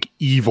not like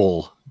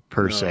evil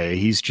per No. se.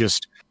 He's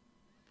just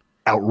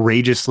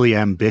outrageously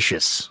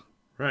ambitious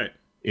Right.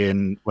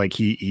 in like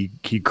he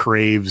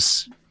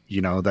craves,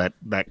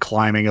 that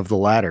climbing of the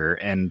ladder,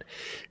 and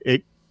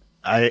it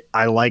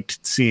I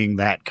liked seeing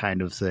that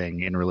kind of thing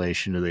in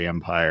relation to the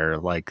Empire.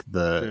 Like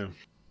Yeah.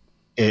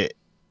 it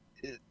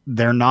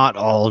they're not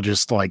all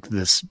just like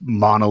this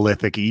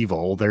monolithic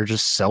evil. They're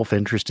just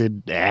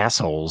self-interested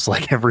assholes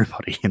like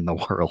everybody in the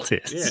world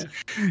is.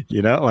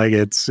 Yeah. Like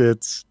it's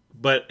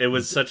But it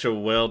was such a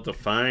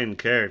well-defined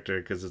character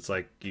because it's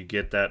like you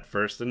get that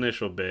first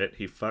initial bit,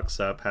 he fucks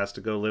up, has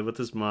to go live with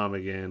his mom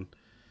again.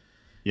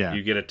 yeah.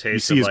 You get a You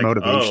taste see of his like, oh,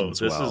 motivations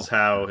this well. is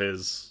how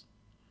his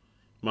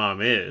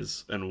mom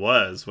is and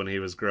was when he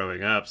was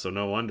growing up. So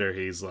no wonder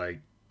he's like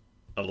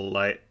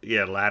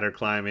ladder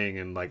climbing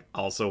and like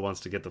also wants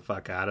to get the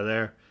fuck out of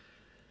there.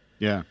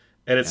 Yeah.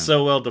 And it's Yeah.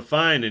 so well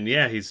defined, and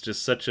he's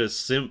just such a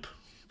simp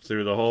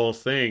through the whole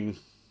thing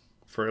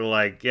for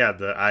like,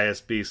 the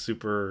ISB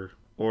super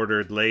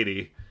ordered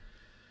lady.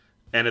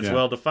 And it's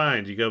well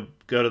defined. You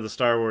go to the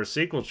Star Wars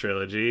sequel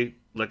trilogy,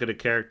 look at a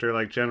character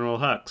like General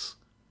Hux.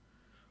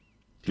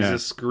 He's a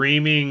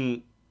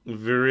screaming,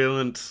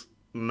 virulent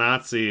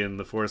Nazi in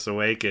The Force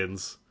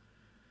Awakens.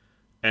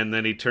 And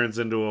then he turns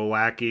into a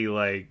wacky,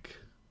 like,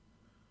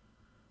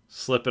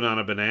 slipping on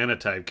a banana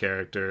type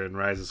character in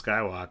Rise of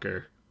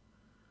Skywalker.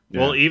 Yeah.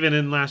 Well, even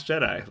in Last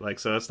Jedi. Like,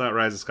 so it's not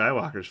Rise of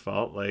Skywalker's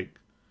fault. Like,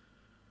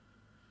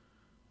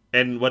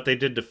 and what they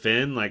did to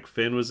Finn, like,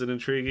 Finn was an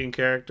intriguing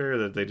character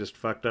that they just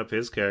fucked up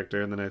his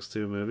character in the next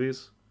two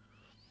movies.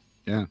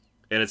 Yeah.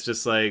 And it's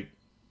just like,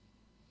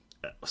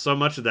 so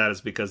much of that is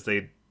because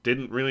they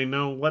didn't really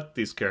know what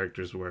these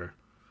characters were.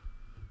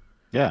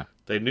 Yeah.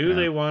 They knew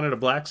they wanted a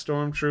black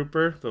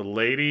stormtrooper, the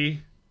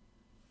lady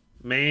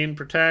main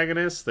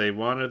protagonist. They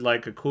wanted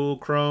like a cool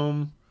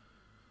chrome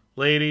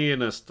lady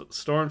and a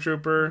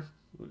stormtrooper,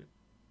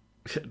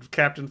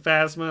 Captain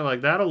Phasma.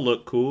 Like, that'll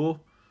look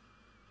cool.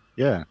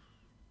 Yeah.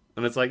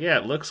 And it's like,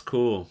 it looks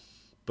cool,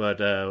 but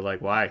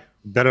like, why?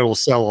 Bet it'll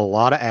sell a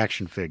lot of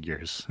action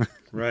figures.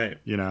 Right.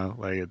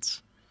 Like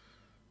it's.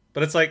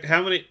 But it's like,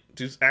 how many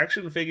do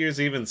action figures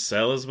even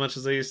sell as much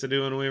as they used to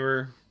do when we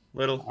were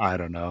little? I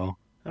don't know.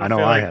 I know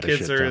feel I like had a kids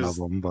shit ton are of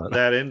them, but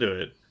that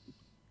into it.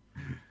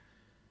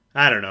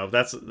 I don't know.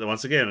 That's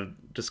once again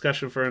a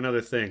discussion for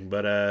another thing.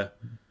 But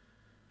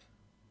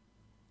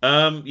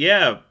I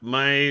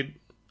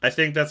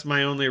think that's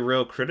my only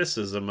real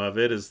criticism of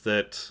it is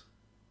that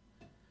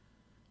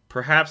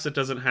perhaps it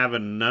doesn't have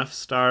enough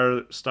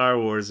Star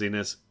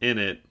Warsiness in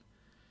it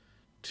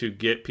to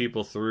get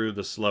people through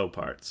the slow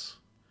parts.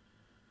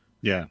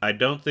 Yeah. I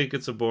don't think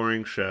it's a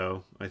boring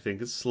show. I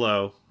think it's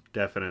slow,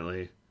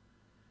 definitely.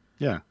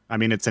 Yeah. I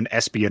mean, it's an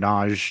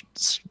espionage,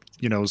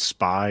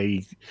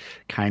 spy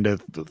kind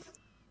of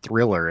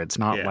thriller. It's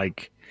not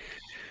like,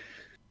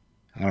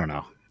 I don't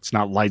know. It's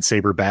not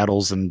lightsaber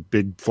battles and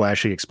big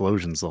flashy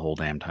explosions the whole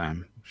damn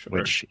time,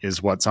 which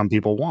is what some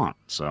people want.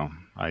 So,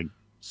 I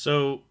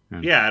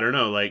don't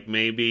know. Like,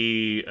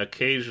 maybe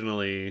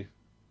occasionally.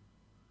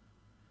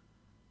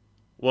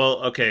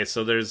 Well, okay,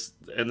 so there's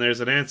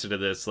an answer to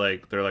this.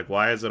 Like, they're like,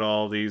 why is it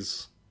all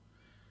these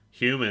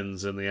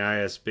humans in the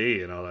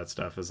ISB and all that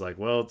stuff? Is like,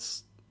 well,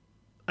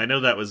 I know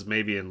that was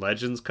maybe in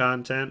Legends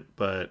content,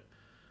 but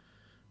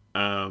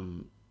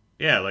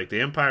like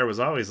the Empire was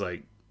always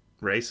like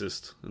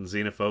racist and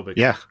xenophobic.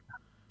 Yeah,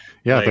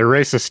 like, they're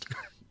racist.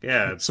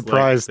 Yeah, it's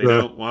surprised like they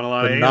don't want a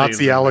lot of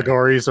Nazi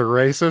allegories are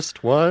racist.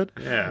 What?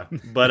 Yeah,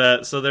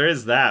 but so there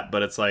is that,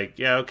 but it's like,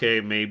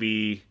 okay,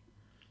 maybe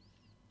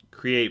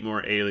create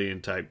more alien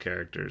type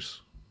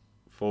characters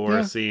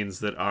for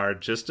scenes that are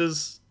just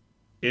as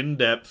in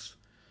depth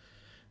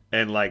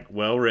and like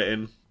well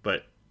written,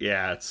 but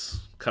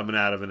it's coming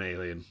out of an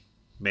alien.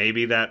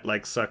 Maybe that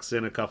like sucks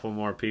in a couple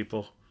more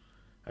people.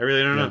 I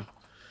really don't know.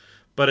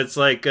 But it's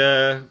like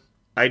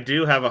I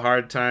do have a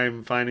hard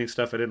time finding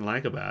stuff I didn't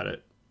like about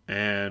it.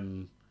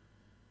 And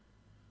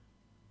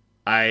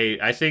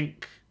I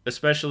think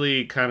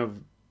especially kind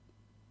of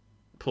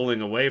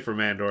pulling away from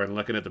Andor and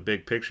looking at the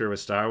big picture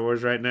with Star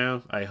Wars right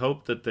now, I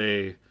hope that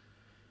they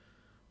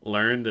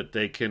learn that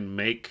they can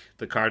make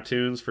the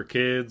cartoons for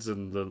kids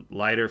and the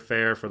lighter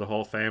fare for the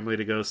whole family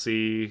to go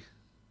see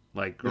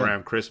like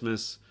around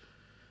Christmas,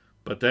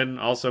 but then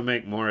also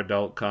make more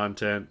adult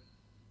content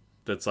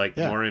that's like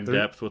more in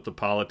depth with the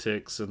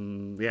politics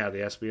and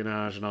the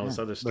espionage and all this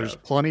other stuff. There's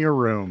plenty of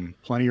room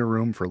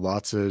for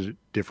lots of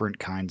different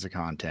kinds of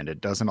content. It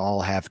doesn't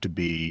all have to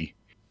be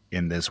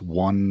in this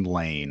one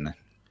lane.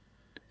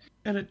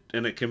 And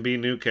it can be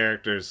new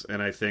characters,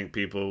 and I think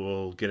people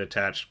will get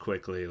attached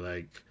quickly.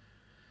 Like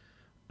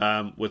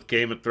with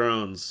Game of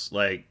Thrones,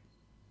 like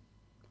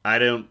I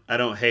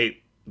don't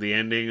hate the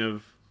ending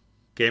of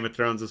Game of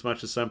Thrones as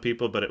much as some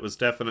people, but it was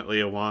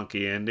definitely a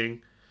wonky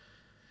ending.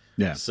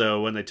 Yeah.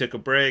 So when they took a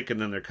break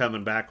and then they're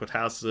coming back with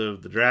House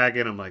of the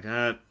Dragon, I'm like,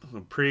 a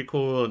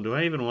prequel, and do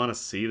I even want to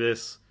see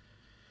this?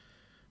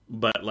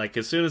 But like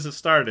as soon as it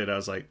started, I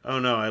was like, oh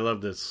no, I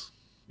love this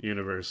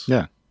universe.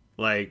 Yeah.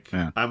 Like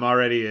Yeah. I'm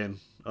already in.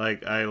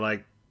 Like I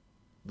like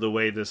the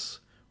way this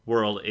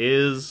world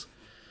is.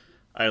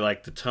 I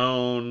like the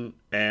tone,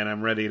 and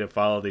I'm ready to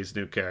follow these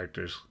new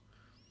characters.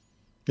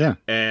 Yeah.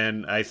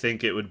 And I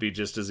think it would be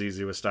just as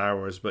easy with Star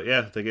Wars, but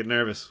yeah, they get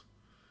nervous.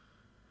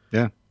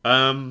 Yeah.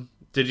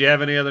 Did you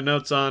have any other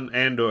notes on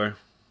Andor?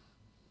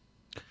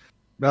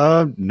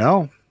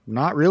 No,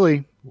 not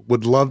really.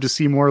 Would love to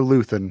see more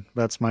Luthen.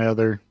 That's my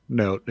other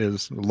note.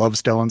 Is love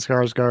Stellan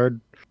Skarsgård.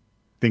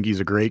 Think he's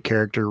a great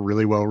character,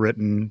 really well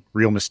written,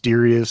 real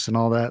mysterious, and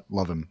all that.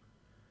 Love him.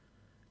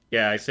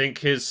 Yeah, I think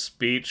his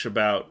speech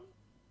about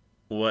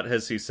what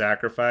has he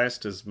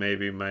sacrificed is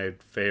maybe my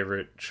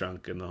favorite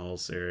chunk in the whole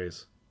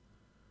series.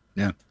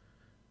 Yeah.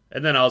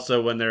 And then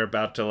also when they're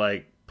about to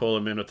like pull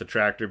him in with the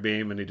tractor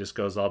beam and he just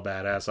goes all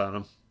badass on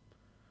him.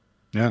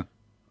 Yeah.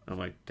 I'm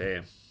like,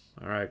 damn.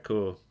 All right,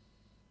 cool.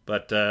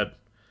 But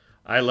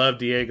I love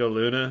Diego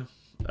Luna.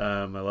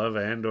 I love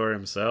Andor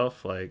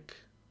himself. Like,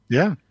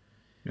 Yeah.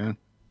 Yeah.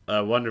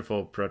 a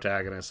wonderful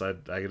protagonist. I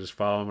could just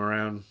follow him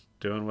around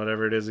doing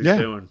whatever it is he's Yeah.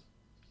 doing.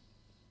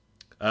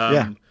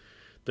 Yeah.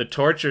 The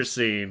torture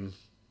scene,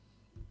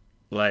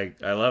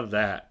 like, I love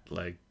that.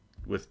 Like,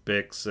 with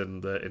Bix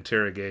and the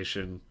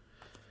interrogation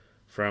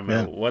from,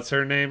 Yeah. what's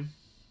her name?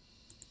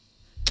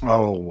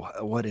 Oh,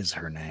 what is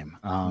her name?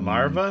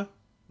 Marva?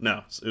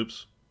 No.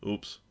 Oops.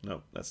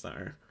 No, that's not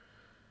her.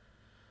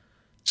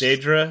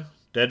 Dedra?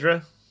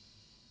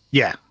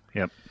 Yeah.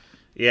 Yep.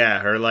 Yeah,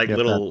 her, like, Yep,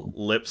 little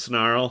lip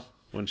snarl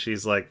when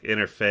she's, like, in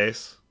her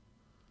face.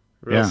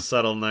 Real Yeah.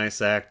 subtle,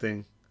 nice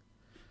acting.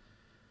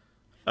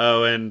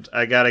 Oh, and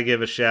I gotta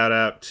give a shout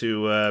out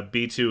to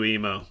B2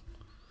 Emo.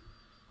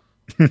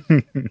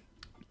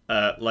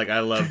 Like, I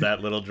love that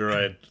little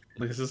droid.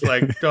 It's just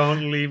like,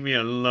 don't leave me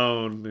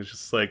alone. It's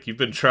just like, you've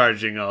been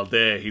charging all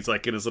day. He's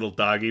like in his little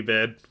doggy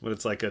bed when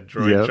it's like a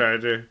droid Yep.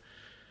 charger.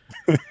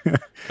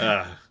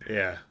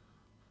 Yeah.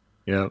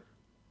 Yep.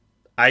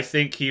 I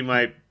think he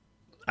might.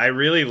 I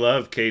really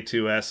love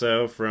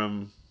K2SO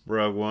from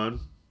Rogue One.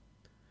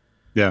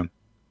 Yeah.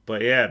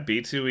 But yeah,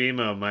 B2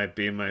 Emo might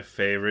be my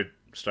favorite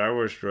Star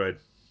Wars droid.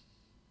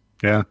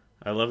 Yeah.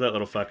 I love that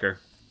little fucker.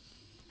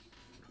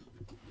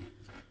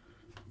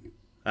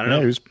 I don't Yeah,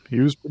 know. he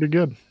was pretty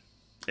good.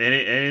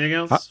 Anything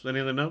else? Any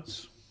other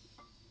notes?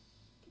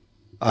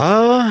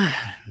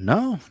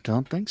 No,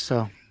 don't think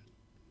so.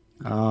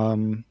 I'll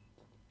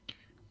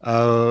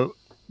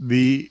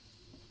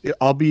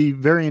be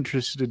very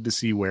interested to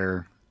see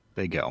where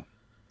they go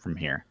from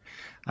here.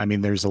 I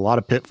mean, there's a lot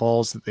of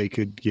pitfalls that they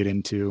could get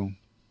into,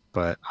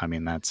 but I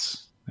mean,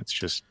 that's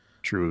just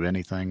true of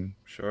anything.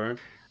 Sure.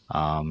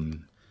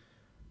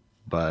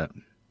 But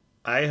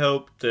I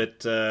hope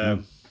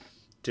that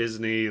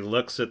Disney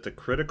looks at the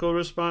critical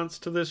response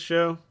to this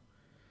show.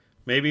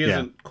 Maybe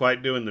isn't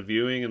quite doing the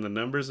viewing and the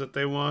numbers that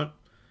they want,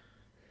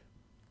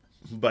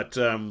 but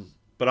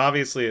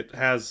obviously it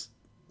has,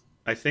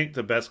 I think,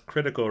 the best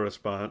critical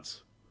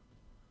response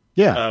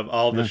of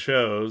all the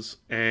shows,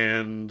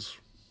 and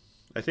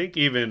I think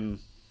even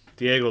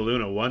Diego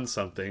Luna won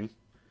something,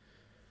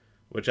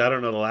 which I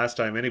don't know the last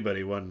time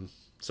anybody won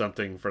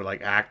something for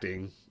like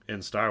acting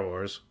in Star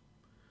Wars.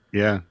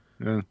 Yeah.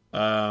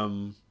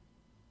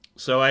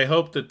 So I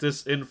hope that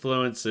this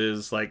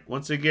influences, like,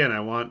 once again,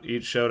 I want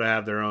each show to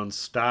have their own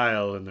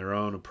style and their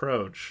own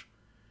approach.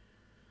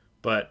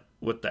 But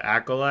with the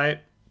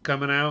Acolyte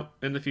coming out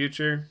in the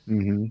future,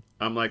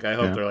 I'm like, I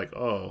hope they're like,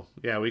 oh,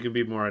 yeah, we can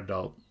be more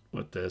adult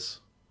with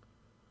this.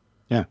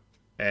 Yeah.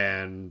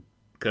 And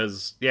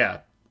because,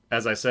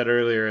 as I said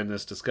earlier in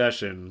this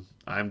discussion,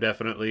 I'm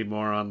definitely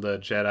more on the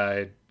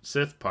Jedi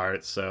Sith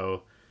part,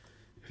 so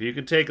if you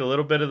can take a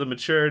little bit of the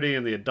maturity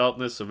and the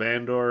adultness of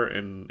Andor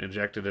and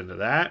inject it into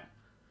that,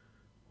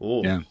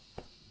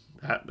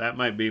 that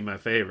might be my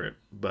favorite.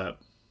 But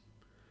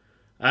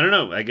I don't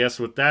know. I guess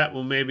with that,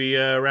 we'll maybe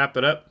wrap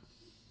it up.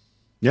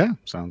 Yeah,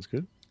 sounds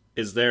good.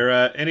 Is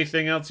there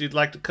anything else you'd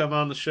like to come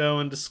on the show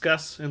and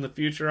discuss in the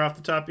future off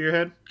the top of your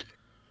head?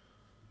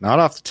 Not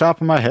off the top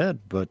of my head,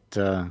 but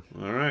all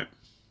right.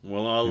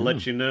 Well, I'll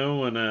let you know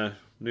when a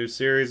new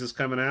series is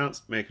coming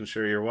out, making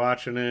sure you're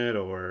watching it,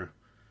 or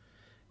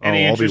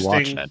any I'll be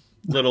watching interesting it.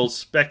 little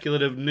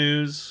speculative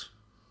news.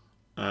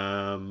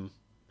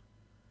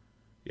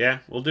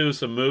 We'll do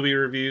some movie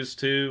reviews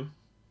too.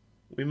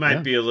 We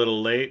might be a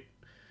little late.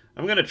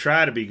 I'm going to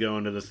try to be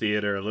going to the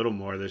theater a little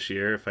more this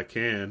year if I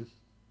can.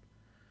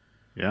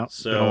 Yeah, it's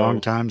So been a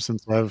long time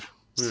since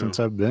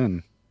I've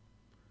been.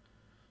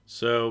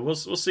 So we'll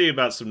see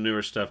about some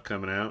newer stuff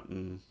coming out,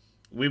 and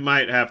we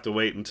might have to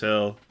wait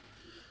until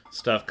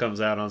stuff comes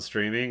out on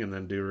streaming and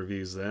then do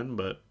reviews then,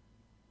 but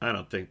I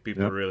don't think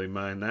people really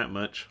mind that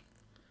much.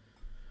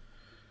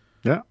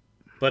 Yeah.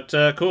 But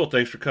cool,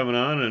 thanks for coming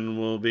on, and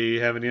we'll be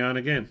having you on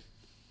again.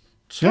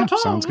 Yeah,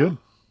 sounds good.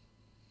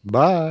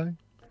 Bye.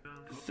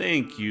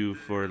 Thank you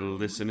for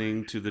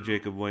listening to The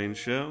Jacob Wayne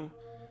Show.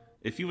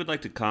 If you would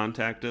like to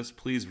contact us,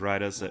 please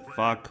write us at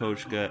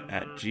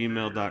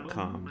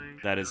fakoshka@gmail.com.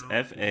 That is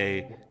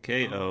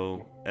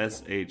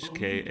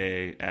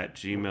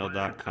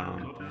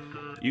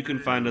FAKOSHKA@gmail.com. You can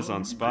find us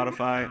on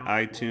Spotify,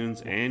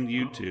 iTunes, and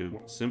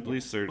YouTube. Simply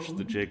search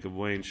The Jacob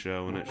Wayne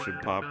Show and it should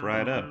pop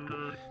right up.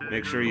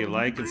 Make sure you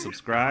like and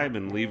subscribe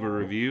and leave a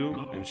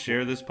review and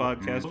share this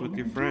podcast with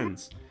your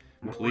friends.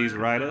 Please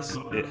write us.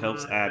 It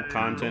helps add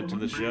content to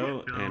the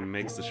show and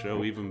makes the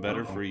show even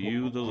better for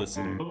you, the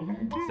listener.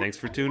 Thanks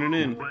for tuning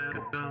in.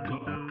 Welcome to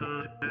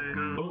the Jacob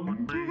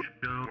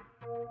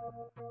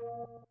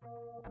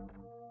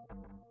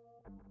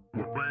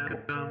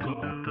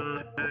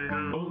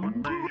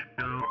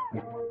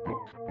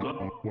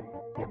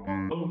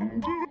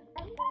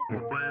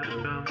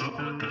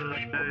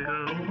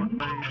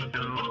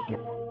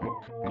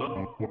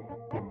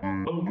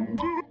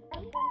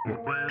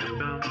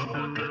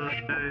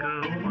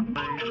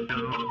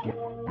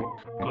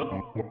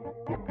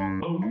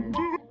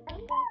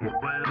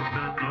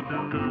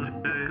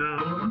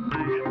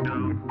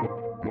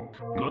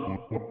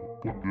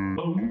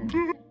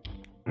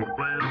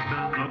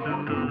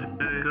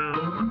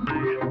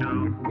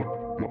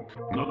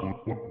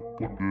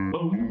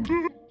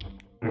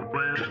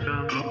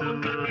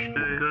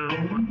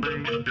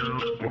Wayne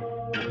Show.